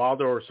Deontay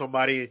Wilder or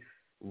somebody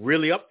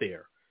really up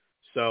there.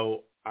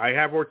 So I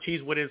have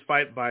Ortiz winning his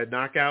fight by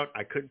knockout.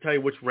 I couldn't tell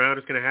you which round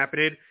it's going to happen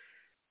in.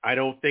 I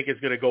don't think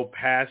it's going to go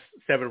past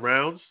 7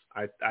 rounds.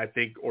 I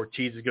think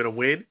Ortiz is going to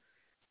win.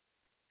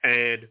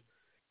 And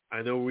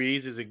I know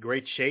Ruiz is in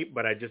great shape,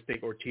 but I just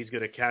think Ortiz is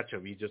going to catch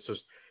him.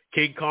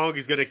 King Kong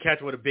is going to catch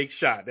him with a big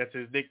shot. That's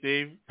his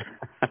nickname.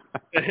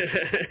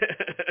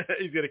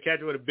 He's going to catch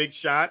him with a big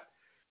shot.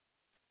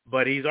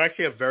 But he's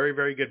actually a very,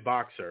 very good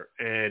boxer.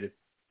 And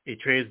he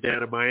trains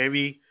down in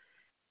Miami.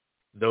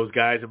 Those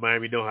guys in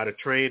Miami know how to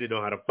train and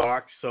know how to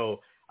box.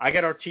 So I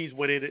got Ortiz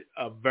winning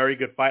a very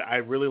good fight. I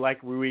really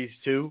like Ruiz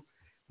too,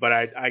 but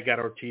I got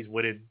Ortiz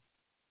winning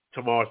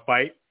tomorrow's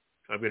fight.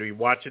 I'm going to be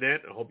watching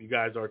it. I hope you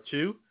guys are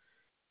too.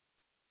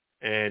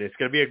 And it's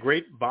going to be a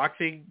great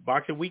boxing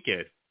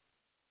weekend.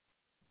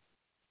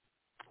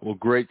 Well,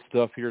 great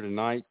stuff here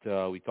tonight.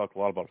 We talked a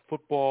lot about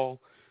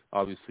football,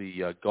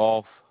 obviously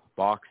golf,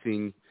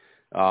 boxing.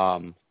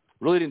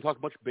 Really didn't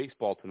talk much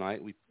baseball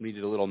tonight. We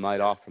needed a little night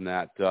off from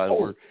that.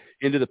 We're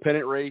into the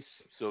pennant race.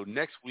 So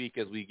next week,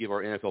 as we give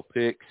our NFL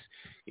picks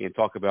and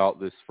talk about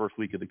this first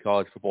week of the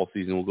college football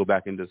season, we'll go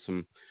back into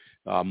some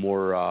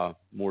more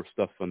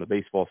stuff on the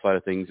baseball side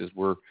of things as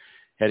we're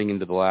heading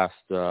into the last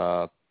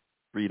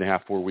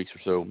 3.5, 4 weeks or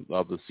so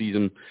of the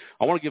season.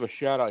 I want to give a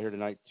shout-out here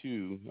tonight,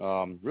 too,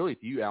 really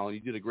to you, Alan. You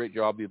did a great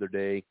job the other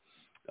day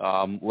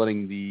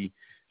letting the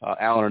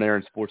Alan and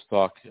Aaron Sports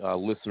Talk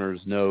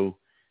listeners know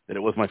that it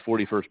was my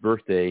 41st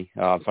birthday.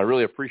 So I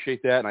really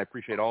appreciate that, and I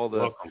appreciate all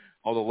the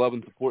love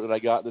and support that I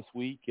got this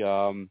week.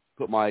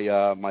 Put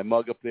my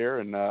mug up there,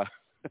 and I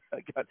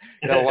got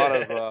a lot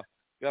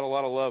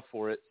of love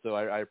for it. So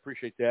I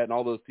appreciate that, and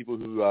all those people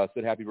who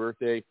said happy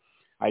birthday.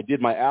 I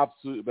did my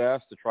absolute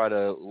best to try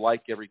to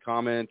like every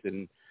comment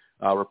and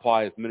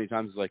reply as many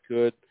times as I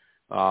could.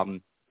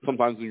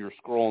 sometimes when you're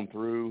scrolling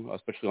through,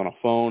 especially on a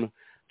phone,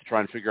 to try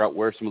and figure out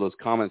where some of those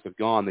comments have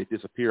gone, they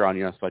disappear on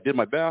you. So I did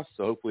my best.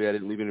 So hopefully I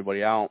didn't leave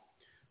anybody out.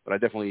 But I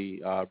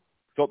definitely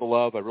felt the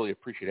love. I really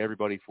appreciate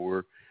everybody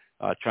for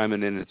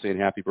chiming in and saying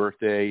happy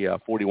birthday.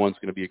 41 is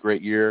going to be a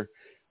great year.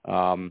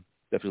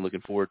 Definitely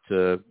looking forward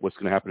to what's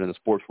going to happen in the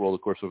sports world,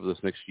 of course, over this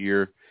next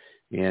year.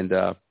 And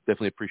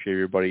definitely appreciate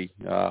everybody,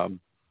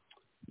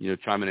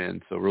 chiming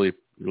in. So really,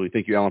 really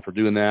thank you, Alan, for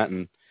doing that.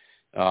 And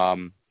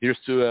here's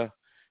to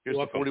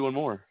 41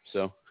 more.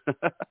 So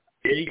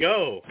there you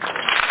go.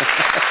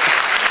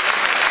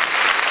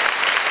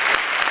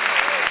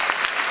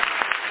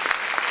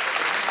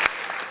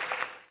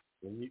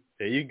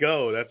 There you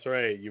go. That's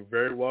right. You're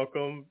very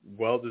welcome,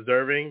 well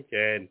deserving,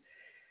 and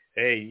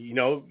hey,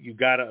 you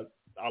got a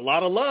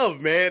lot of love,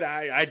 man.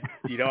 I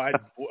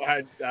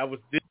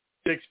didn't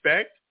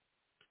expect,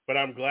 but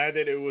I'm glad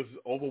that it was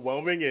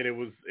overwhelming, and it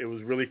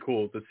was really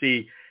cool to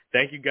see.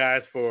 Thank you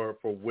guys for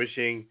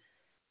wishing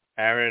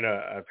Aaron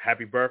a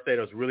happy birthday.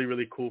 That was really,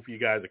 really cool for you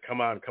guys to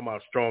come out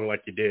strong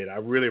like you did. I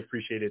really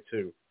appreciate it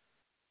too.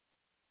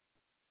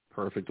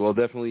 Perfect. Well,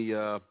 definitely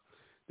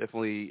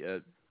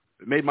it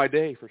made my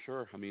day for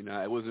sure. I mean,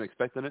 I wasn't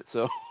expecting it,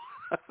 so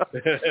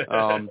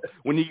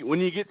when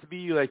you get to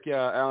be like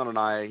Alan and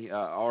I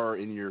are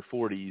in your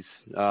 40s,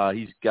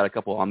 he's got a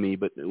couple on me,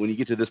 but when you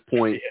get to this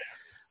point,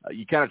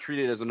 you kind of treat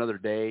it as another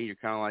day. You're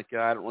kind of like,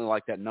 I don't really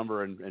like that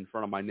number in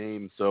front of my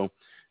name. So,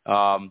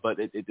 but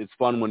it's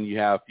fun when you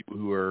have people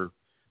who are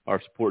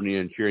supporting you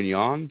and cheering you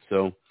on.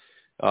 So,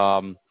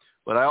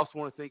 but I also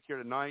want to thank here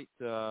tonight,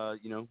 the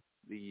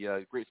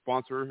great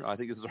sponsor. I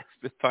think this is our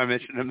 5th time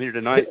mentioning him here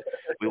tonight.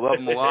 We love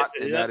him a lot,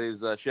 and that is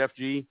Chef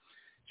G.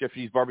 Chef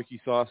G's barbecue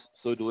sauce,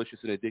 so delicious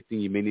and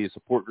addicting. You may need a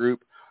support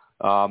group.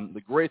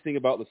 The great thing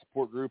about the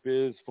support group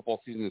is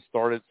football season has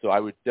started, so I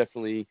would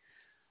definitely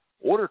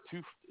order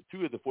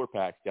two of the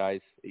 4-packs, guys.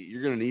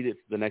 You're going to need it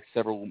for the next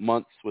several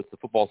months with the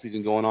football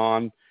season going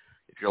on.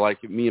 If you're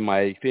like me and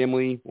my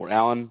family or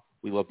Alan,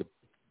 we love to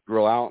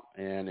grill out,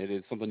 and it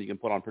is something you can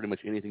put on pretty much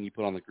anything you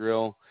put on the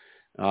grill.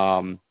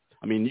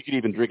 I mean, you could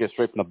even drink it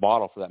straight from the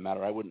bottle for that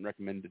matter. I wouldn't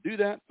recommend to do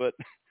that, but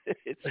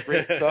it's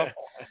great stuff.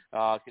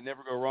 Can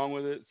never go wrong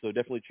with it. So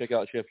definitely check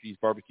out Chef G's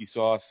barbecue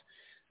sauce.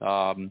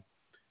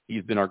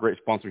 He's been our great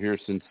sponsor here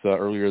since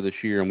earlier this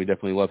year, and we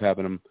definitely love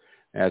having him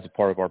as a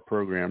part of our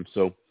program.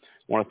 So I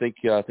want to thank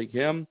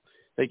him.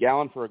 Thank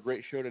Alan for a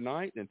great show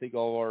tonight, and thank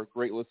all our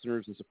great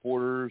listeners and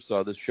supporters.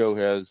 This show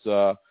has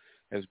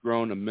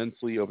grown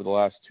immensely over the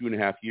last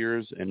 2.5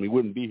 years, and we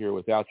wouldn't be here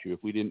without you.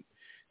 If we didn't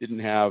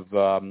have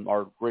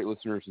our great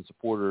listeners and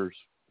supporters,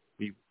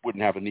 we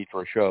wouldn't have a need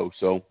for a show.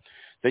 So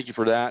thank you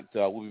for that.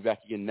 We'll be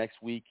back again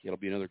next week. It'll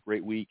be another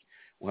great week.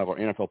 We'll have our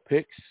NFL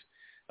picks.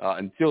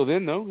 Until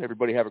then, though,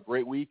 everybody have a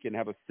great week and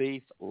have a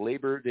safe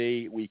Labor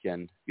Day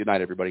weekend. Good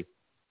night, everybody.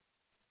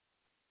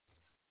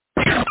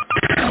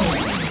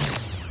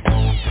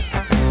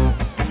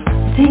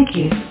 Thank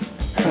you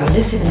for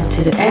listening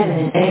to the Alan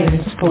and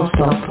Aaron Sports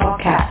Talk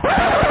podcast.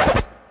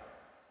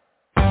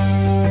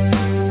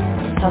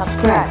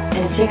 Subscribe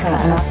and check us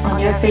out on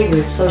your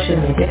favorite social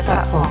media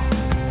platform.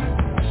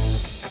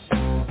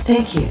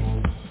 Thank you.